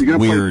 Yeah, it's you're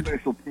weird. Play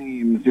special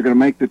teams. You're going to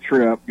make the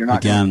trip. You're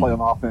not going to play on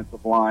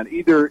offensive line.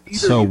 Either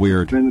so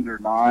weird. Suspended or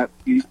not.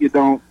 You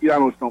don't. I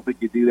almost don't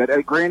think you do that.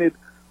 And granted,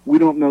 we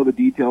don't know the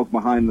details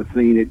behind the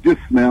scene. It just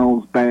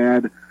smells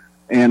bad.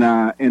 And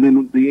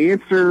then the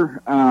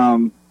answer,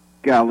 the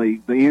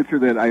answer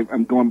that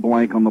I'm going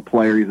blank on the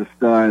player. He's a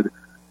stud.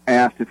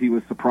 Asked if he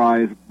was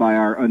surprised by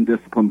our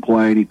undisciplined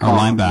play, and he called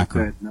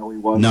linebacker. Said, no, he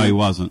wasn't. No, he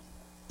wasn't.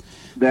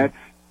 That's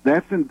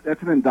an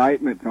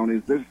indictment,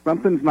 Tony. There's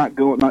something's not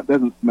going.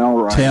 Doesn't smell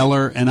right.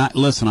 Taylor, and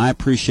I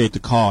appreciate the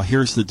call.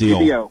 Here's the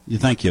deal.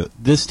 Thank you.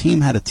 This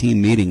team had a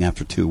team meeting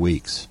after 2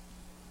 weeks.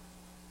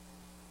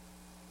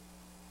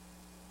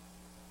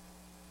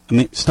 I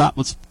mean, stop.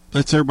 Let's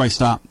everybody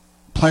stop.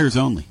 Players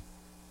only.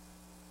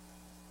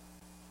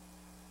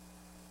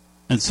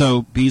 And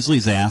so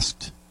Beasley's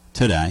asked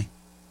today,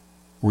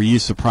 were you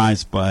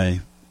surprised by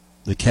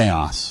the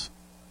chaos?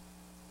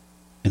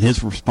 And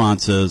his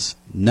response is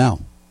no.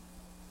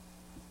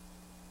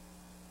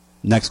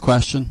 Next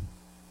question.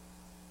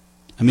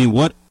 I mean,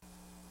 what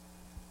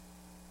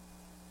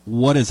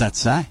does that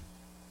say?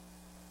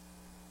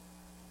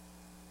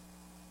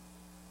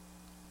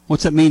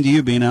 What's that mean to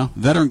you, Bino?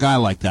 Veteran guy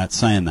like that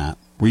saying that.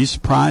 Were you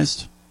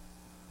surprised?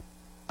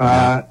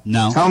 No.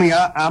 Tony,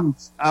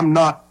 I'm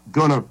not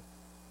going to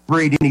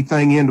read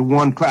anything into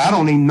one. I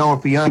don't even know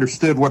if he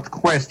understood what the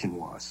question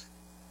was.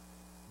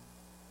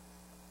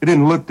 It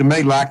didn't look to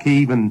me like he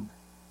even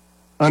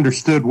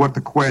understood what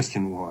the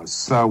question was.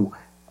 So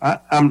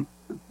I'm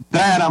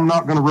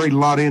not going to read a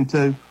lot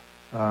into.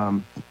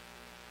 A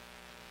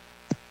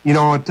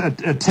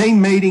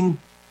team meeting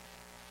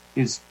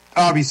is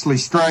obviously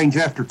strange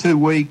after 2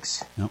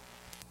 weeks. Yep.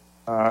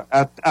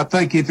 I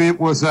think if it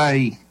was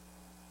my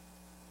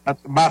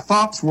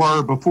thoughts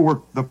were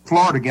before the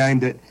Florida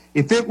game that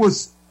if it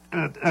was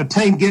a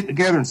team getting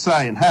together and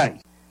saying, hey,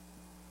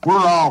 we're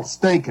all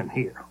stinking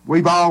here.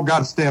 We've all got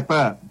to step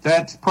up.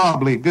 That's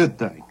probably a good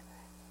thing.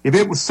 If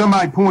it was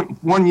somebody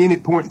one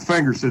unit pointing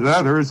fingers to the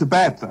other, it's a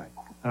bad thing.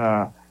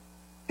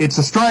 It's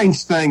a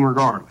strange thing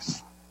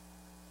regardless.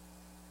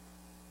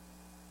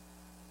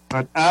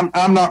 But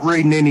I'm not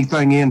reading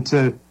anything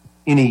into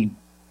any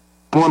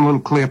one little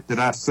clip that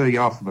I see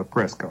off of a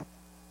press conference.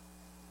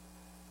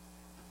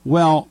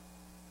 Well,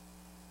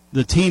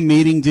 the team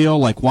meeting deal,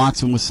 like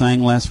Watson was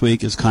saying last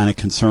week, is kind of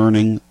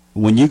concerning.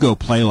 When you go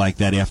play like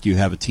that after you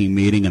have a team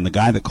meeting and the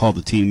guy that called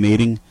the team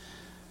meeting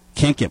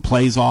can't get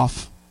plays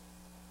off.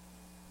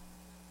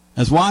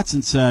 As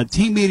Watson said,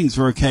 team meetings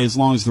are okay as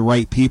long as the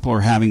right people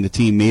are having the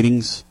team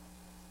meetings.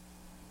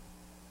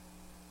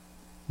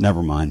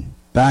 Never mind.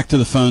 Back to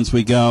the phones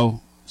we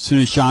go. As soon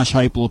as Josh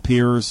Heupel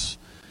appears,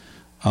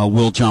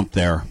 we'll jump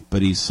there.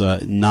 But he's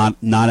not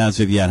as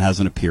of yet,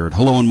 hasn't appeared.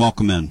 Hello and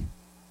welcome in.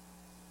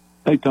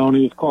 Hey,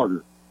 Tony, it's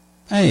Carter.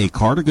 Hey,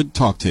 Carter, good to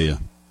talk to you.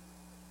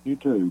 You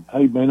too.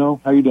 Hey, Beno,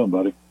 how you doing,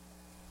 buddy?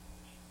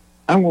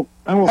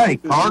 Hey,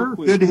 Carter,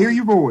 good to hear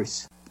your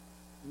voice.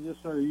 Yes,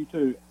 sir, you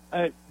too.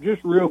 Hey,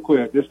 just real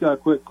quick, just got a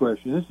quick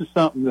question. This is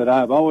something that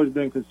I've always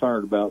been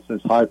concerned about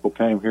since Heupel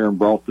came here and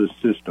brought this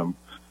system.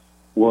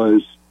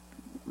 Was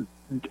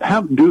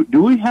do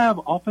we have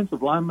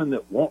offensive linemen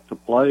that want to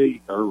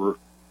play, or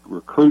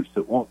recruits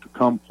that want to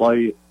come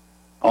play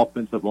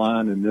offensive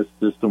line in this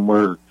system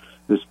where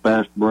this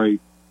fast break,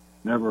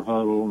 never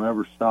huddle,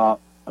 never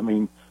stop? I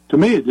mean, to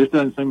me, it just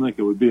doesn't seem like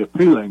it would be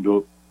appealing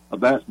to a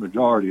vast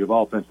majority of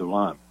offensive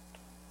linemen.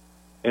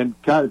 And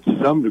kind of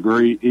to some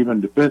degree, even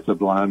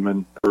defensive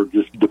linemen or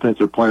just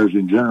defensive players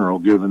in general,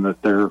 given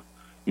that they're,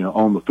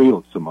 on the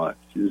field so much.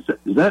 Is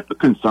that a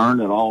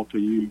concern at all to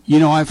you?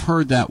 I've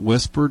heard that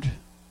whispered.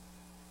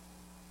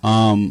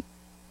 And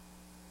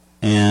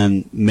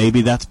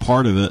maybe that's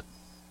part of it,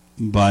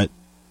 but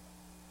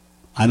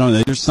I don't know.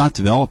 They're just not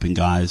developing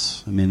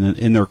guys. I mean,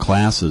 in their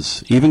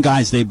classes, even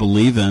guys they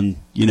believe in,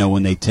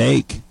 when they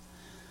take,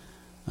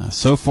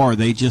 so far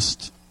they're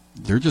just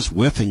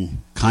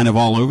whiffing kind of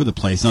all over the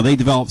place. Now they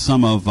developed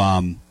some of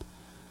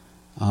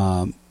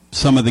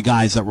the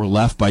guys that were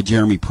left by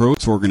Jeremy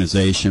Pruitt's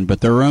organization,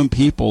 but their own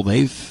people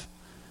they've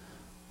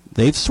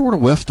sort of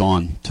whiffed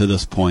on to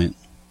this point.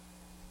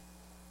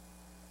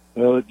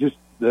 Well, that's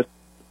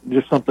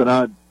just something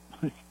that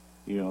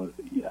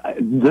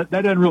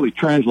doesn't really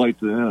translate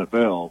to the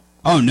NFL.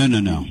 Oh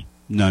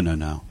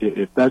no.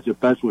 If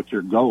that's what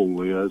your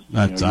goal is,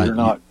 that's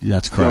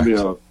that's correct.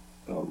 You'll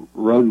be a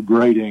road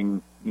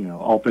grading,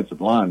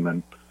 offensive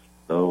lineman.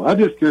 So I'm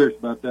just curious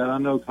about that. I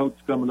know Coach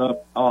coming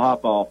up. I'll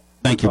hop off.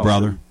 Thank you,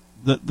 brother.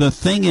 The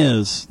thing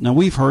is, now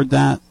we've heard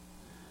that,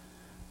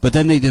 but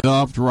then they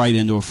developed right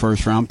into a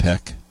first-round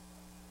pick.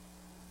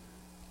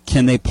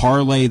 Can they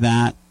parlay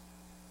that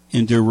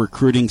into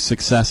recruiting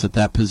success at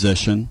that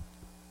position?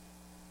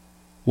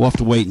 We'll have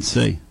to wait and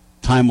see.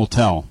 Time will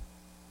tell.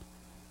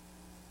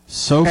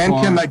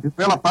 Can they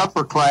develop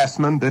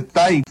upperclassmen that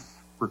they've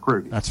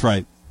recruited? That's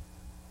right.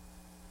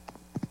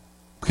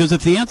 Because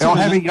if the answer they don't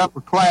have any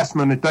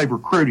upperclassmen that they've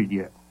recruited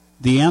yet.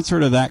 The answer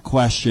to that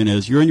question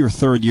is you're in your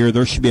third year.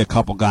 There should be a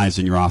couple guys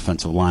in your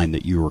offensive line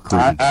that you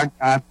recruited.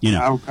 I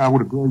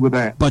would agree with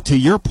that. But to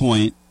your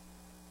point,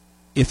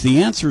 if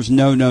the answer is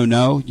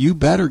no, you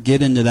better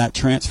get into that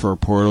transfer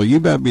portal. You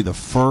better be the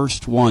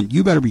first one.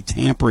 You better be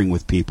tampering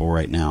with people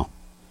right now.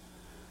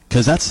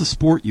 Because that's the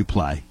sport you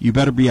play. You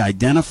better be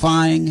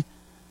identifying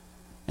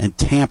and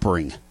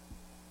tampering.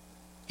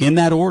 In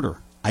that order.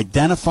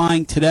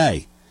 Identifying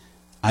today.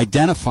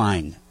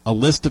 Identifying a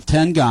list of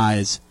 10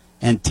 guys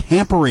and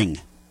tampering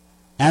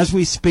as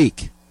we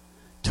speak.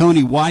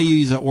 Tony, why you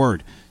use that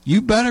word? You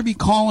better be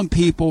calling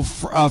people,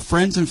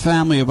 friends and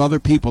family of other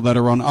people that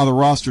are on other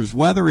rosters,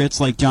 whether it's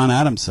like John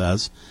Adams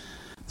says,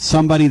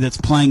 somebody that's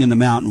playing in the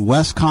Mountain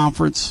West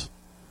Conference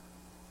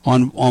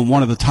on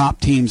one of the top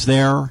teams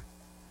there,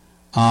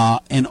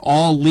 an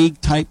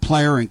all-league type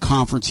player in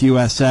Conference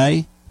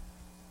USA.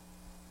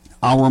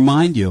 I'll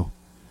remind you,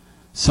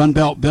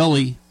 Sunbelt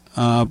Billy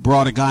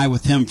brought a guy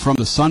with him from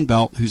the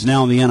Sunbelt who's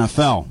now in the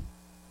NFL.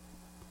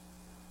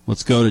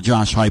 Let's go to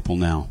Josh Heupel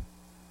now.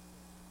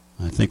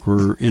 I think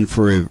we're in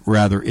for a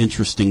rather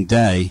interesting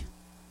day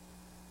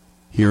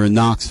here in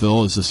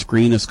Knoxville as the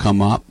screen has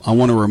come up. I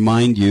want to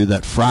remind you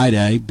that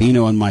Friday,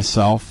 Bino and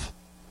myself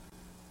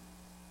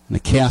and a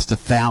cast of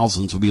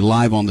thousands will be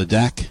live on the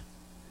deck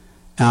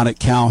out at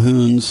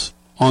Calhoun's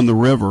on the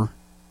river.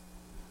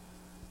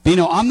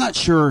 Bino, I'm not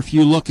sure if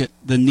you look at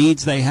the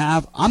needs they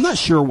have, I'm not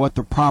sure what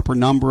the proper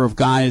number of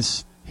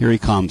guys. Here he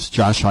comes,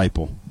 Josh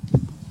Heupel.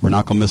 We're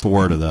not going to miss a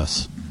word of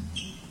this.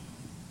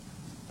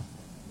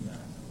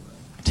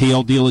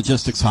 TLD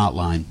Logistics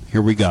Hotline.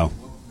 Here we go.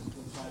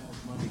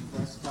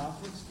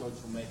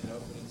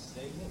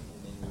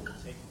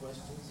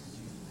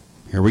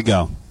 Here we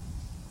go.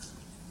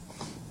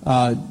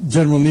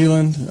 General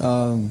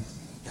Nealon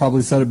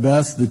probably said it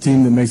best. The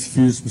team that makes the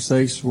fewest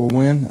mistakes will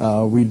win.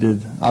 We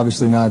did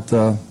obviously not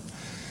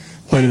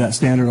play to that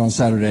standard on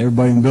Saturday.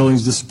 Everybody in the building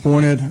is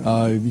disappointed.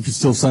 You can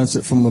still sense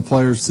it from the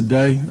players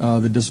today,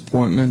 the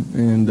disappointment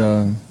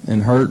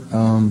and hurt.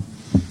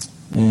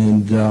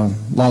 And a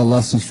lot of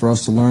lessons for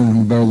us to learn, and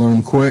we better learn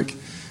them quick.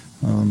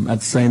 At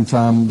the same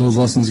time, those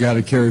lessons got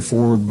to carry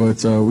forward,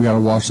 but we got to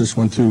watch this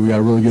one too. We got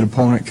a really good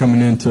opponent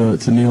coming into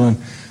Neyland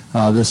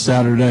this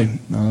Saturday.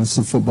 It's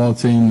a football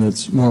team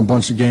that's won a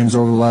bunch of games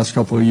over the last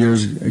couple of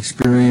years,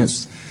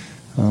 experienced,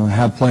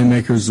 have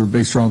playmakers that are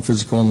big, strong,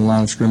 physical on the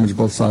line of scrimmage,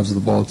 both sides of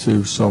the ball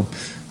too. So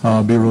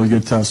be a really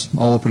good test.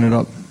 I'll open it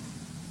up.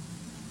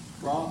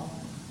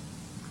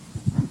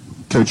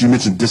 Coach, you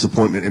mentioned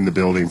disappointment in the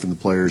building from the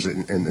players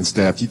and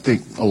staff. Do you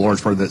think a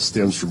large part of that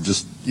stems from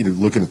just,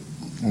 looking at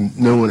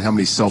knowing how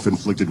many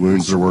self-inflicted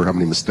wounds there were, how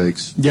many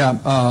mistakes? Yeah,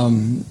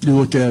 you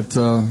look at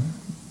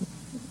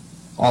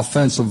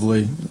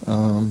offensively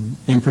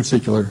in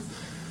particular,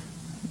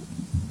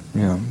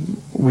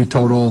 we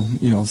total,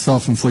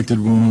 self-inflicted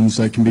wounds.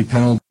 That can be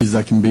penalties,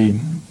 that can be,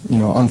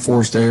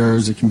 unforced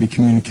errors, it can be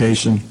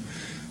communication.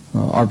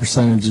 Our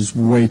percentage is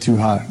way too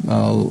high.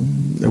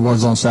 It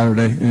was on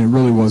Saturday, and it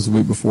really was the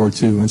week before,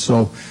 too. And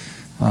so,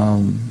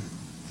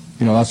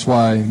 that's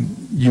why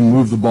you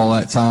move the ball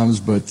at times,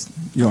 but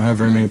you don't have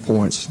very many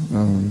points,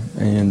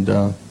 and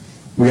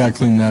we got to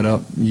clean that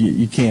up.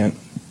 You can't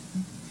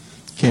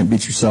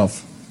beat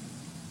yourself.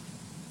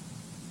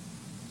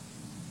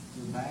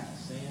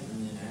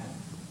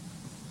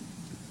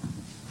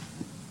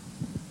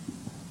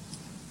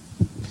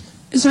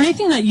 Is there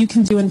anything that you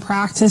can do in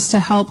practice to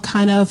help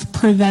kind of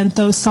prevent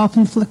those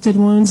self-inflicted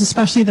wounds,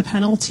 especially the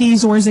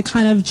penalties, or is it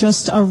kind of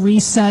just a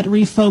reset,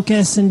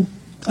 refocus, and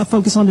a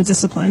focus on the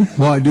discipline?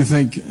 Well, I do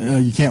think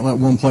you can't let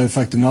one play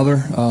affect another.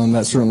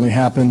 That certainly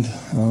happened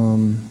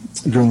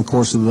during the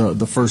course of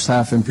the first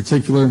half in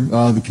particular.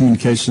 The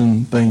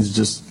communication things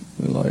just,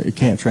 it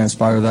can't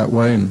transpire that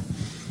way, and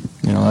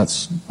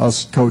that's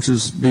us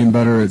coaches being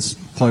better, it's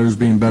players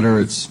being better,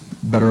 it's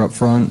better up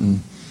front, and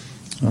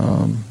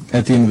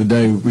at the end of the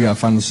day, we got to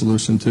find a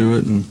solution to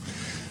it. And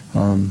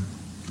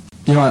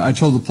I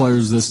told the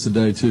players this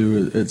today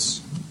too. It's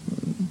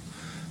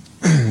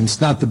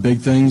not the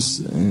big things,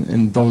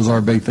 and those are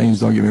big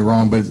things. Don't get me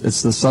wrong, but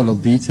it's the subtle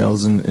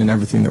details in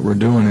everything that we're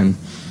doing. And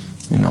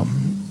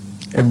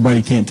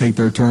everybody can't take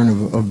their turn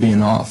of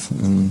being off,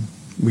 and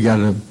we got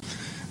to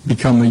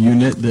become a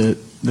unit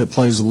that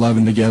plays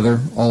 11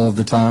 together all of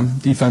the time,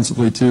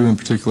 defensively too, in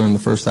particular in the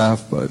first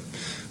half. But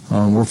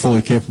we're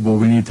fully capable.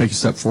 We need to take a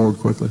step forward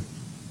quickly.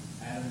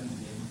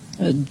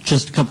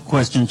 Just a couple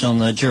questions on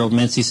the Gerald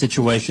Mincy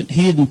situation.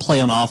 He didn't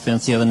play on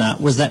offense the other night.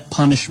 Was that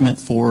punishment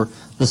for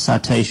the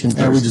citation?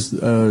 Yeah, we just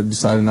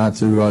decided not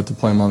to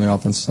play him on the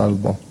offensive side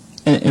of the ball.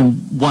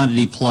 And why did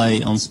he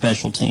play on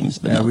special teams?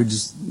 We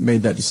just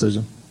made that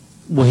decision.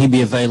 Will he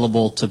be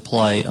available to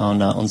play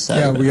on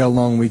Saturday? Yeah, we got a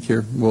long week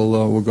here.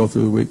 We'll go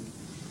through the week.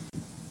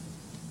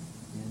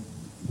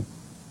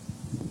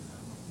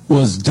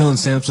 Was Dylan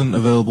Sampson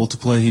available to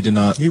play? He did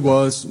not. He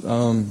was.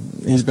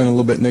 He's been a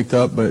little bit nicked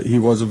up, but he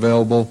was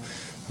available.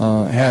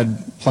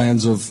 Had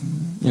plans of,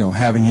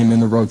 having him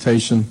in the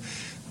rotation.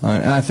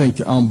 And I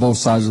think on both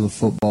sides of the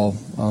football,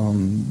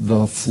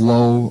 the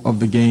flow of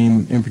the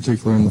game, in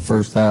particular in the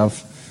first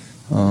half,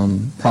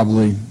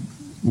 probably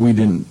we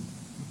didn't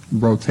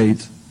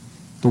rotate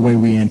the way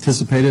we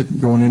anticipated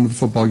going into the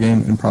football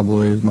game, and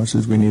probably as much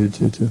as we needed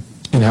to, too.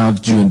 And how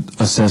did you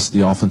assess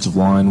the offensive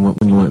line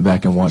when you went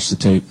back and watched the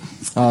tape?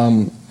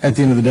 At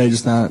the end of the day,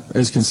 just not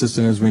as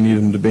consistent as we need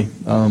them to be.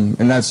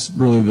 And that's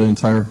really the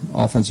entire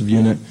offensive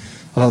unit.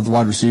 I thought the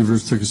wide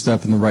receivers took a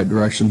step in the right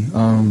direction,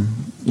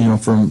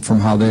 from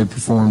how they had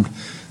performed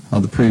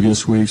the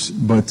previous weeks.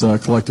 But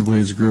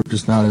collectively as a group,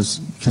 just not as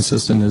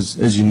consistent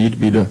as you need to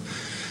be to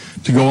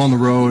go on the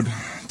road,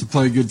 to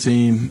play a good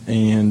team,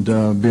 and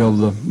be able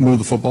to move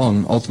the football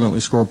and ultimately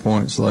score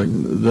points. Like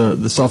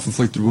the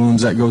self-inflicted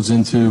wounds, that goes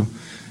into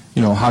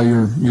how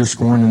you're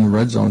scoring in the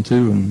red zone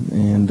too,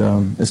 and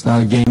it's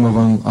not a game of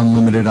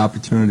unlimited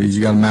opportunities.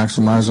 You got to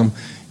maximize them.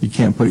 You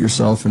can't put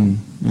yourself in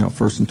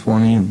 1st and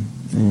 20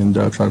 and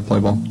try to play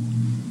ball.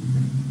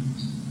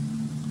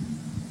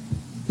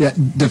 Yeah,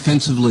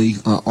 defensively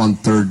on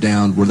third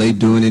down, were they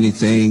doing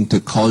anything to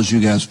cause you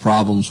guys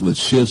problems with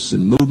shifts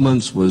and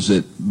movements? Was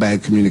it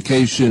bad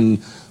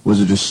communication? Was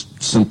it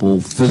just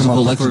simple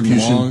physical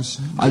execution?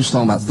 I was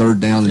talking about third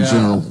down in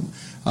general.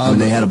 When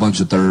they had a bunch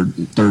of third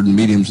and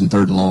mediums and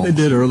third and long. They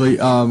did early.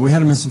 We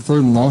had him in some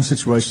third and long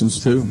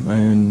situations too.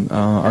 And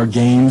our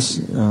games,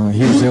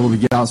 he was able to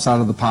get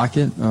outside of the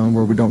pocket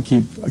where we don't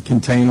keep a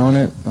contain on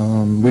it.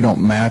 We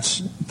don't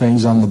match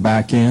things on the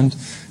back end.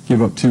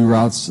 Give up 2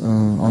 routes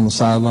on the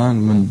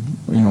sideline.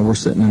 When we're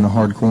sitting in a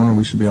hard corner,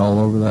 we should be all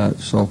over that.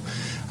 So,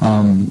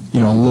 a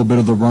little bit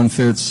of the run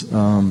fits.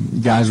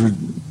 Guys were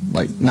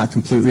not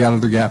completely out of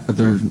their gap, but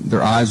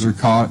their eyes are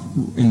caught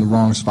in the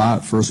wrong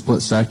spot for a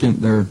split second.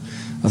 They're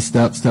a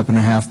step and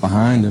a half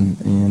behind,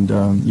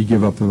 and you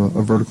give up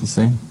a vertical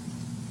seam.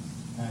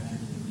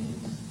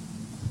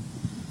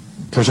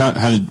 Coach,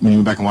 when you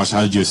went back and watched,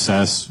 how did you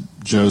assess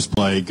Joe's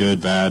play?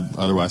 Good, bad,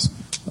 otherwise?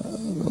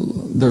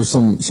 There's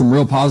some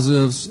real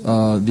positives.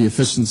 The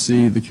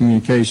efficiency, the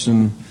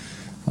communication,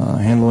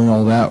 handling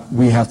all that.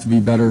 We have to be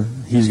better.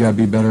 He's got to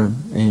be better,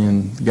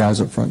 and the guys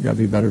up front got to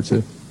be better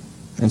too.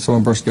 And so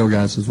our skill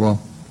guys as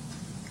well.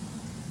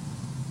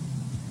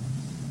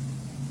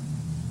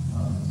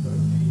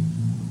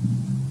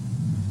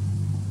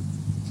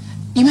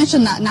 You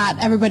mentioned that not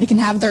everybody can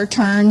have their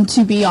turn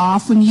to be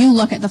off. When you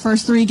look at the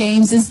first 3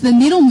 games, is the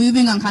needle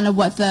moving on kind of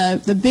what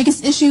the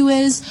biggest issue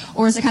is,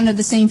 or is it kind of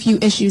the same few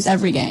issues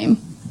every game?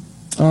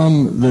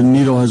 The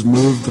needle has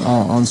moved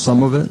on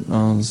some of it.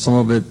 Some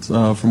of it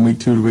from week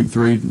 2 to week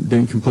 3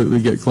 didn't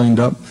completely get cleaned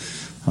up.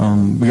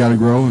 We got to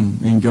grow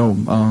and go.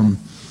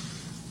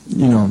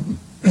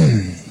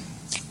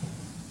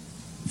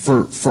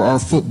 For our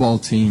football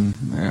team,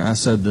 I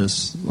said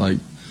this,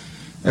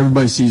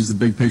 everybody sees the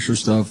big picture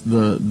stuff.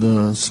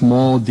 The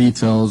small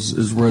details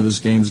is where this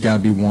game's got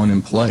to be won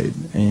and played,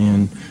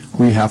 and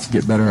we have to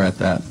get better at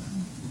that.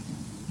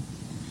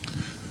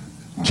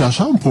 Josh,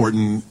 how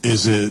important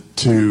is it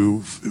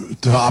to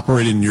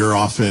operate in your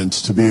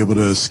offense to be able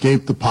to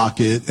escape the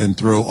pocket and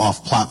throw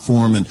off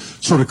platform and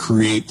sort of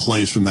create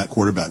plays from that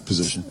quarterback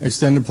position?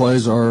 Extended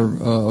plays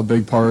are a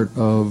big part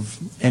of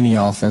any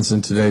offense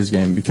in today's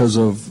game because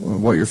of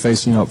what you're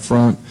facing up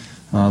front,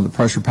 the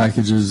pressure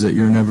packages that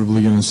you're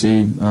inevitably going to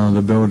see, the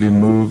ability to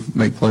move,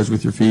 make plays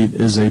with your feet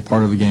is a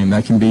part of the game.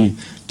 That can be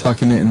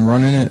tucking it and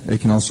running it.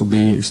 It can also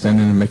be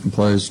extending and making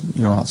plays,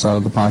 outside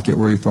of the pocket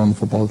where you're throwing the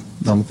football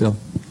down the field.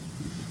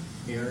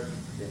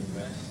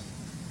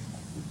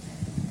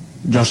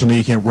 Josh, I know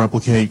you can't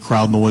replicate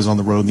crowd noise on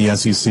the road in the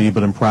SEC,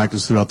 but in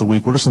practice throughout the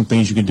week, what are some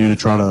things you can do to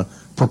try to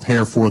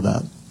prepare for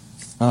that?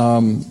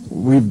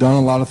 We've done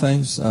a lot of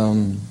things.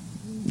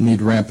 Need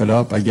to ramp it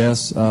up, I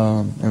guess.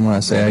 And when I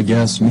say I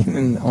guess,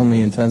 meaning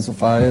only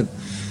intensify it.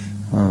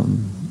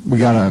 We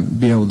got to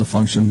be able to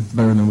function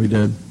better than we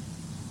did.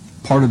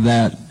 Part of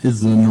that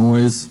is the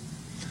noise.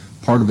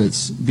 Part of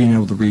it's being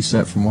able to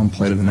reset from one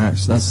play to the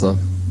next. That's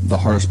the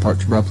hardest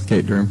part to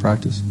replicate during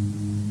practice.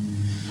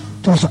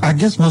 Josh, I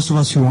guess most of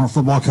us who aren't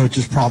football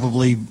coaches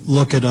probably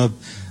look at a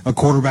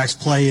quarterback's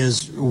play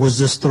as, was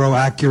this throw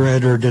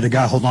accurate, or did a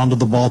guy hold on to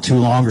the ball too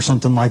long or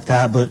something like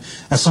that? But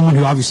as someone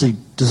who obviously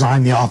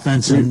designed the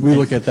offense, we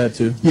look at that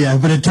too. Yeah,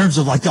 but in terms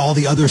of like all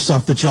the other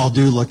stuff that y'all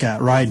do look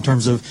at, right? In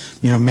terms of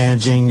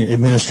managing,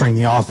 administering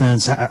the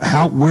offense,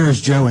 where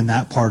is Joe in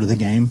that part of the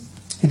game?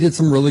 He did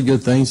some really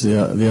good things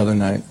the other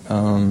night.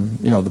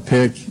 The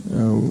pick,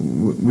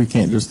 we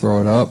can't just throw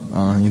it up.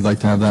 You'd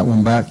like to have that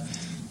one back.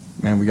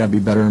 Man, we got to be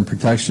better in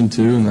protection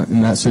too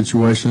in that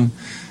situation.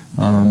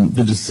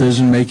 The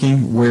decision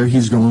making, where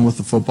he's going with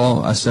the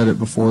football. I said it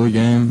before the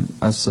game.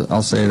 I'll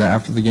say it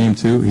after the game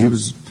too. He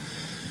was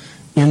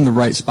in the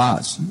right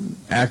spots.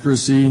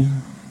 Accuracy,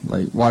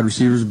 like wide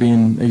receivers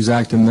being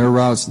exact in their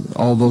routes.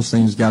 All those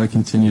things got to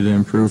continue to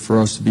improve for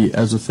us to be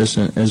as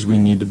efficient as we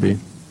need to be.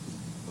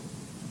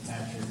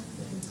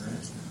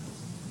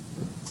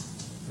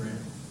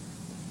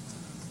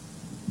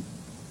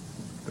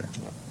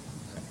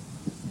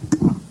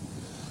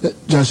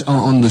 Josh,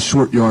 on the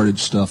short yardage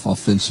stuff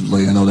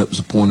offensively, I know that was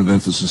a point of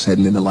emphasis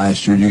heading into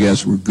last year. You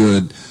guys were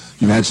good.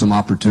 You've had some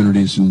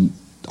opportunities in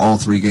all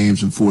three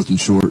games in fourth and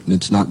short, and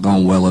it's not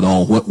gone well at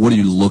all. What do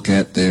you look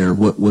at there?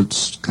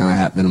 What's kind of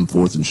happening in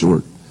fourth and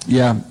short?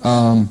 Yeah,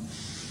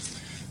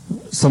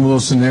 some of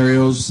those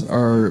scenarios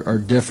are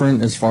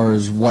different as far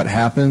as what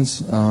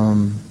happens.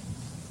 A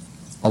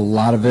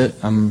lot of it,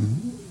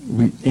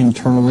 we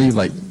internally,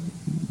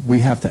 we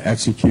have to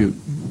execute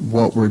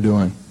what we're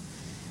doing.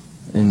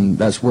 And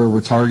that's where we're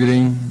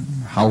targeting,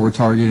 how we're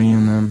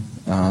targeting them,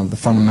 the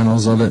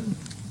fundamentals of it.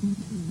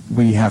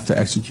 We have to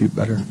execute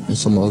better in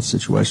some of those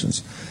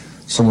situations.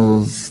 Some of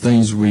those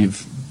things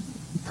we've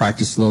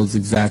practiced those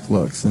exact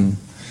looks. And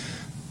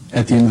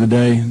at the end of the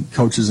day,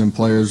 coaches and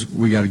players,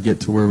 we got to get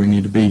to where we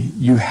need to be.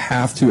 You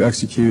have to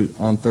execute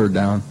on third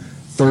down.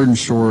 Third and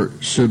short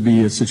should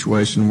be a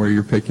situation where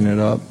you're picking it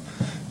up,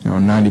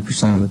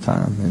 90% of the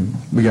time. And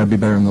we got to be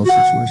better in those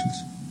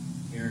situations.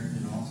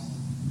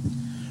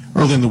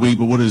 Early in the week,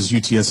 but what does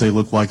UTSA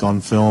look like on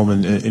film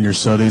and in your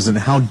studies, and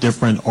how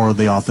different are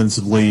they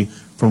offensively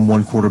from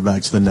one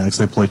quarterback to the next?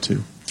 They play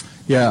two.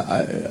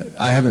 Yeah,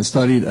 I haven't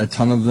studied a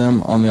ton of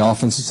them on the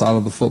offensive side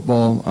of the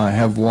football. I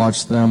have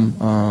watched them,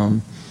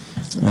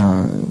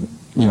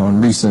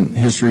 in recent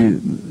history.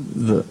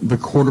 The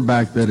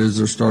quarterback that is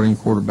their starting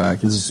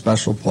quarterback is a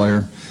special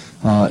player.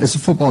 It's a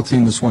football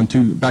team that's won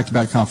 2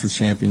 back-to-back conference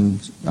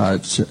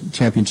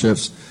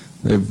championships.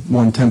 They've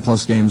won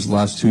 10-plus games the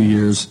last 2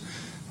 years.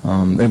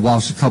 They've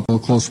lost a couple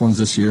of close ones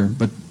this year,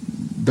 but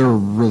they're a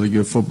really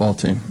good football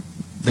team.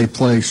 They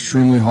play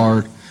extremely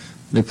hard.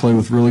 They play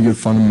with really good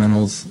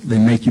fundamentals. They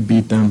make you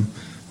beat them.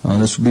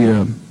 This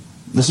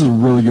is a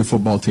really good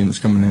football team that's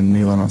coming in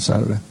Neyland on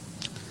Saturday.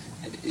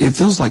 It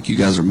feels like you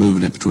guys are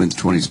moving it between the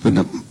 20s, putting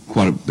up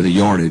quite a bit of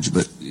yardage,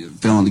 but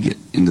failing to get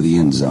into the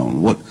end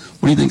zone. What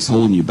do you think's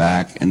holding you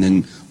back? And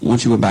then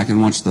once you went back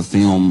and watched the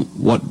film,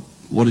 what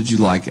did you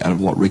like out of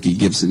what Ricky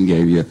Gibson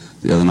gave you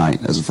the other night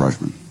as a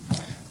freshman?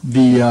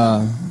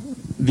 The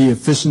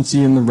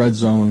efficiency in the red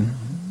zone,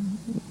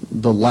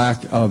 the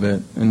lack of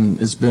it, and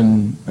it's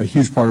been a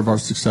huge part of our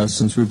success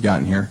since we've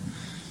gotten here,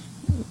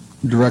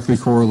 directly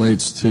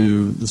correlates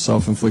to the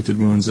self-inflicted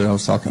wounds that I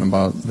was talking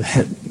about.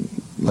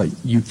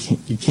 You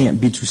can't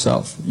beat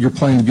yourself. You're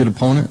playing a good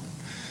opponent.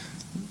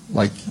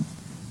 Like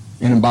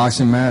in a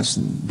boxing match,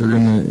 they're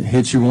going to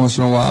hit you once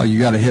in a while. You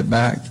got to hit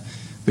back.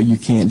 But you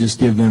can't just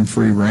give them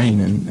free rein.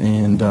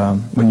 And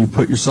when you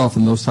put yourself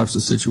in those types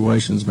of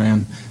situations,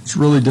 man, it's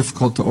really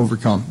difficult to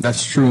overcome.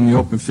 That's true in the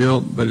open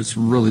field, but it's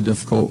really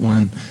difficult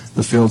when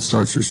the field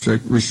starts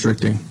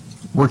restricting.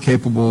 We're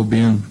capable of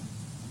being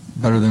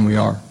better than we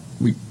are.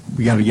 We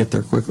got to get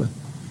there quickly.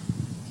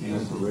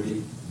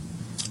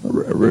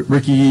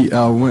 Ricky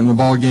went in the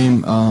ball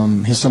game.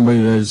 He's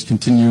somebody that is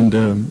continuing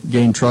to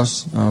gain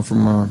trust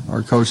from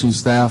our coaching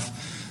staff.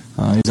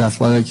 He's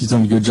athletic. He's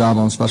done a good job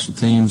on special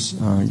teams.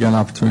 Got an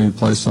opportunity to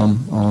play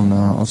some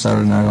on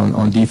Saturday night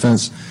on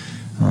defense.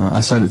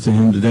 I said it to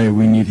him today.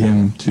 We need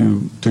him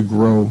to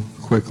grow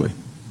quickly.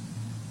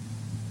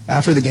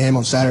 After the game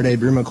on Saturday,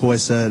 Brew McCoy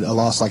said a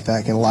loss like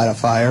that can light a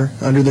fire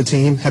under the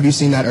team. Have you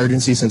seen that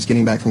urgency since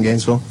getting back from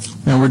Gainesville?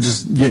 And we're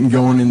just getting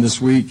going in this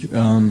week.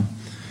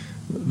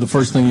 The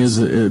first thing is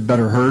it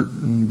better hurt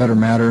and better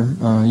matter.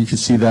 You could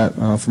see that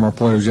from our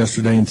players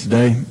yesterday and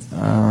today.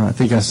 I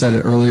think I said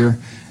it earlier.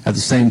 At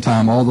the same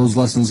time, all those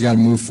lessons got to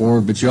move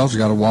forward, but you also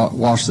got to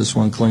wash this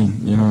one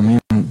clean. You know what I mean?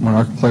 When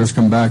our players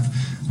come back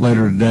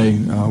later today,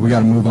 we got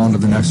to move on to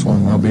the next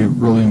one. That'll be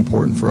really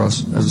important for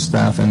us as a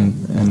staff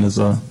and as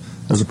a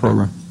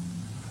program.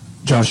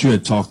 Josh, you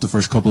had talked the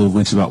first couple of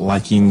weeks about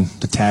liking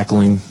the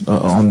tackling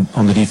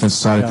on the defensive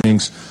side of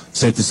things.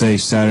 Safe to say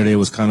Saturday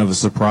was kind of a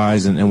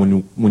surprise, and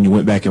when you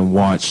went back and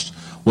watched,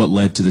 what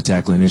led to the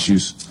tackling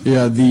issues?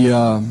 Yeah,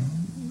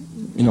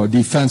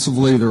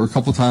 defensively, there were a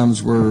couple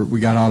times where we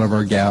got out of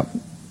our gap.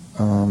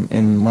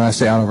 And when I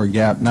say out of our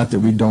gap, not that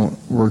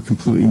we're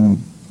completely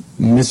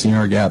missing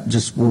our gap,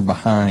 just we're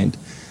behind.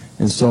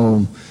 And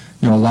so,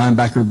 a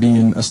linebacker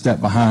being a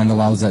step behind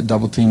allows that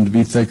double team to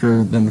be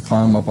thicker, then to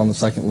climb up on the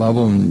second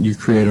level, and you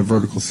create a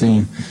vertical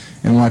seam.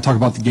 And when I talk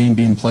about the game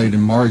being played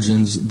in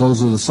margins,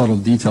 those are the subtle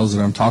details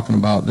that I'm talking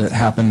about that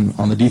happen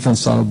on the defense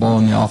side of the ball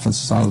and the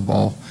offensive side of the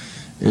ball.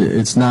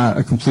 It's not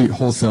a complete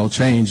wholesale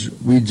change.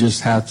 We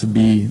just have to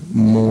be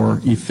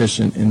more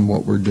efficient in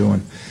what we're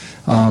doing.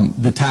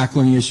 The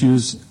tackling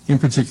issues, in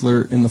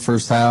particular in the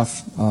first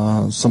half,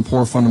 some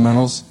poor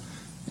fundamentals,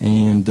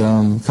 and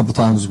a couple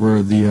times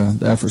where the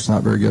effort's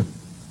not very good.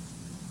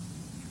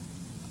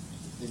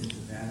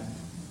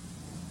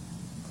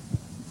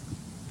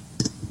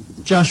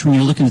 Josh, when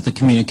you're looking at the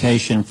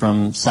communication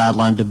from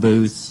sideline to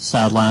booth,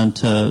 sideline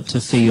to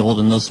field,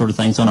 and those sort of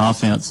things on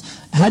offense,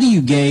 how do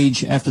you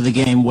gauge after the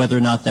game whether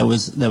or not that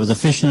was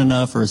efficient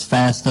enough or is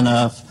fast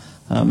enough?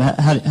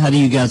 How do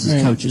you guys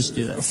as coaches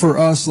do that? For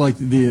us, like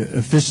the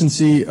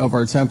efficiency of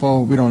our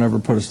tempo, we don't ever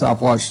put a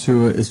stopwatch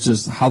to it. It's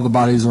just how the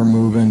bodies are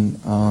moving,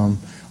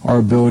 our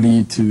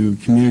ability to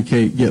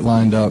communicate, get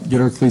lined up, get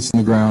our cleats in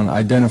the ground,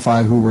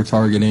 identify who we're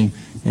targeting,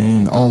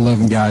 and all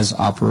 11 guys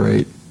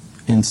operate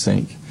in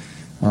sync.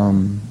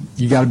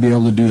 You got to be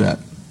able to do that.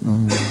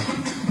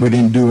 We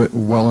didn't do it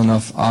well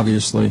enough,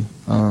 obviously,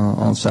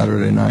 on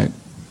Saturday night.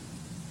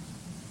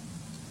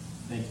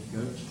 Thank you,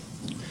 Coach.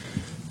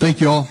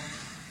 Thank you all.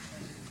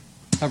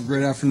 Have a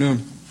great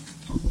afternoon.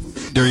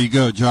 There you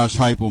go, Josh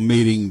Heupel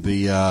meeting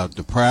the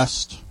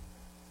depressed.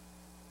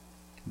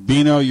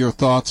 Bino, your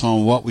thoughts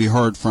on what we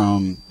heard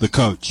from the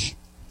coach?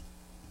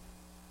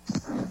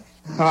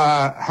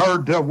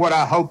 Heard what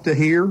I hope to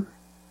hear.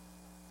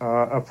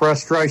 A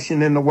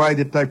frustration in the way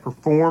that they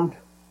performed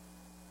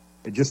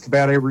at just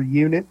about every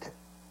unit.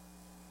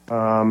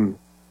 No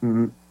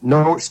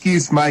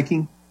excuse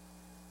making.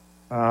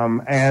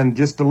 And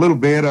just a little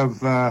bit of,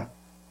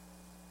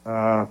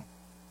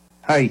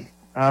 hey,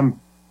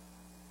 I'm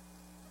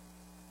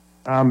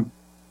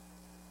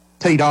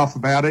teed off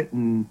about it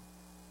and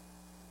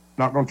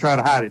not going to try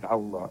to hide it a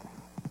whole lot.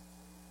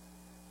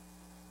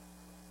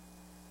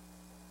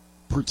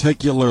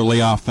 Particularly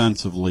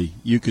offensively,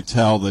 you could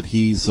tell that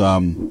he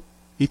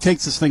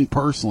takes this thing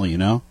personally,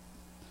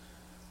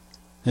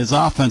 His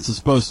offense is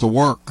supposed to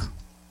work.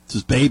 It's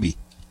his baby.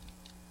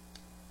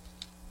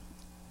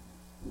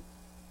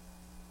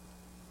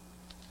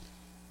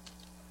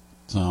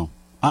 So,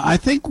 I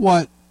think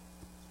what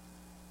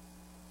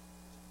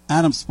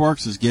Adam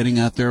Sparks is getting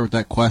at there with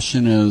that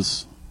question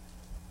is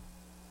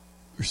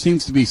there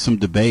seems to be some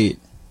debate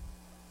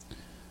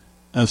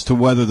as to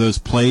whether those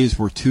plays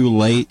were too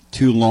late,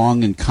 too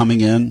long in coming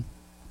in,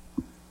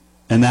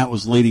 and that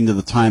was leading to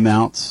the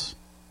timeouts.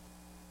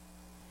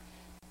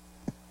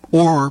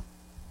 Or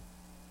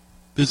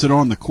is it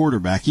on the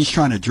quarterback? He's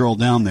trying to drill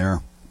down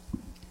there.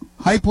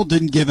 Heupel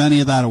didn't give any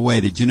of that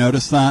away. Did you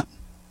notice that?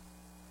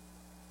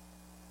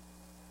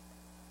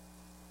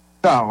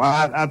 No,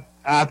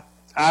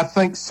 I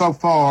think so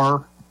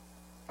far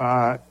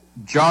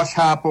Josh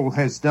Heupel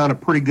has done a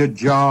pretty good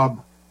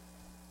job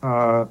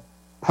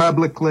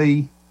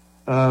publicly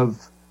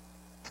of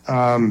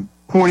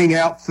pointing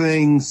out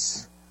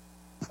things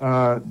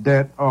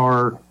that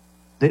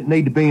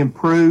need to be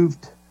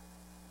improved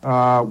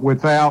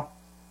without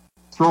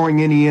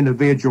throwing any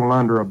individual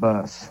under a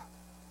bus.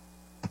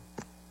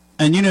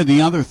 And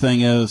the other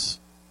thing is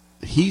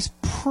he's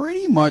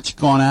pretty much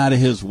gone out of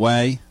his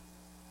way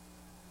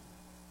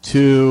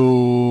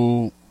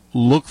to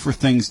look for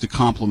things to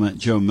compliment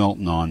Joe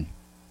Milton on,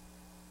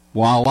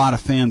 while a lot of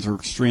fans are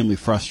extremely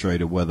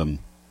frustrated with him.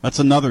 That's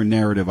another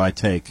narrative I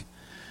take,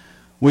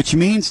 which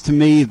means to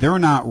me they're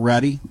not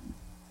ready.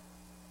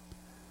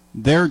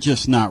 They're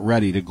just not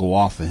ready to go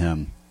off of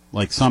him.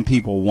 Like some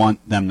people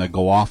want them to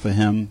go off of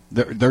him.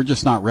 They're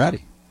just not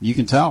ready. You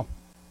can tell.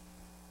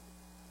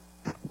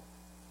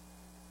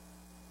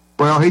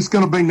 Well, he's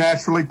going to be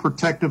naturally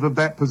protective of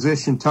that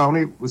position,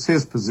 Tony. It was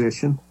his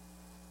position.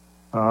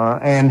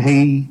 And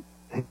he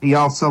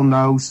also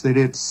knows that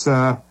it's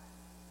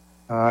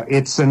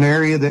an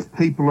area that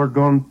people are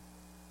going,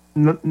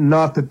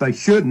 not that they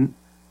shouldn't,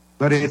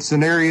 but it's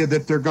an area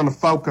that they're going to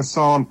focus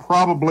on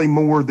probably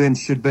more than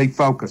should be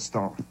focused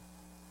on.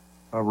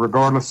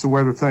 regardless of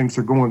whether things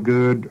are going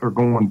good or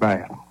going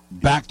bad.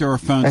 Back to our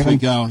phones we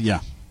go. Yeah.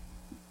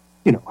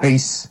 You know,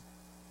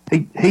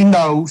 he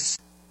knows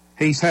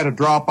he's had a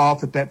drop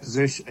off at that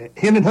position.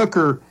 Hendon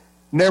Hooker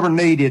never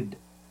needed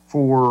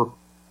for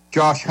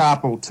Josh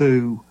Heupel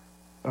to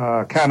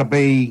kind of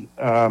be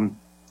a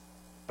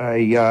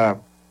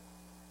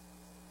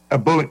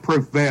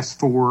bulletproof vest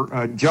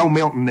for Joe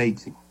Milton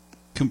needs him.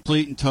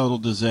 Complete and total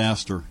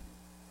disaster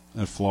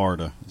at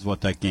Florida is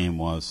what that game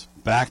was.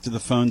 Back to the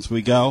phones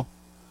we go.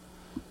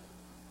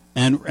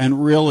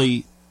 And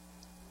really,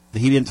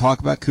 he didn't talk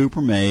about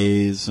Cooper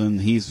Mays and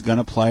he's going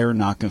to play or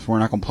not. We're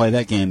not going to play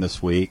that game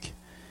this week.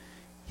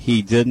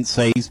 He didn't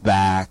say he's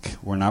back.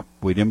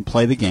 We didn't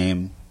play the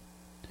game.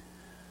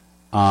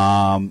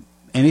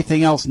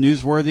 Anything else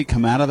newsworthy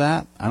come out of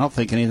that? I don't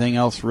think anything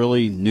else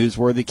really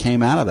newsworthy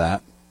came out of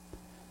that.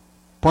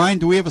 Brian,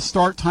 do we have a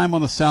start time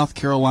on the South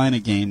Carolina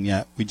game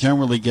yet? We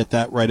generally get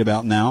that right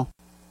about now.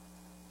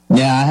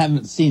 Yeah, I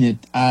haven't seen it.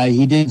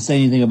 He didn't say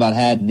anything about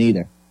Haddon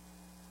either.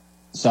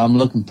 So I'm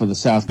looking for the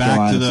South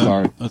Carolina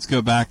start. Let's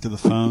go back to the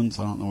phones.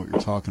 I don't know what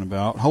you're talking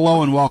about.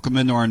 Hello and welcome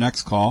into our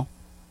next call.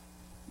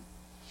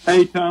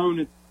 Hey, Tone.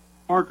 It's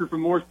Parker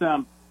from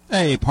Morristown.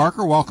 Hey,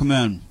 Parker. Welcome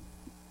in.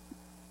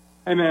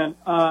 Hey, man.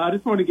 I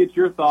just want to get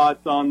your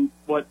thoughts on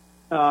what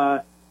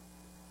I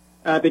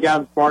think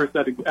Adam Sparks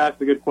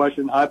asked a good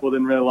question. Heupel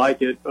didn't really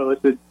like it. Or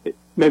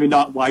maybe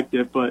not liked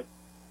it, but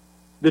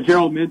the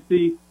Gerald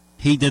Mincey.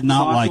 He did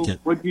not like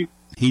it.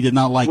 He did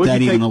not like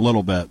that even a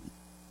little bit.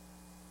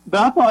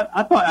 But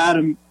I thought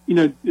Adam,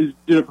 did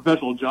a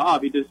professional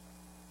job. He just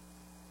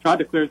tried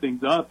to clear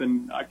things up,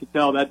 and I could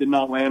tell that did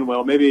not land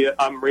well. Maybe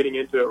I'm reading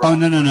into it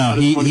wrong. Oh, no.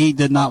 He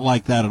did not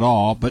like that at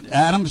all. But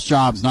Adam's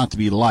job's not to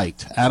be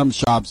liked. Adam's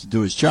job's to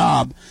do his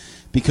job,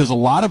 because a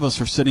lot of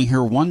us are sitting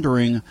here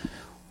wondering,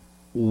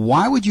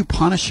 why would you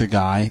punish a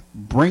guy,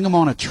 bring him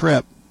on a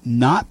trip,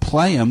 not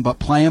play him, but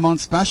play him on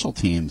special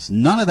teams?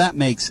 None of that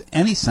makes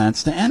any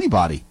sense to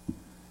anybody.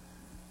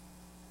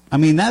 I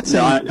mean, that's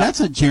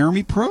a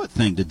Jeremy Pruitt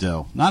thing to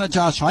do, not a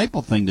Josh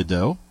Heupel thing to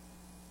do.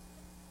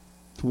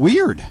 It's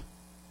weird.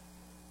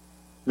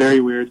 Very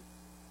weird.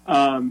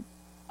 I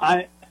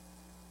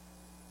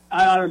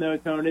don't know,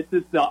 Tone. It's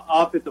just the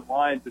offensive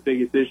line is the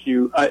biggest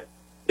issue.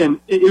 And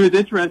it was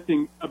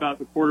interesting about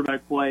the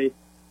quarterback play,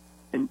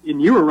 and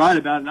you were right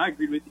about it, and I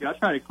agreed with you. I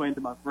tried to explain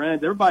to my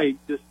friends. Everybody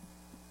just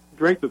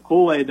drank the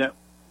Kool-Aid that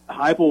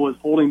Heupel was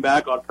holding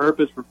back on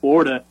purpose for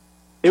Florida.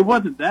 It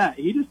wasn't that.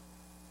 He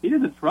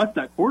doesn't trust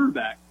that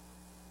quarterback.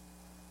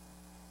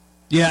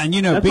 Yeah, and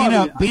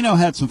Bino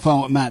had some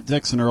fun with Matt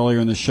Dixon earlier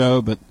in the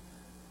show, but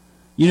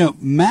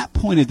Matt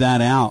pointed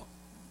that out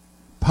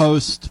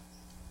post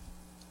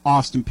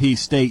Austin Peay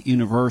State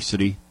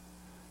University.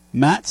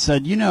 Matt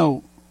said,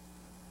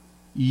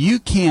 you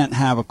can't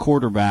have a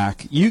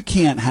quarterback, you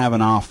can't have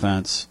an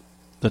offense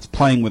that's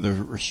playing with a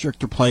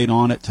restrictor plate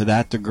on it to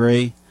that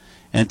degree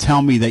and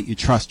tell me that you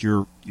trust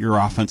your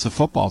offensive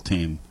football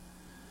team.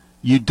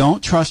 You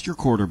don't trust your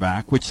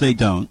quarterback, which they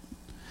don't,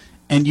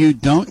 and you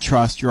don't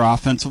trust your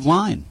offensive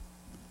line.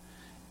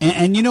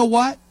 And you know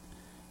what?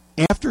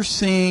 After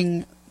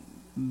seeing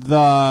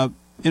the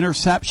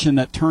interception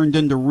that turned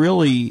into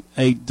really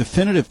a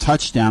definitive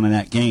touchdown in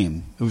that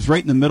game, it was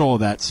right in the middle of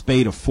that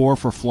spate of 4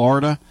 for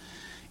Florida.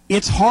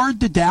 It's hard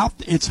to doubt.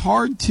 It's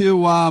hard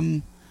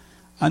to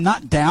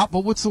not doubt,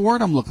 but what's the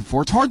word I'm looking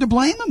for? It's hard to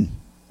blame them.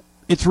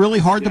 It's really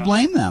hard to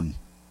blame them.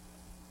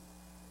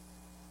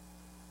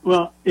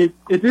 Well, it's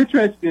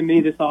interesting to me,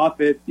 this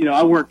offense.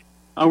 I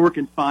work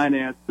in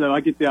finance, so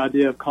I get the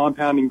idea of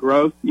compounding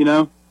growth,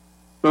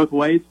 both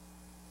ways.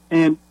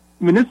 And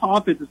when this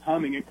offense is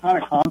humming, it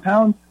kind of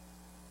compounds.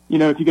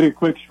 If you get a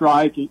quick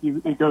strike,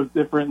 it goes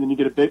different, and then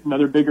you get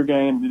another bigger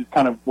game. It just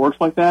kind of works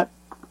like that.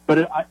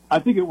 But I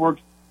think it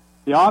works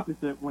the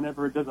opposite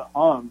whenever it doesn't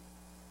hum.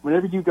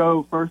 Whenever you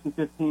go 1st and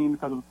 15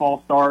 because of a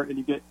false start, and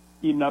you get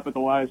eaten up at the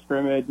line of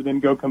scrimmage, and then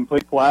go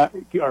incomplete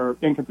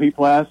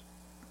pass,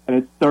 and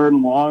it's 3rd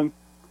and long,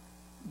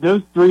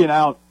 those 3 and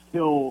outs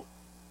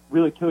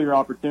really kill your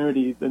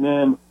opportunities. And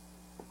then,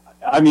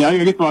 I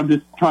guess what I'm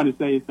just trying to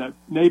say is that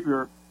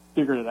Napier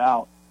figured it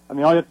out. All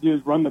you have to do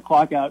is run the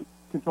clock out,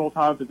 control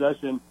time of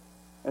possession,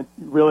 and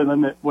really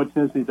limit what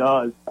Tennessee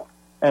does.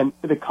 And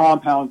it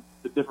compounds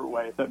a different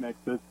way, if that makes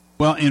sense.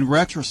 Well, in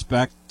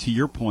retrospect, to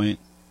your point,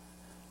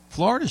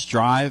 Florida's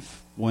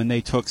drive, when they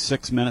took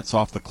 6 minutes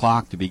off the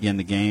clock to begin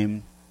the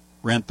game,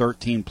 ran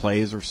 13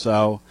 plays or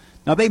so.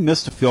 Now, they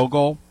missed a field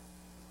goal,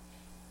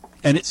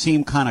 and it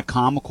seemed kind of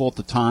comical at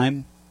the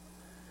time,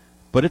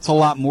 but it's a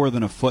lot more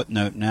than a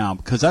footnote now,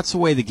 because that's the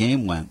way the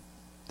game went.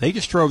 They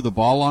just drove the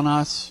ball on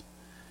us.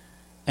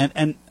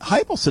 And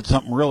Heupel said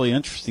something really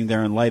interesting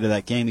there in light of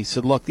that game. He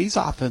said, look, these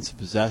offensive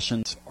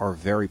possessions are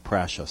very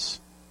precious,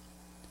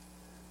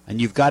 and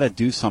you've got to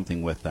do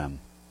something with them.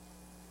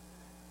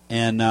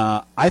 And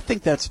I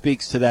think that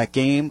speaks to that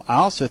game. I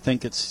also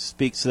think it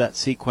speaks to that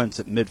sequence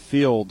at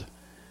midfield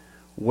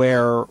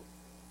where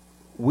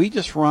we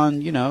just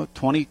run,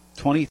 20,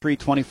 23,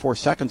 24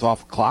 seconds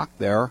off the clock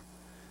there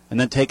and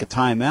then take a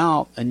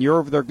timeout, and you're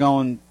over there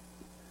going,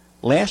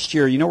 Last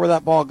year, you know where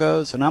that ball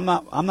goes? And I'm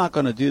not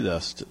going to do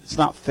this. It's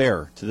not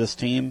fair to this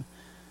team.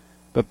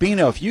 But,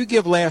 Bino, if you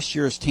give last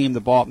year's team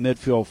the ball at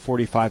midfield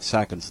 45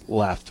 seconds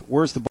left,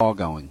 where's the ball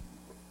going?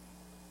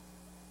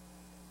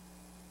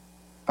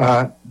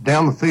 Down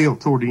the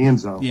field toward the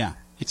end zone. Yeah.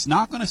 It's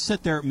not going to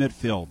sit there at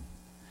midfield.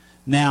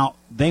 Now,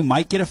 they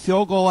might get a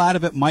field goal out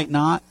of it, might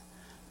not.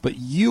 But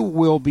you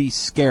will be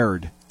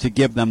scared to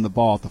give them the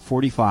ball at the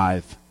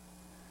 45,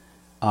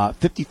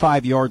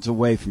 55 yards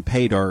away from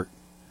pay dirt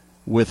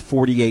with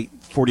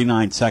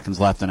 49 seconds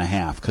left and a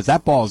half, because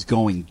that ball is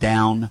going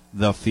down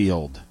the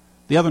field.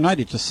 The other night,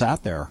 it just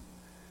sat there.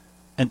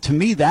 And to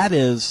me, that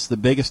is the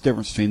biggest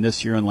difference between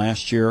this year and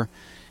last year.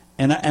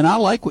 And I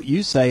like what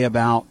you say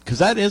about, because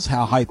that is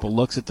how Heupel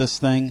looks at this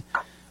thing.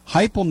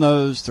 Heupel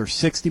knows there's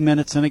 60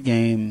 minutes in a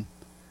game,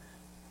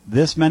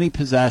 this many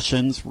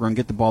possessions, we're going to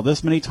get the ball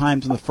this many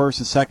times in the first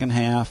and second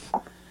half.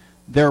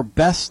 Their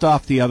best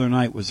stuff the other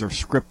night was their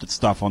scripted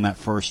stuff on that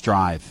first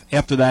drive.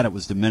 After that, it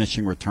was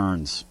diminishing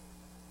returns.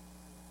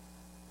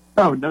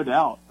 Oh, no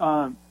doubt.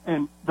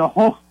 And the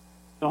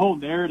whole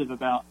narrative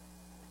about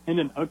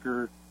Hendon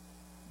Hooker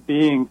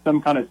being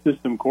some kind of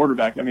system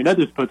quarterback, I mean, that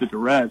just puts it to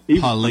rest.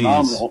 He's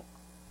phenomenal.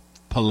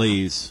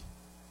 Please.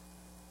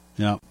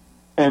 Yeah.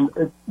 And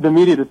the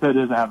media that said it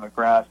doesn't have a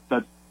grasp,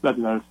 that's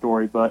another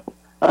story. But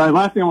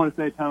last thing I want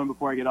to say, Tone,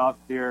 before I get off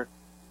here,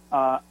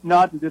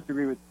 not to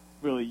disagree with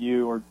really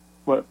you or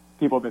what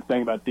people have been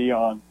saying about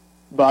Dion,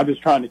 but I'm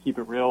just trying to keep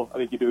it real. I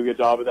think you do a good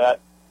job of that.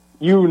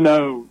 You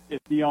know, if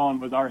Dion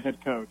was our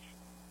head coach,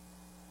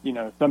 you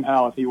know,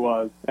 somehow if he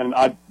was, and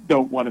I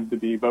don't want him to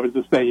be, but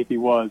let's say if he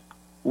was,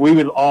 we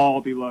would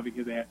all be loving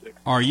his antics.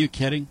 Are you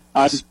kidding?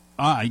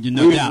 You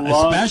know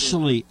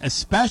that,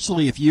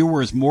 especially if you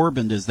were as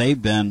morbid as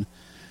they've been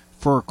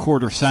for a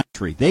quarter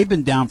century. They've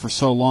been down for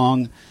so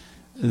long,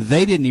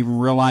 they didn't even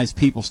realize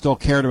people still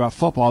cared about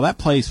football. That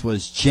place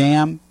was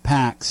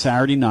jam-packed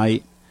Saturday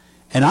night.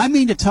 And I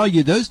mean to tell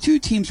you, those two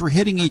teams were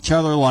hitting each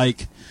other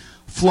like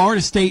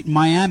Florida State and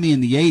Miami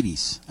in the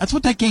 80s. That's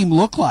what that game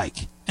looked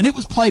like. And it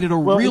was played at a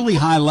really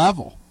high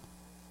level.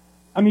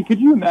 I mean, could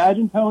you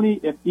imagine, Tony,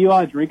 if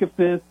Eli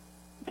Drinkafist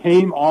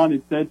came on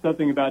and said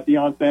something about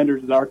Deion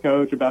Sanders as our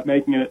coach, about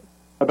making it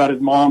about his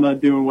mama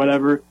doing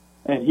whatever,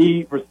 and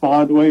he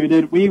responded the way he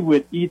did, we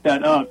would eat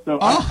that up. So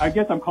I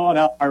guess I'm calling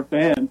out our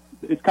fans.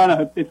 It's kind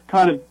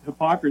of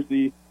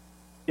hypocrisy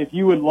if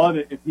you would love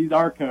it if he's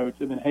our coach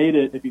and then hate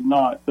it if he's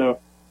not. So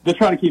just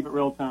trying to keep it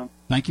real, Tom.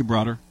 Thank you,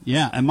 brother.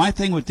 Yeah, and my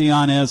thing with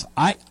Deion is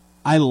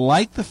I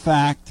like the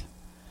fact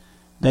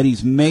that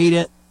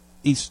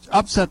he's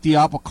upset the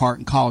apple cart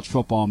in college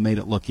football and made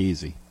it look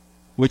easy,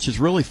 which is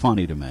really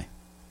funny to me.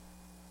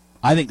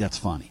 I think that's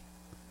funny.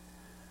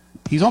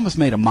 He's almost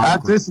made a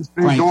mockery. This has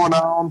been going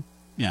on.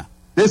 Yeah.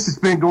 This has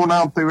been going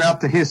on throughout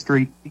the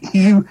history.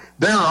 There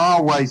are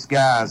always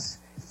guys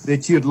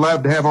that you'd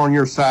love to have on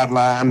your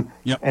sideline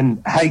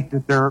and hate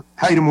them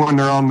when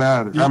they're on the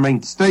other. Yep. I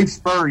mean, Steve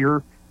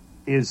Spurrier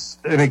is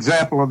an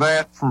example of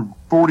that from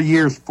 40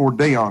 years before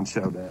Deion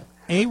showed up.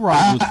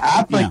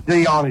 I think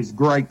Deion is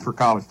great for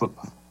college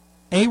football.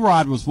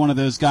 A-Rod was one of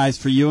those guys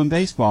for you in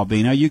baseball,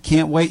 Bino. You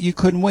couldn't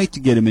wait to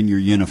get him in your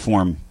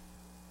uniform.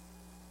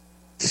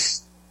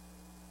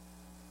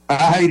 I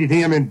hated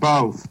him in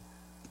both.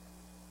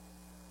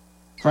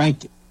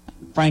 Frank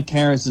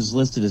Harris is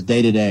listed as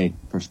day-to-day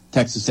for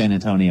Texas San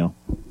Antonio.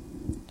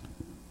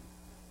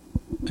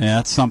 Yeah,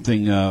 that's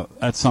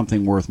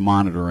something worth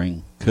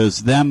monitoring,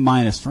 because them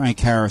minus Frank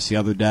Harris the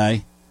other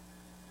day,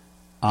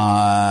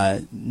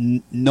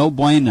 no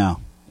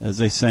bueno, as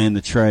they say in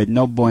the trade.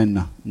 No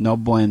bueno, no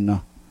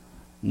bueno,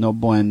 no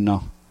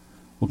bueno.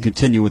 We'll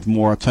continue with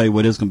more. I'll tell you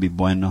what is going to be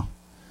bueno.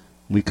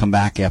 When we come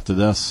back after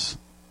this,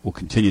 we'll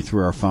continue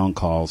through our phone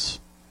calls.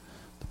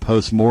 The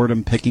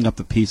post-mortem, picking up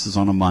the pieces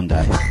on a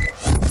Monday.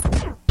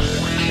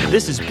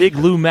 This is Big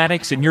Lou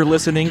Maddox, and you're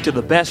listening to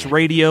the best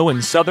radio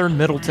in southern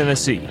Middle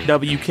Tennessee.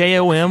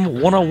 WKOM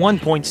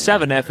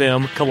 101.7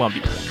 FM,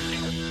 Columbia.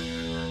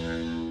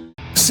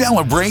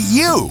 Celebrate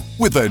you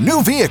with a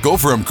new vehicle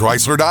from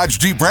Chrysler Dodge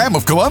Jeep Ram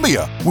of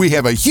Columbia. We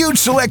have a huge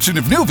selection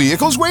of new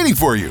vehicles waiting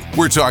for you.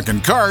 We're talking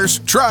cars,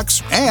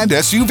 trucks, and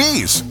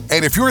SUVs.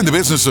 And if you're in the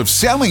business of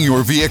selling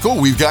your vehicle,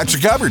 we've got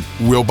you covered.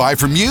 We'll buy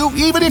from you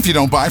even if you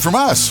don't buy from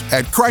us.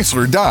 At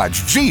Chrysler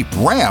Dodge Jeep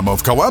Ram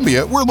of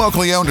Columbia, we're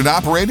locally owned and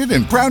operated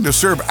and proud to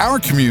serve our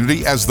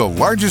community as the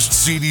largest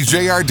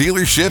CDJR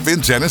dealership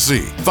in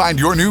Tennessee. Find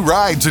your new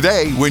ride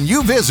today when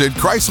you visit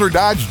Chrysler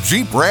Dodge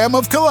Jeep Ram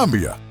of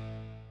Columbia.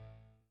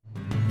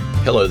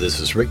 Hello, this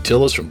is Rick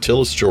Tillis from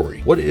Tillis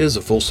Jewelry. What is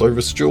a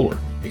full-service jeweler?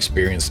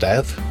 Experienced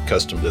staff,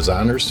 custom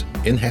designers,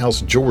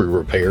 in-house jewelry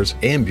repairs,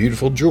 and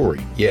beautiful jewelry.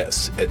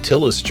 Yes, at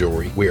Tillis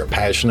Jewelry, we are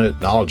passionate,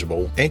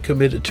 knowledgeable, and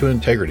committed to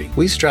integrity.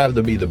 We strive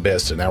to be the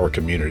best in our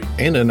community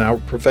and in our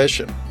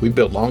profession. We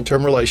build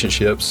long-term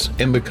relationships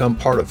and become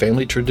part of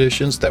family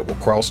traditions that will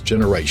cross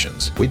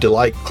generations. We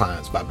delight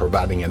clients by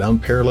providing an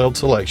unparalleled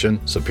selection,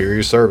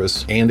 superior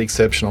service, and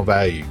exceptional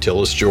value.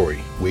 Tillis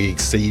Jewelry, we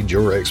exceed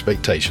your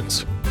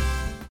expectations.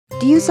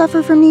 Do you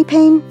suffer from knee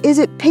pain? Is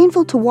it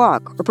painful to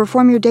walk or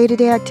perform your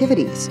day-to-day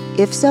activities?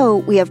 If so,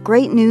 we have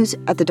great news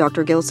at the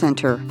Dr. Gill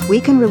Center.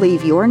 We can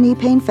relieve your knee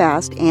pain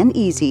fast and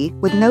easy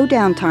with no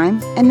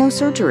downtime and no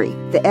surgery.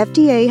 The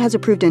FDA has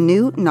approved a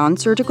new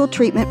non-surgical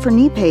treatment for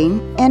knee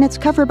pain, and it's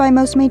covered by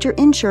most major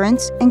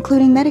insurance,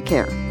 including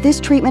Medicare. This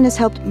treatment has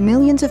helped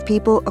millions of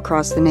people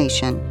across the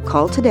nation.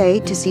 Call today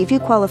to see if you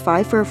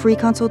qualify for a free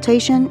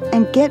consultation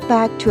and get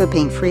back to a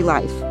pain-free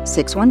life.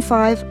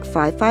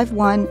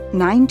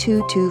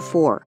 615-551-9224.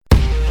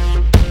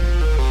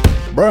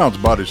 Brown's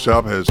Body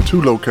Shop has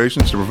 2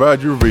 locations to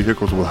provide your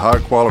vehicles with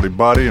high-quality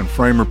body and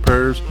frame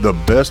repairs, the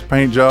best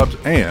paint jobs,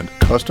 and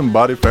custom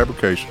body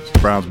fabrications.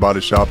 Brown's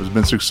Body Shop has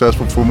been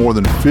successful for more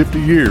than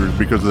 50 years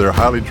because of their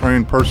highly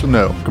trained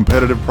personnel,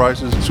 competitive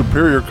prices,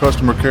 superior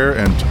customer care,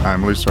 and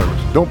timely service.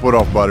 Don't put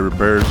off body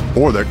repairs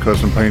or that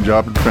custom paint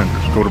job at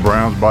Fenders. Go to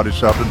Brown's Body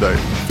Shop today,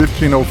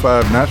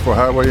 1505 Nashville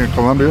Highway in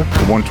Columbia,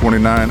 or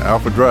 129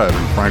 Alpha Drive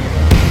in Franklin.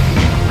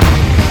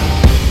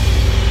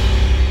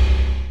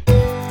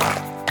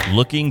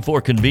 Looking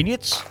for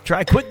convenience?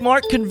 Try Quick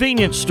Mart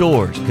Convenience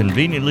Stores,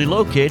 conveniently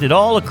located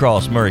all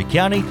across Murray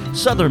County,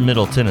 southern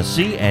Middle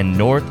Tennessee, and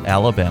North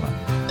Alabama.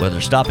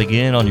 Whether stopping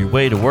in on your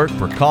way to work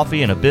for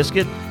coffee and a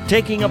biscuit,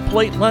 taking a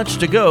plate lunch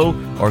to go,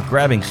 or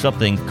grabbing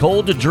something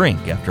cold to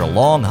drink after a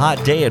long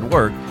hot day at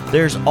work,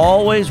 there's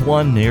always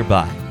one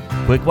nearby.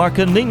 Quick Mart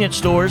Convenience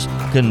Stores,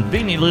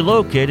 conveniently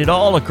located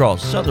all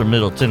across southern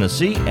Middle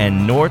Tennessee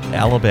and North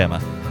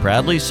Alabama.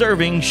 Proudly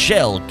serving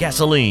Shell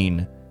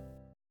gasoline.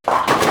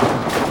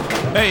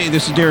 Hey,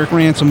 this is Derek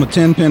Ransom with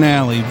 10 Pin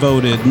Alley,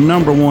 voted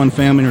 #1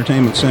 family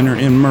entertainment center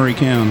in Murray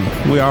County.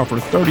 We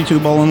offer 32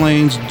 bowling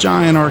lanes,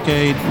 giant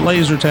arcade,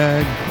 laser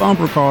tag,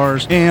 bumper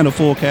cars, and a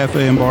full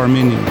cafe and bar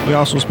menu. We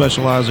also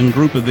specialize in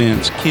group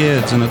events,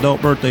 kids and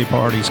adult birthday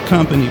parties,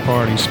 company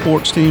parties,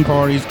 sports team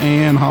parties,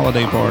 and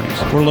holiday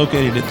parties. We're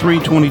located at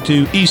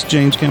 322 East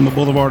James Campbell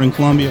Boulevard in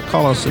Columbia.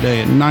 Call us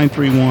today at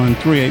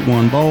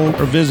 931-381-BOWL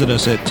or visit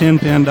us at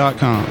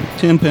 10pin.com.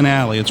 10 Pin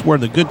Alley, it's where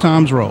the good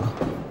times roll.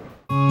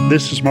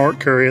 This is Mark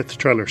Curry at the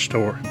Trailer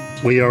Store.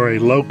 We are a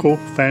local,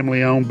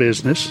 family-owned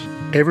business.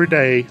 Every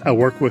day, I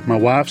work with my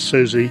wife,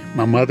 Susie,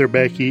 my mother,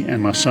 Becky,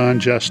 and my son,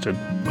 Justin.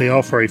 We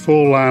offer a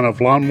full line of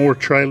lawnmower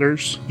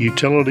trailers,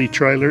 utility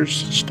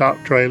trailers,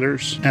 stock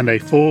trailers, and a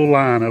full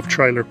line of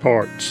trailer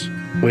parts.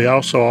 We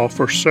also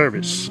offer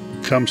service.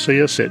 Come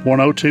see us at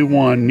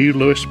 1021 New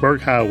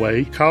Lewisburg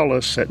Highway. Call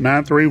us at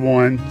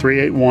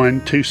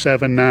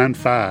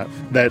 931-381-2795.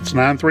 That's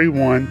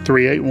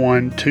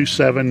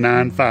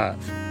 931-381-2795.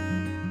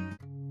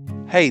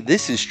 Hey,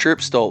 this is Trip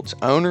Stoltz,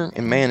 owner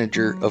and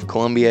manager of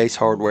Columbia Ace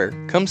Hardware.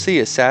 Come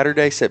see us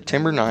Saturday,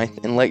 September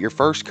 9th, and let your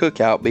first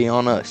cookout be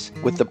on us.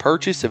 With the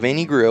purchase of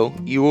any grill,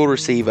 you will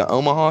receive an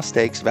Omaha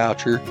Steaks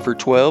voucher for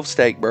 12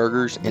 steak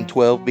burgers and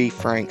 12 beef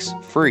franks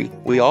free.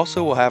 We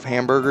also will have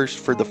hamburgers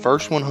for the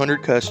first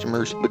 100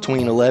 customers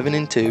between 11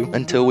 and 2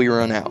 until we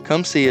run out.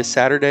 Come see us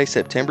Saturday,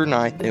 September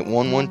 9th at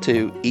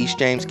 112 East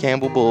James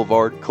Campbell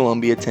Boulevard,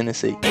 Columbia,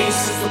 Tennessee.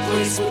 Ace is the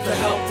place with the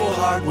helpful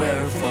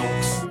hardware,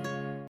 folks.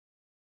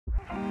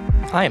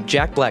 I am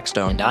Jack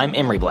Blackstone. And I'm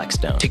Emery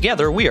Blackstone.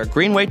 Together, we are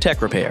Greenway Tech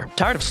Repair.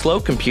 Tired of slow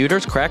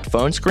computers, cracked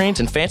phone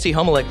screens, and fancy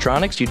home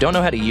electronics you don't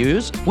know how to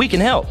use? We can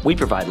help. We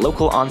provide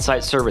local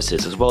on-site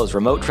services as well as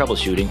remote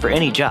troubleshooting for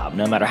any job,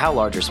 no matter how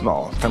large or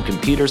small, from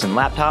computers and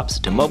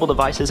laptops to mobile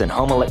devices and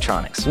home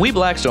electronics. We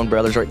Blackstone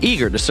brothers are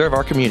eager to serve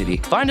our community.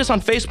 Find us on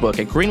Facebook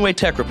at Greenway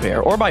Tech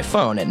Repair or by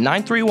phone at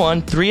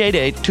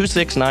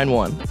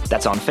 931-388-2691.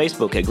 That's on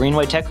Facebook at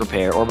Greenway Tech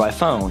Repair or by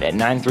phone at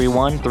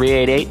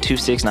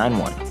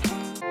 931-388-2691.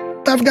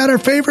 I've got our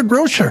favorite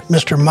grocer,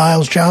 Mr.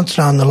 Miles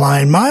Johnson, on the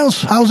line.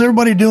 Miles, how's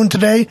everybody doing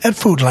today at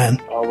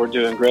Foodland? Oh, we're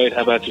doing great.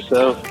 How about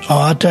yourself? Oh,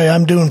 I'll tell you,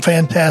 I'm doing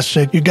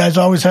fantastic. You guys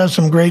always have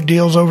some great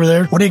deals over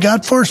there. What do you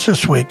got for us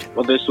this week?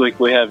 Well, this week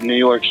we have New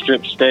York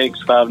strip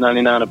steaks,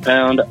 $5.99 a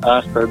pound,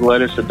 iceberg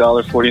lettuce,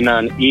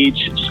 $1.49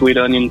 each, sweet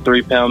onion,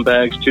 3-pound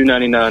bags,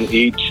 $2.99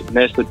 each,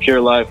 Nestle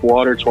Pure Life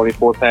water,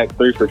 24-pack,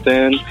 3 for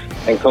 $10,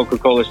 and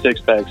Coca-Cola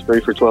 6-packs,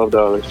 3 for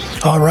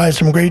 $12. All right,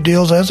 some great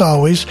deals as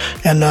always.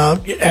 And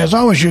as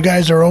always, you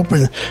guys are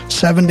open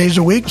 7 days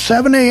a week,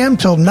 7 a.m.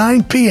 till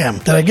 9 p.m.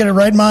 Did I get it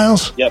right,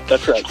 Miles? Yep,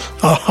 that's right.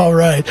 All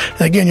right.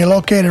 And again, you're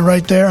located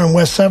right there on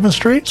West 7th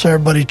Street, so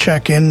everybody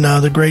check in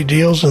the great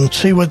deals and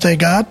see what they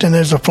got. And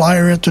there's a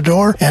flyer at the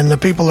door, and the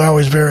people are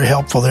always very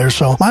helpful there.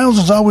 So, Miles,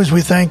 as always,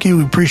 we thank you.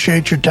 We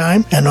appreciate your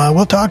time, and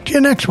we'll talk to you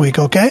next week,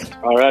 okay?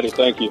 All righty,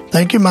 thank you.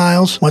 Thank you,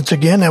 Miles. Once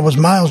again, that was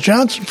Miles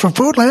Johnson for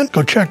Foodland.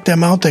 Go check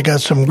them out. They got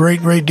some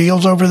great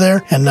deals over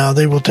there, and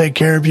they will take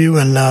care of you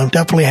and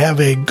definitely have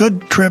a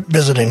good trip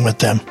visiting with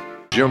them.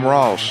 Jim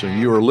Ross, and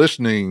you are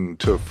listening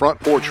to Front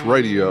Porch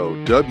Radio,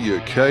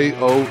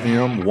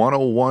 WKOM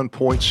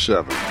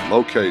 101.7,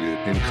 located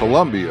in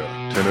Columbia,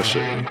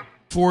 Tennessee.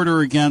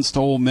 Forder against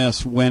Ole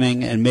Miss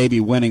winning and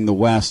maybe winning the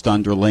West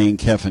under Lane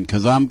Kiffin,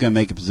 because I'm going to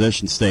make a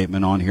position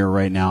statement on here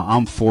right now.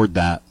 I'm for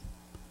that.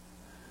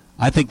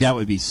 I think that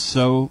would be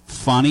so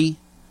funny,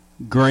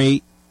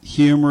 great,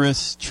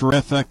 humorous,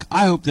 terrific.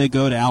 I hope they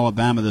go to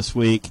Alabama this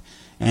week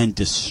and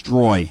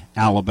destroy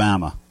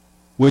Alabama,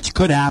 which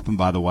could happen,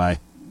 by the way.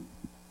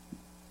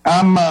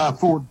 I'm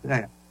for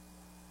that.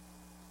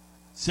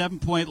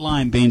 7-point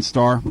line,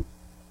 Beanstar.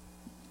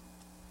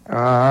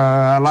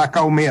 I like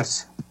Ole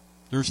Miss.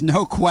 There's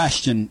no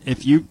question.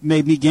 If you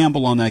made me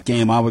gamble on that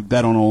game, I would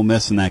bet on Ole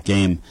Miss in that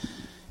game.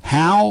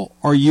 How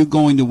are you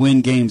going to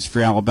win games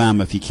for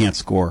Alabama if you can't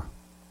score?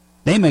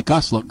 They make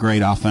us look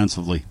great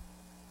offensively.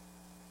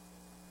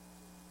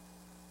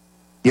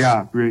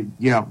 Yeah,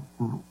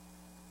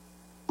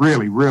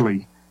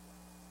 really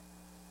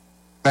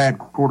bad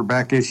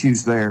quarterback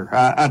issues there.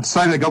 I'd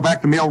say they go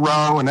back to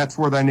Milroe, and that's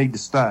where they need to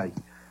stay.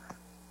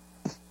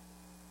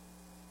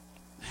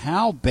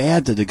 How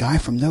bad did the guy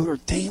from Notre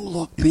Dame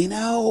look,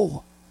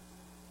 Bino?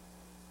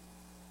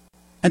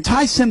 And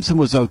Ty Simpson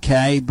was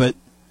okay, but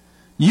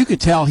you could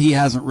tell he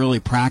hasn't really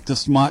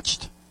practiced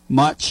much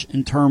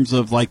in terms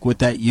of like with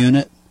that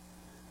unit.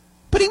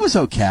 But he was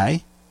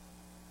okay.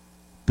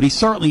 But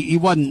he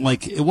wasn't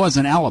like, it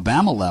wasn't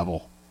Alabama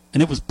level.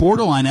 And it was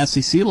borderline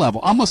SEC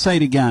level. I'm going to say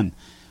it again.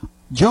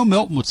 Joe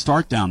Milton would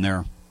start down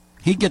there.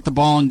 He'd get the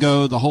ball and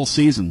go the whole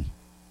season.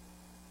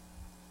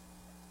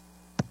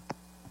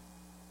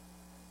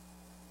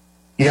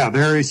 Yeah,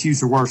 their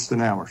issues are worse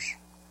than ours.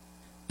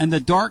 And the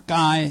dark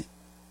guy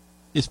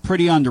is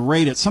pretty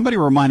underrated. Somebody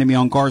reminded me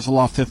on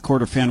Garzaloff fifth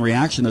quarter fan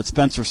reaction that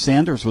Spencer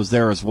Sanders was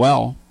there as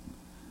well.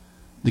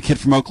 The kid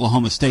from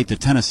Oklahoma State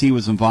that Tennessee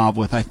was involved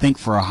with, I think,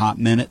 for a hot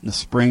minute in the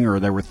spring, or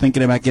they were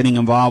thinking about getting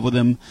involved with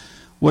him.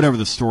 Whatever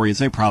the story is,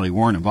 they probably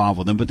weren't involved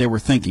with him, but they were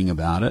thinking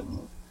about it.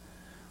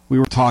 We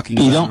were talking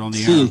about it on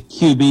the air. You don't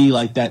see a QB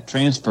like that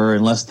transfer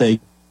unless they,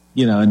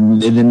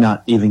 and they did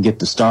not even get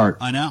to start.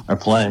 I know. Or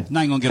play.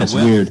 Not going to get That's a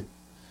whiff. weird.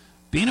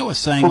 Bino was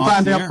saying we'll off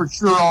find the out air. for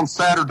sure on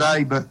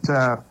Saturday, but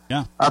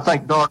yeah. I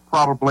think Dark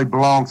probably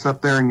belongs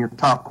up there in your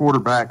top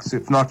quarterbacks,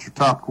 if not your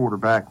top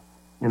quarterback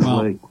in the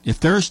league. If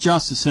there's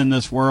justice in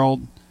this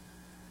world,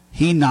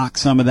 he knocked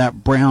some of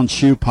that brown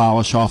shoe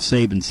polish off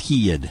Saban's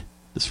head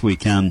this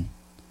weekend.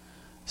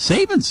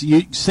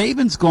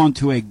 Saban's gone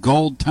to a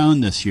gold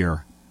tone this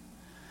year.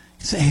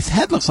 His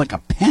head looks like a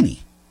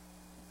penny,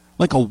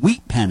 like a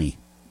wheat penny,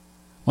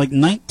 like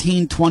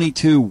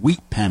 1922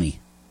 wheat penny.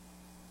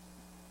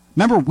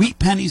 Remember wheat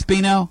pennies,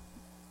 Bino?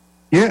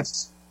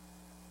 Yes.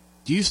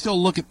 Do you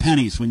still look at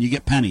pennies when you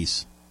get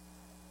pennies?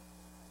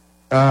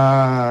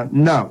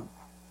 No.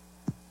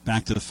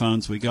 Back to the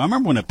phones we go. I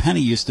remember when a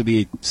penny used to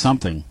be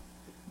something.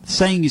 The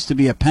saying used to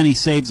be a penny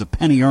saved, a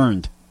penny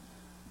earned.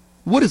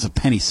 What is a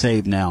penny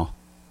saved now?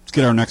 Let's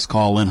get our next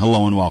call in.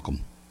 Hello and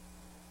welcome.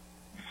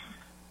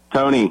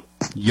 Tony.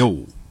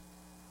 Yo.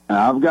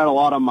 I've got a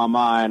lot on my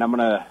mind. I'm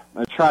gonna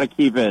try to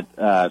keep it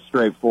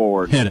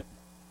straightforward. Hit it.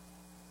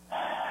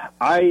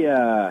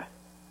 I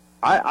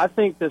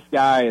think this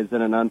guy is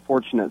in an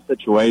unfortunate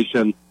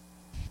situation,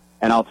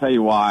 and I'll tell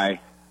you why.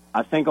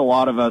 I think a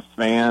lot of us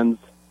fans,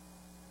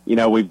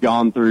 we've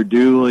gone through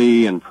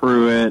Dooley and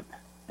Pruitt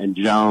and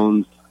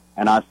Jones,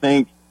 and I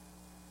think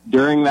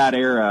during that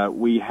era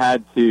we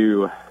had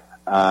to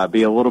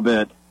be a little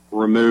bit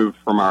removed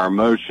from our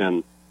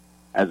emotion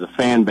as a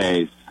fan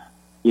base,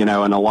 and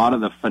a lot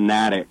of the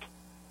fanatic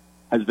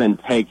has been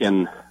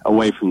taken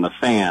away from the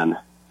fan.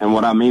 And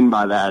what I mean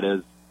by that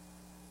is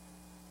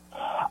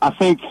I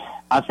think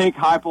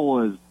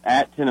Heupel is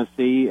at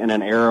Tennessee in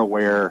an era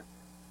where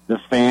the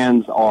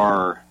fans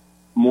are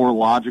more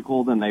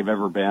logical than they've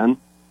ever been.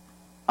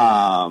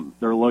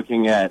 They're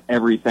looking at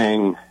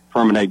everything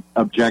from an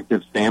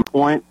objective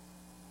standpoint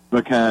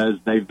because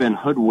they've been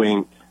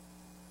hoodwinked,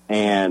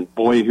 and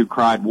boy, who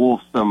cried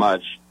wolf so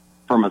much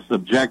from a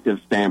subjective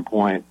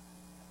standpoint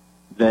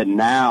that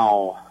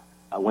now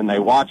when they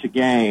watch a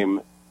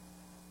game,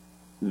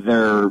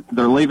 they're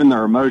leaving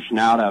their emotion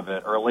out of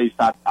it, or at least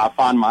I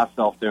find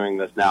myself doing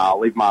this now. I'll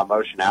leave my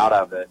emotion out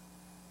of it,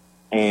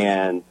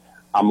 and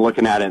I'm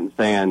looking at it and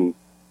saying,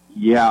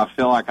 yeah, I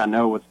feel like I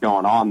know what's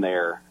going on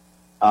there.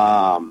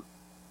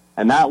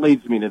 And that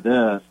leads me to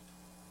this.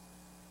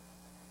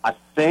 I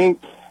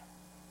think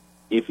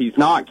if he's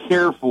not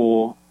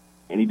careful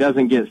and he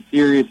doesn't get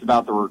serious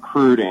about the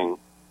recruiting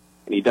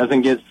and he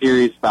doesn't get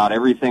serious about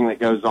everything that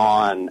goes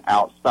on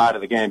outside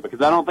of the game,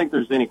 because I don't think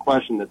there's any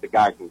question that the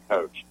guy can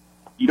coach.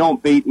 You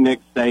don't beat Nick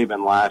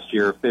Saban last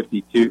year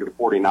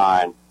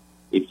 52-49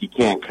 if you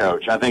can't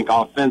coach. I think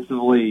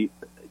offensively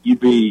you'd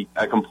be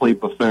a complete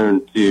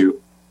buffoon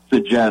to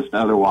suggest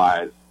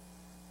otherwise.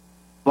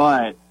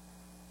 But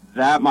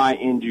that might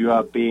end you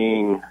up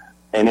being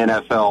an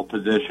NFL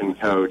position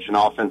coach, an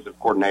offensive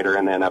coordinator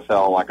in the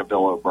NFL like a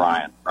Bill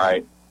O'Brien,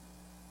 right?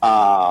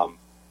 I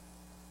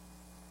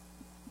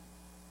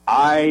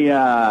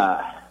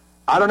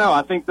don't know.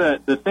 I think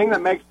the thing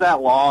that makes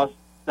that loss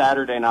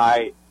Saturday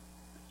night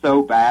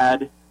so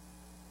bad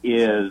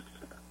is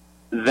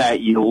that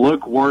you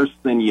look worse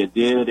than you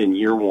did in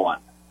year one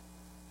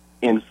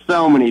in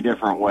so many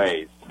different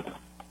ways.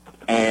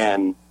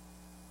 And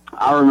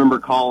I remember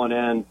calling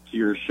in to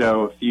your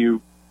show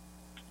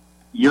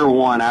year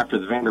one after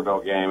the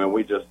Vanderbilt game, and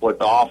we just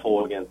looked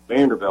awful against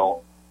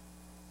Vanderbilt.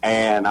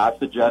 And I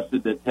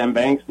suggested that Tim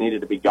Banks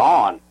needed to be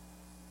gone.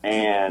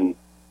 And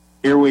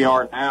here we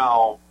are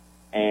now,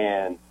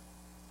 and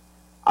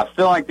I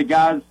feel like the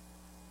guy's,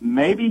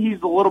 maybe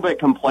he's a little bit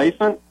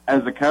complacent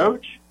as a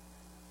coach,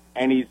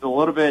 and he's a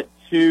little bit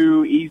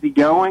too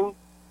easygoing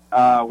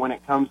when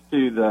it comes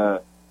to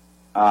the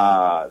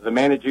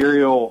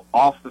managerial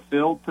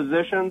off-the-field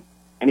positions,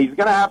 and he's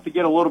going to have to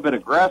get a little bit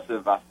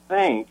aggressive, I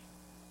think,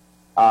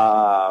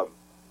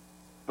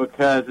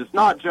 because it's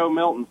not Joe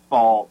Milton's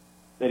fault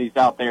that he's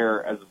out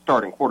there as a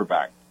starting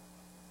quarterback.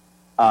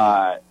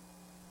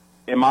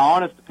 In my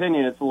honest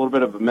opinion, it's a little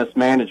bit of a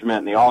mismanagement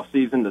in the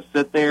offseason to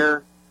sit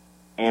there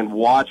and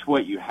watch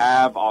what you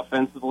have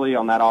offensively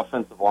on that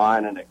offensive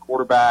line and at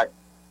quarterback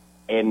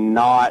and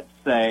not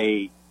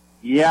say,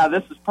 yeah,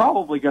 this is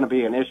probably going to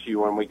be an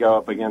issue when we go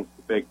up against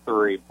the big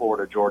three,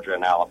 Florida, Georgia,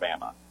 and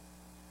Alabama.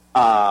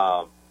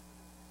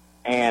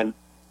 And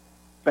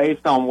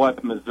based on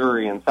what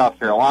Missouri and South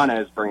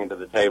Carolina is bringing to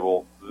the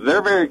table,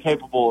 they're very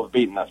capable of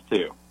beating us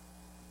too.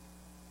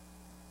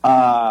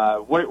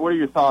 What are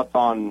your thoughts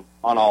on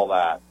all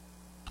that?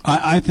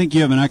 I think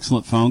you have an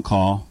excellent phone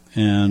call,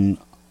 and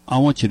I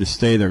want you to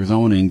stay there because I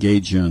want to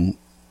engage you in,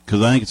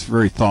 because I think it's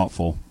very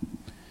thoughtful.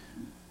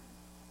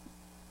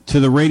 To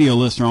the radio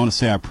listener, I want to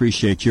say I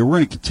appreciate you. We're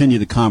going to continue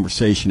the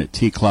conversation at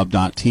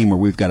tclub.team, where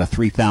we've got a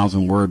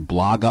 3,000-word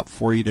blog up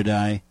for you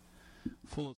today.